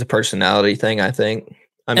that's just a personality thing, I think.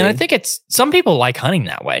 I think it's some people like hunting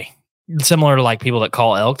that way. Similar to like people that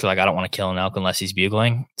call elk. They're like, I don't want to kill an elk unless he's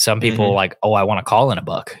bugling. Some people like, oh, I want to call in a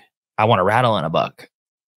buck. I want to rattle in a buck.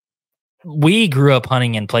 We grew up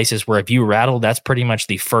hunting in places where if you rattle, that's pretty much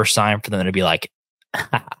the first sign for them to be like,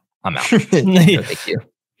 I'm out. No, thank you.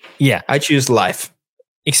 Yeah. I choose life.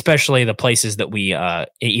 Especially the places that we,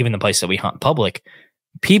 even the places that we hunt public,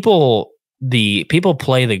 people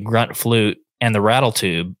play the grunt flute and the rattle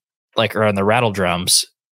tube, like, or on the rattle drums,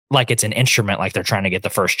 like it's an instrument, like they're trying to get the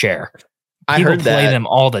first chair. People play them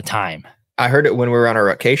all the time. I heard it when we were on a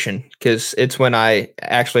vacation because it's when I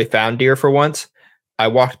actually found deer for once. I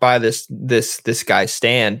walked by this guy's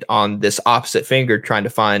stand on this opposite finger trying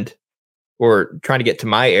to get to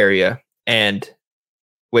my area, and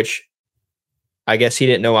which I guess he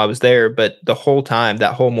didn't know I was there, but the whole time,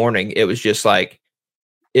 that whole morning, it was just like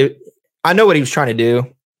I know what he was trying to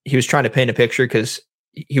do. He was trying to paint a picture because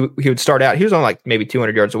he would start out, he was on like maybe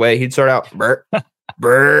 200 yards away. He'd start out, burr,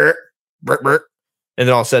 burr, burr, burr, and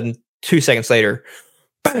then all of a sudden, 2 seconds later,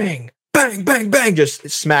 bang, bang, bang, bang, just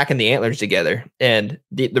smacking the antlers together. And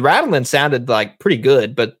the rattling sounded like pretty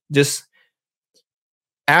good, but just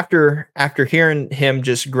after hearing him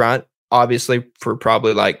just grunt, obviously for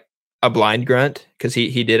probably like a blind grunt, because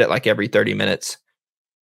he did it like every 30 minutes,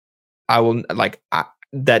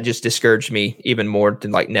 that just discouraged me even more to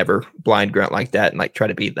like never blind grunt like that and like try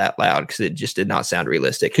to be that loud, because it just did not sound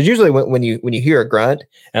realistic. Because usually when you hear a grunt,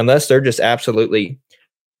 unless they're just absolutely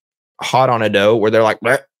hot on a doe where they're like,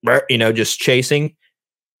 bleh, bleh, just chasing,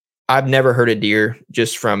 I've never heard a deer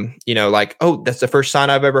just from, like, oh, that's the first sign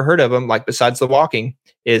I've ever heard of him, like besides the walking,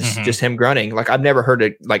 is just him grunting. Like I've never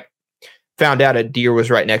heard found out a deer was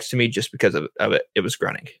right next to me just because of it. It was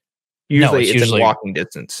grunting. Usually it's in walking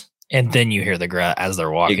distance. And then you hear the grunt as they're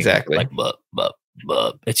walking. Exactly. Like, bup, bup,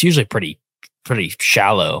 bup. It's usually pretty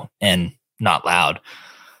shallow and not loud.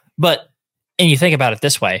 But, and you think about it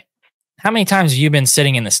this way, how many times have you been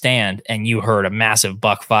sitting in the stand and you heard a massive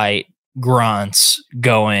buck fight, grunts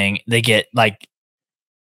going, they get like,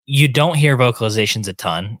 you don't hear vocalizations a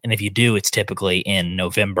ton. And if you do, it's typically in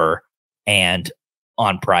November and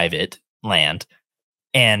on private land.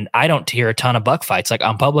 And I don't hear a ton of buck fights. Like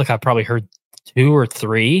on public, I've probably heard 2 or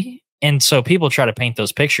 3. And so people try to paint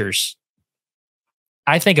those pictures.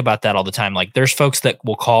 I think about that all the time. Like there's folks that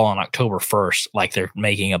will call on October 1st, like they're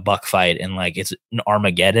making a buck fight and like it's an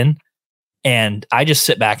Armageddon. And I just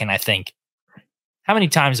sit back and I think, how many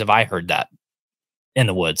times have I heard that in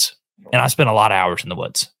the woods? And I spent a lot of hours in the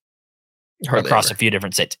woods across a few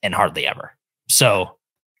different states, and hardly ever. So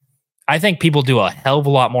I think people do a hell of a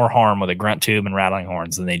lot more harm with a grunt tube and rattling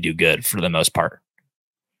horns than they do good for the most part,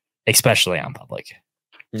 especially on public.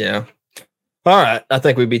 Yeah. All right. I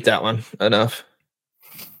think we beat that one enough.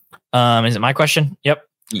 Is it my question? Yep.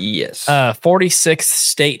 Yes. 46th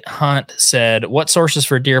State Hunt said, what sources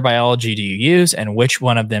for deer biology do you use and which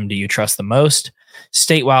one of them do you trust the most?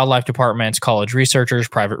 State wildlife departments, college researchers,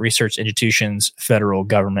 private research institutions, federal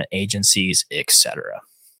government agencies, etc.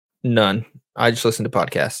 None. I just listen to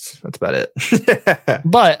podcasts. That's about it.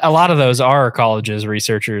 But a lot of those are colleges,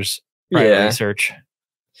 researchers, private research.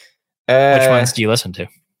 Which ones do you listen to?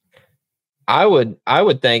 I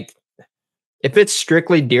would think if it's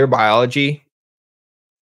strictly deer biology,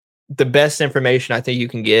 the best information I think you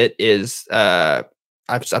can get is I've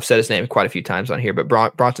said his name quite a few times on here, but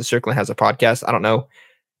Bronson Strickland has a podcast. I don't know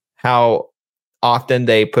how often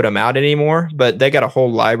they put them out anymore, but they got a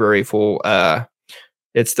whole library full.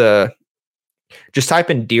 It's just type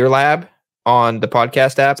in Deer Lab on the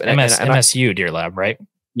podcast app. And MSU Deer Lab, right?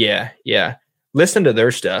 Yeah. Yeah. Listen to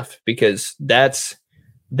their stuff, because that's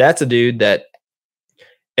a dude that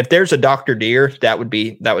if there's a Dr. Deer, that would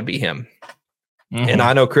be him. Mm-hmm. And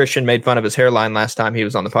I know Christian made fun of his hairline last time he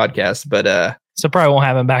was on the podcast, but so probably won't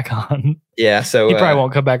have him back on. Yeah, so he probably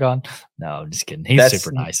won't come back on. No, I'm just kidding. He's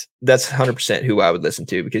super nice. That's 100% who I would listen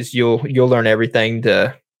to, because you'll learn everything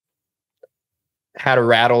to how to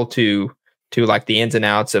rattle to like the ins and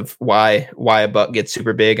outs of why a buck gets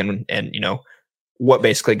super big and what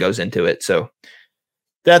basically goes into it. So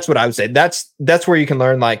That's what I would say. That's where you can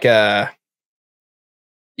learn like how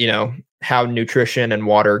nutrition and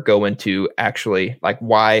water go into actually like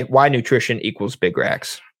why nutrition equals big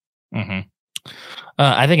racks. Mm-hmm.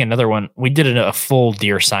 I think another one, we did a full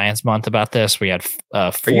deer science month about this. We had 4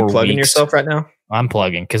 Are you plugging weeks. yourself right now? I'm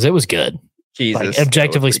plugging because it was good. Jesus. Like,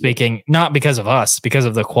 objectively speaking, not because of us, because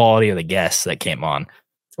of the quality of the guests that came on.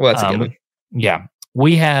 Well, that's a good one. Yeah.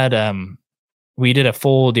 We had, we did a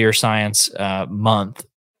full deer science month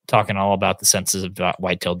talking all about the senses of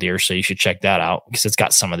whitetail deer. So you should check that out because it's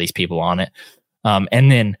got some of these people on it.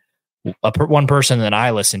 And then one person that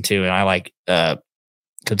I listen to and I like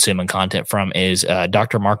consuming content from is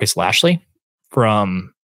Dr. Marcus Lashley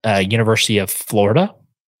from University of Florida.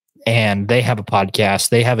 And they have a podcast.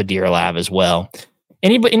 They have a deer lab as well.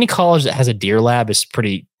 Any college that has a deer lab is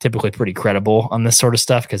typically pretty credible on this sort of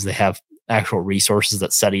stuff because they have actual resources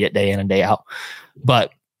that study it day in and day out.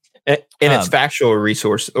 But it's factual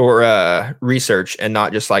resource or research and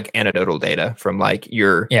not just like anecdotal data from like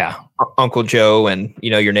your Uncle Joe and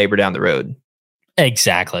your neighbor down the road.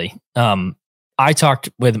 Exactly. I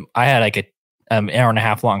had like an hour and a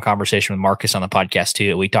half long conversation with Marcus on the podcast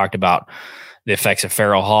too. We talked about the effects of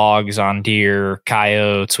feral hogs on deer,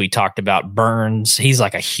 coyotes. We talked about burns. He's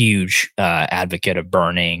like a huge advocate of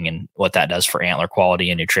burning and what that does for antler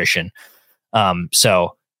quality and nutrition.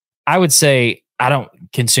 So I would say I don't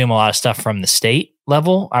consume a lot of stuff from the state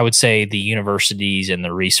level. I would say the universities and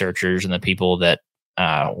the researchers and the people that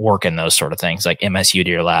work in those sort of things, like MSU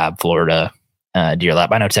Deer Lab, Florida Deer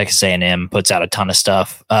Lab. I know Texas A&M puts out a ton of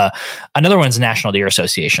stuff. Another one's National Deer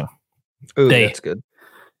Association. Ooh, that's good.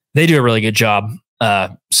 They do a really good job.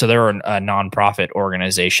 So they're a nonprofit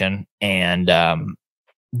organization, and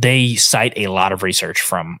they cite a lot of research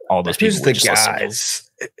from all those people. Who's the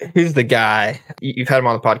guys? Who's the guy? You've had him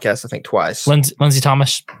on the podcast, I think, twice. Lindsey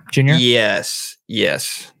Thomas Jr.? Yes.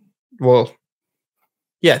 Well,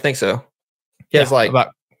 yeah, I think so. He has like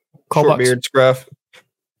short beard, scruff.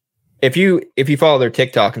 If you follow their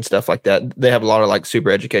TikTok and stuff like that, they have a lot of like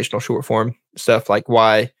super educational short form stuff, like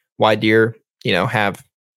why deer,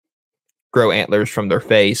 grow antlers from their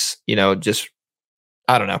face, just,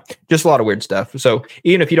 I don't know, just a lot of weird stuff. So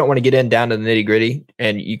even if you don't want to get down to the nitty gritty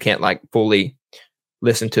and you can't like fully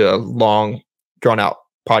listen to a long drawn out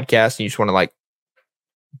podcast and you just want to like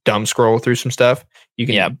dumb scroll through some stuff, you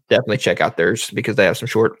can definitely check out theirs because they have some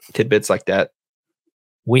short tidbits like that.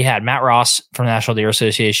 We had Matt Ross from the National Deer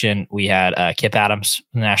Association. We had Kip Adams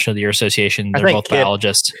from the National Deer Association. They're both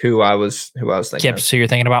biologists. Who I was thinking. Kip's who you're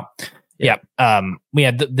thinking about. Yeah. We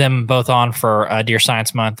had them both on for Deer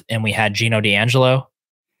Science Month, and we had Gino D'Angelo,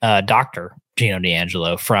 Dr. Gino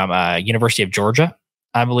D'Angelo from University of Georgia,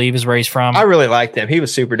 I believe is where he's from. I really liked him. He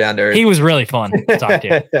was super down to earth. He was really fun to talk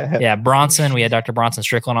to. Yeah, Bronson. We had Dr. Bronson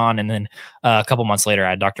Strickland on, and then a couple months later,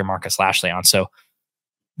 I had Dr. Marcus Lashley on. So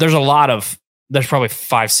there's probably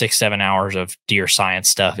 5, 6, 7 hours of deer science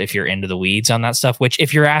stuff if you're into the weeds on that stuff. Which,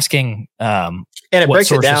 if you're asking, and it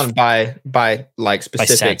breaks it down by like specific.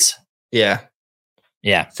 By sense. Yeah.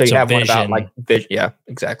 So you have vision, one about like vision. Yeah,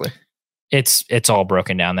 exactly. It's all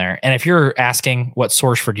broken down there. And if you're asking what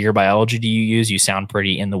source for deer biology do you use, you sound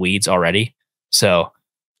pretty in the weeds already. So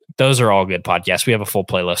those are all good podcasts. We have a full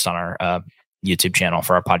playlist on our YouTube channel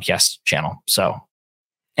for our podcast channel. So,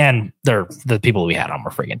 and the people we had on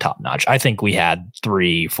were freaking top notch. I think we had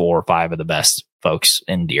 3, 4, 5 of the best folks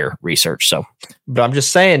in deer research. So, but I'm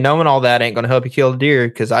just saying, knowing all that ain't going to help you kill a deer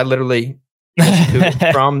because I literally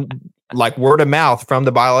from like word of mouth from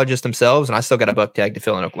the biologists themselves, and I still got a buck tag to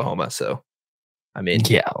fill in Oklahoma. So, I mean,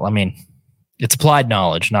 it's applied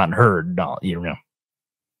knowledge, not herd knowledge.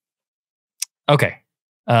 Okay,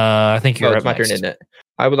 I think you're up my next. turn, isn't it?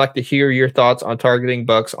 I would like to hear your thoughts on targeting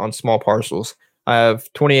bucks on small parcels. I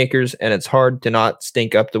have 20 acres, and it's hard to not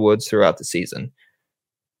stink up the woods throughout the season.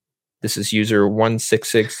 This is user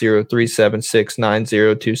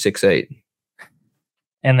 16603769028.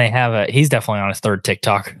 And they have he's definitely on his third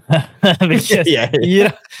TikTok. You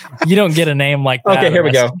don't get a name like that. Okay, here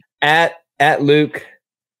we go. At Luke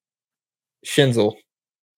Schinzel.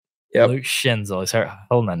 Yep. Luke Schinzel. He's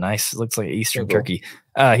holding a nice, looks like an Eastern turkey.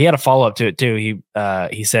 He had a follow-up to it too.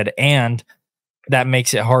 He said, and that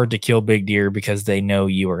makes it hard to kill big deer because they know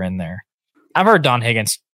you are in there. I've heard Don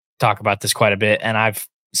Higgins talk about this quite a bit, and I've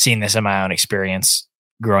seen this in my own experience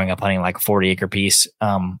growing up hunting like a 40-acre piece.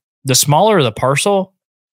 The smaller the parcel,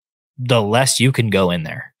 the less you can go in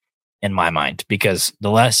there, in my mind, because the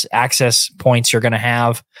less access points you're going to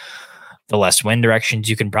have, the less wind directions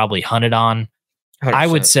you can probably hunt it on. 100%. I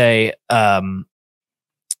would say, in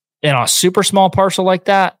a super small parcel like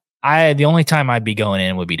that, the only time I'd be going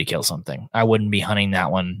in would be to kill something. I wouldn't be hunting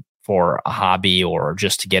that one for a hobby or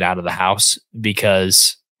just to get out of the house,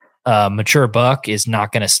 because a mature buck is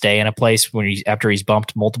not going to stay in a place after he's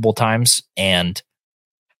bumped multiple times. And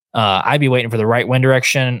I'd be waiting for the right wind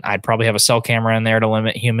direction. I'd probably have a cell camera in there to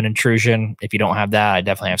limit human intrusion. If you don't have that, I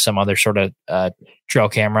definitely have some other sort of trail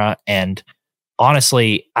camera. And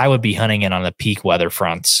honestly, I would be hunting in on the peak weather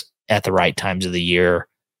fronts at the right times of the year,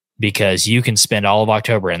 because you can spend all of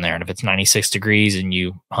October in there. And if it's 96 degrees and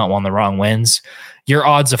you hunt on the wrong winds, your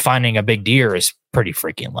odds of finding a big deer is pretty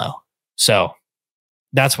freaking low. So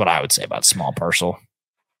that's what I would say about small parcel.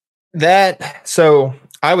 So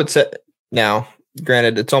I would say, now,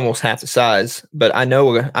 granted, it's almost half the size, but I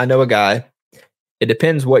know a guy. It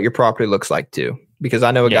depends what your property looks like too, because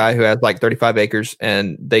I know a guy who has like 35 acres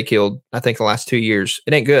and they killed, I think the last 2 years.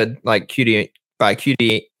 It ain't good, like by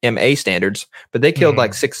QDMA standards, but they killed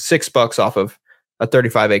like six bucks off of a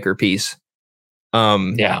 35 acre piece.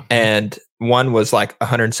 And one was like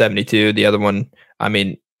 172. The other one, I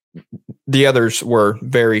mean, the others were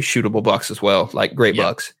very shootable bucks as well, like great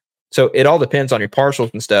bucks. So it all depends on your parcels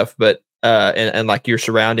and stuff, but and like your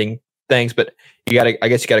surrounding things. But I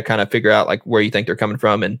guess you gotta kind of figure out like where you think they're coming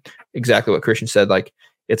from, and exactly what Christian said. Like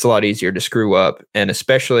it's a lot easier to screw up, and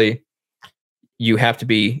especially you have to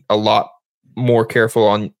be a lot more careful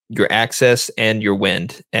on your access and your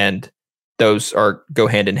wind, and those go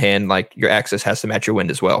hand in hand. Like your access has to match your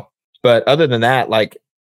wind as well. But other than that, like,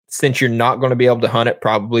 since you're not going to be able to hunt it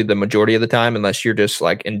probably the majority of the time, unless you're just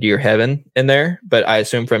like in deer heaven in there. But I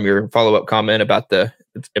assume from your follow-up comment about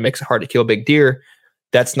it makes it hard to kill big deer,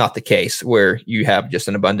 that's not the case where you have just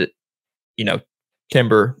an abundant,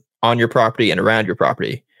 timber on your property and around your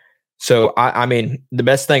property. So I mean, the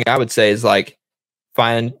best thing I would say is like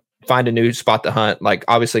find a new spot to hunt. Like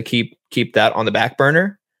obviously keep that on the back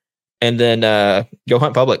burner, and then go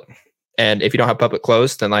hunt public. And if you don't have public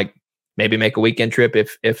close, then like maybe make a weekend trip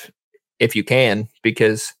if you can,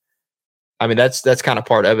 because I mean that's kind of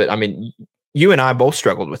part of it. I mean, you and I both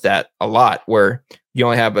struggled with that a lot, where you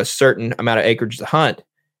only have a certain amount of acreage to hunt,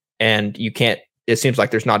 and you can't. It seems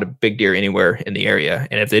like there's not a big deer anywhere in the area,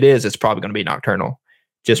 and if it is, it's probably going to be nocturnal.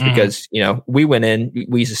 Just because we went in,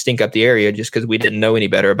 we used to stink up the area just because we didn't know any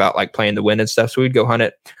better about like playing the wind and stuff. So we'd go hunt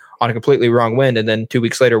it on a completely wrong wind, and then 2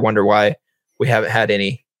 weeks later wonder why we haven't had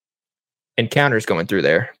any encounters going through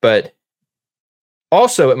there. But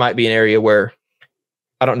also, it might be an area where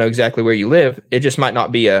I don't know exactly where you live. It just might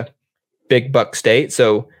not be a big buck state.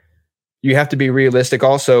 So you have to be realistic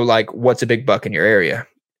also, like what's a big buck in your area?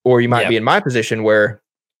 Or you might be in my position where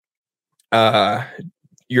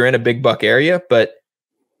you're in a big buck area, but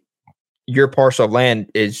your parcel of land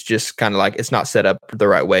is just kind of like, it's not set up the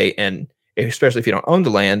right way. And especially if you don't own the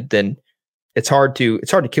land, then it's hard to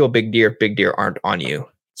kill big deer if big deer aren't on you.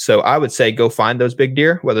 So I would say go find those big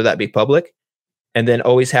deer, whether that be public, and then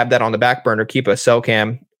always have that on the back burner. Keep a cell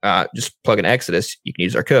cam, just plug in Exodus. You can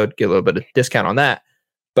use our code, get a little bit of discount on that.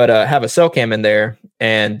 But have a cell cam in there,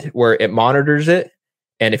 and where it monitors it.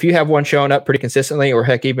 And if you have one showing up pretty consistently, or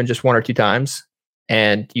heck, even just 1 or 2 times,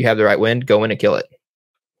 and you have the right wind, go in and kill it.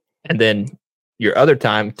 And then your other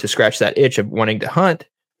time to scratch that itch of wanting to hunt,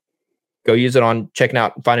 go use it on checking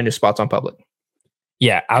out, finding new spots on public.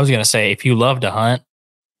 Yeah, I was going to say, if you love to hunt,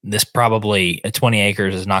 this probably 20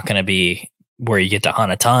 acres is not going to be where you get to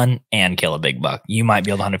hunt a ton and kill a big buck. You might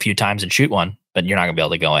be able to hunt a few times and shoot one, but you're not going to be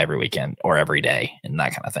able to go every weekend or every day and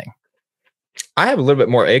that kind of thing. I have a little bit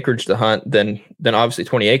more acreage to hunt than obviously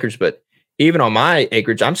 20 acres, but even on my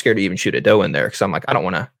acreage, I'm scared to even shoot a doe in there, because I'm like, I don't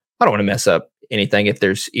want to mess up anything if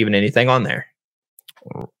there's even anything on there.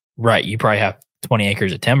 Right. You probably have 20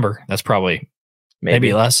 acres of timber. That's probably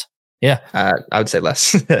maybe less. Yeah. I would say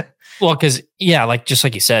less. Well, because just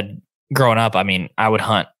like you said, growing up, I mean, I would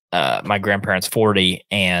hunt my grandparents' 40,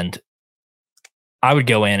 and I would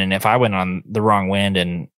go in, and if I went on the wrong wind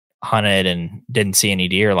and hunted and didn't see any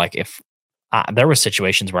deer, like if there were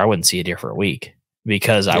situations where I wouldn't see a deer for a week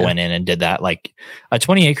because I went in and did that. Like a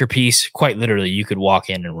 20 acre piece, quite literally, you could walk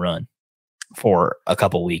in and run for a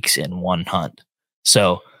couple weeks in one hunt.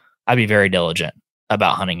 So I'd be very diligent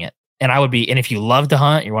about hunting it. And and if you love to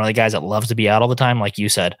hunt, you're one of the guys that loves to be out all the time, like you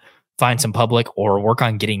said, find some public or work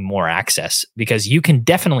on getting more access, because you can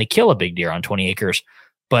definitely kill a big deer on 20 acres,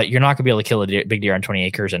 but you're not going to be able to kill a big deer on 20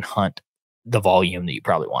 acres and hunt the volume that you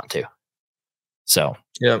probably want to. So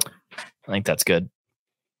yeah, I think that's good.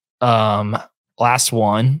 Last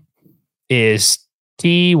one is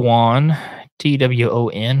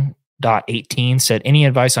TWON.18 said, any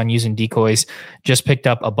advice on using decoys? Just picked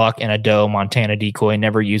up a buck and a doe Montana decoy.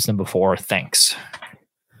 Never used them before. Thanks.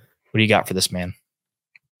 What do you got for this, man?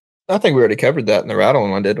 I think we already covered that in the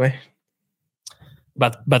rattling one, did we?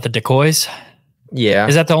 About the decoys? Yeah.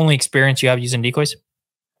 Is that the only experience you have using decoys?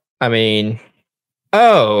 I mean,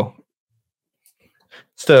 oh,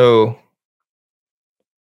 so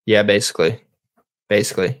yeah, basically.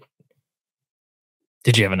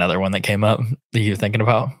 Did you have another one that came up that you're thinking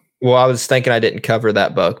about? Well, I was thinking I didn't cover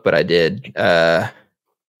that buck, but I did. I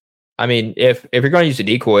mean, if you're going to use a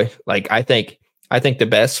decoy, like I think the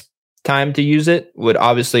best time to use it would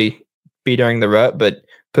obviously be during the rut, but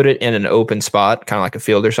put it in an open spot, kind of like a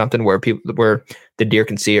field or something, where the deer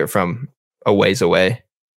can see it from a ways away,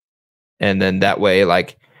 and then that way,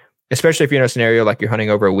 like, especially if you're in a scenario like you're hunting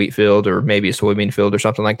over a wheat field or maybe a soybean field or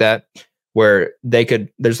something like that, where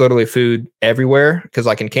there's literally food everywhere. Because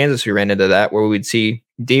like in Kansas, we ran into that where we'd see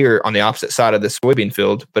deer on the opposite side of the soybean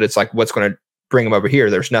field, but it's like, what's going to bring them over here?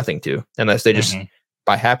 There's nothing to, unless they just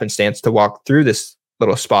by happenstance to walk through this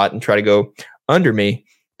little spot and try to go under me.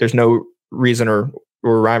 There's no reason or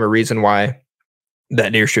rhyme or reason why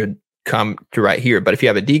that deer should come to right here. But if you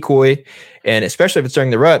have a decoy, and especially if it's during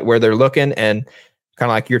the rut where they're looking, and kind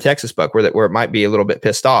of like your Texas buck where it might be a little bit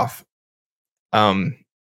pissed off,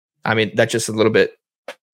 I mean, that's just a little bit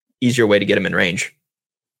easier way to get them in range.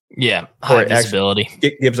 Yeah, high visibility.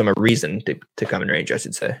 It gives them a reason to come in range, I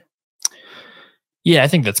should say. Yeah, I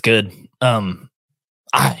think that's good.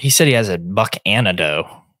 He said he has a buck and a doe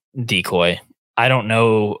decoy. I don't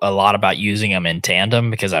know a lot about using them in tandem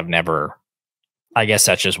because I've never. I guess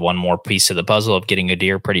that's just one more piece of the puzzle of getting a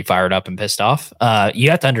deer pretty fired up and pissed off. You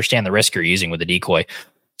have to understand the risk you're using with a decoy.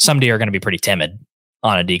 Some deer are going to be pretty timid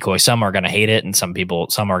on a decoy. Some are going to hate it, and some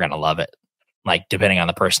are going to love it, like depending on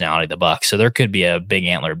the personality of the buck. So there could be a big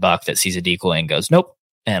antlered buck that sees a decoy and goes, nope,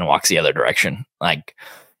 and walks the other direction. Like,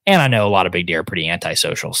 and I know a lot of big deer are pretty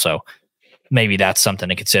antisocial, so maybe that's something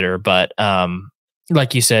to consider. But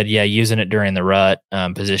like you said, yeah, using it during the rut,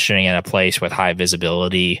 positioning in a place with high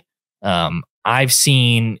visibility. I've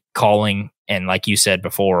seen calling, and like you said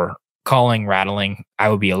before, calling, rattling, I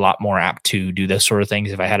would be a lot more apt to do those sort of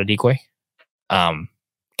things if I had a decoy. Kind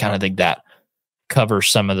of think that covers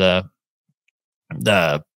some of the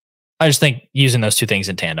I just think using those two things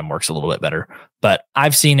in tandem works a little bit better. But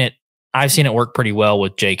I've seen it work pretty well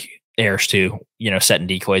with Jake Ayers too, setting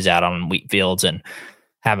decoys out on wheat fields and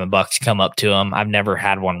having bucks come up to them. I've never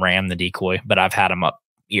had one ram the decoy, but I've had them up,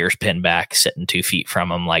 ears pinned back, sitting 2 feet from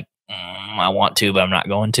them, like, I want to, but I'm not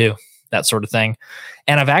going to, that sort of thing.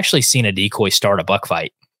 And I've actually seen a decoy start a buck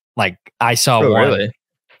fight. Like I saw one. Really?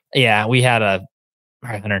 Yeah, we had a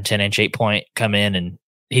 110-inch 8-point come in, and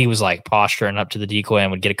he was like posturing up to the decoy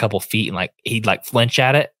and would get a couple feet, and like he'd like flinch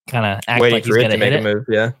at it, kind of act like he's going to hit it. Move,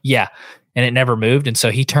 yeah, and it never moved. And so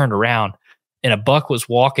he turned around, and a buck was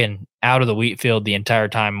walking out of the wheat field the entire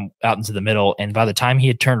time out into the middle. And by the time he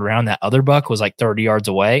had turned around, that other buck was like 30 yards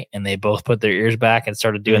away, and they both put their ears back and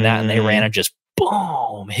started doing that. And they ran and just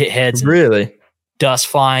boom, hit heads. Really? Dust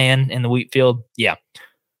flying in the wheat field. Yeah.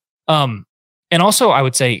 And also I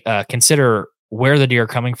would say, consider where the deer are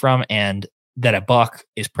coming from, and that a buck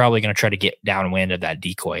is probably going to try to get downwind of that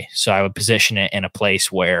decoy. So I would position it in a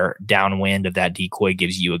place where downwind of that decoy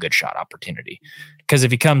gives you a good shot opportunity. Because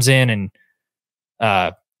if he comes in and,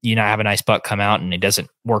 have a nice buck come out and it doesn't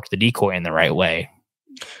work the decoy in the right way.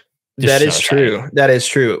 That is true. That is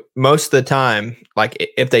true. Most of the time, like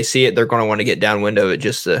if they see it, they're going to want to get downwind of it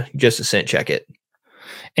just to scent check it.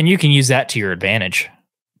 And you can use that to your advantage.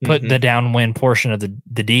 Put the downwind portion of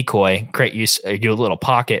the decoy, do a little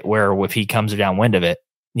pocket where if he comes downwind of it,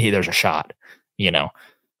 there's a shot,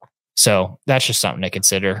 So that's just something to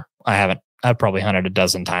consider. I've probably hunted a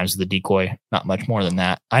dozen times with the decoy, not much more than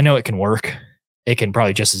that. I know it can work. It can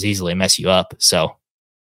probably just as easily mess you up. So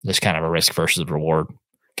there's kind of a risk versus reward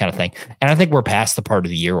kind of thing. And I think we're past the part of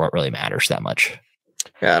the year where it really matters that much.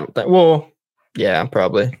 Yeah. Yeah,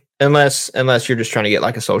 probably. Unless you're just trying to get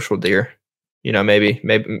like a social deer. Maybe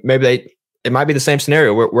it might be the same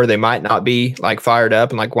scenario where they might not be like fired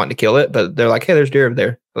up and like wanting to kill it, but they're like, hey, there's deer over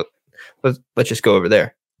there. Let's just go over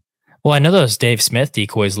there. Well, I know those Dave Smith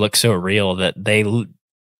decoys look so real that they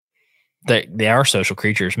are social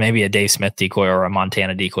creatures. Maybe a Dave Smith decoy or a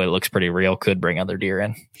Montana decoy that looks pretty real could bring other deer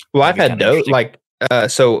in. Well, I've had doe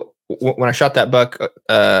so when I shot that buck,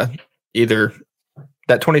 either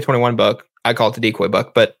that 2021 buck, I call it the decoy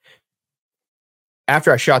buck, but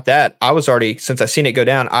after I shot that, I was already, since I seen it go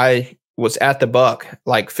down, I was at the buck,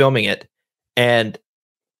 like filming it, and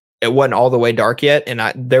it wasn't all the way dark yet. And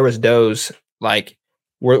there was does like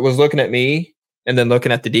was looking at me and then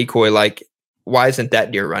looking at the decoy, like, why isn't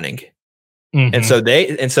that deer running? Mm-hmm.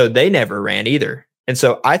 And so they never ran either. And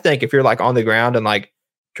so I think if you're like on the ground and like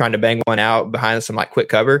trying to bang one out behind some like quick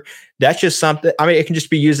cover, that's just something. I mean, it can just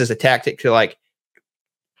be used as a tactic to like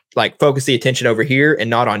like focus the attention over here and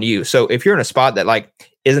not on you. So if you're in a spot that like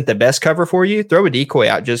isn't the best cover for you, throw a decoy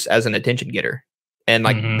out just as an attention getter. And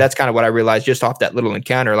like that's kind of what I realized just off that little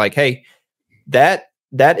encounter. Like, hey, that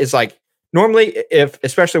is like normally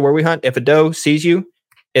especially where we hunt, if a doe sees you,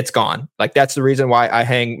 it's gone. Like that's the reason why I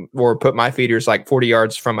hang or put my feeders like 40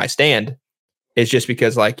 yards from my stand. It's just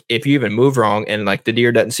because like if you even move wrong and like the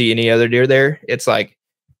deer doesn't see any other deer there, it's like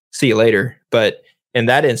see you later. But in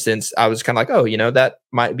that instance, I was kind of like, oh, that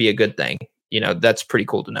might be a good thing. That's pretty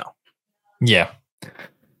cool to know. Yeah. And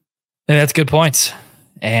that's good points.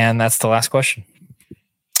 And that's the last question.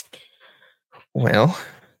 Well,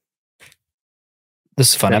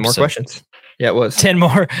 this is a fun 10 episode. more questions. Yeah, it was 10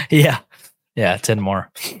 more. Yeah. 10 more.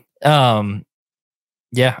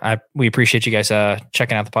 We appreciate you guys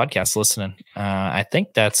checking out the podcast, listening. I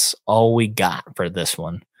think that's all we got for this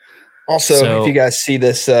one. Also, if you guys see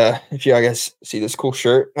this, cool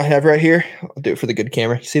shirt I have right here, I'll do it for the good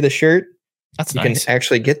camera. You see the shirt? That's nice. You can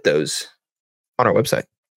actually get those on our website.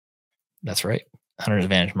 That's right.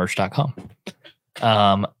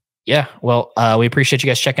 huntersadvantagemerch.com. We appreciate you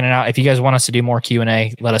guys checking it out. If you guys want us to do more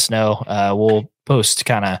Q&A, let us know. We'll post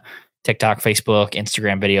kind of TikTok, Facebook,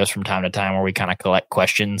 Instagram videos from time to time where we kind of collect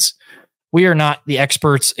questions. We are not the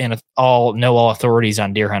experts and know all authorities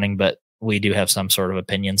on deer hunting, but we do have some sort of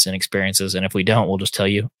opinions and experiences. And if we don't, we'll just tell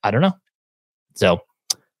you, I don't know. So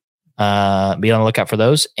be on the lookout for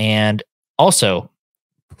those. And also,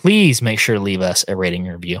 please make sure to leave us a rating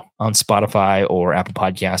and review on Spotify or Apple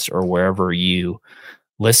Podcasts or wherever you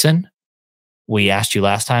listen. We asked you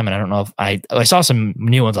last time, and I don't know if I saw some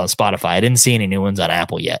new ones on Spotify. I didn't see any new ones on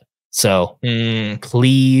Apple yet. So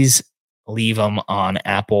please leave them on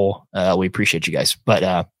Apple. We appreciate you guys.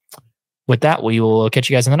 But with that, we will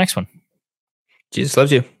catch you guys in the next one. Jesus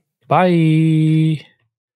loves you. Bye.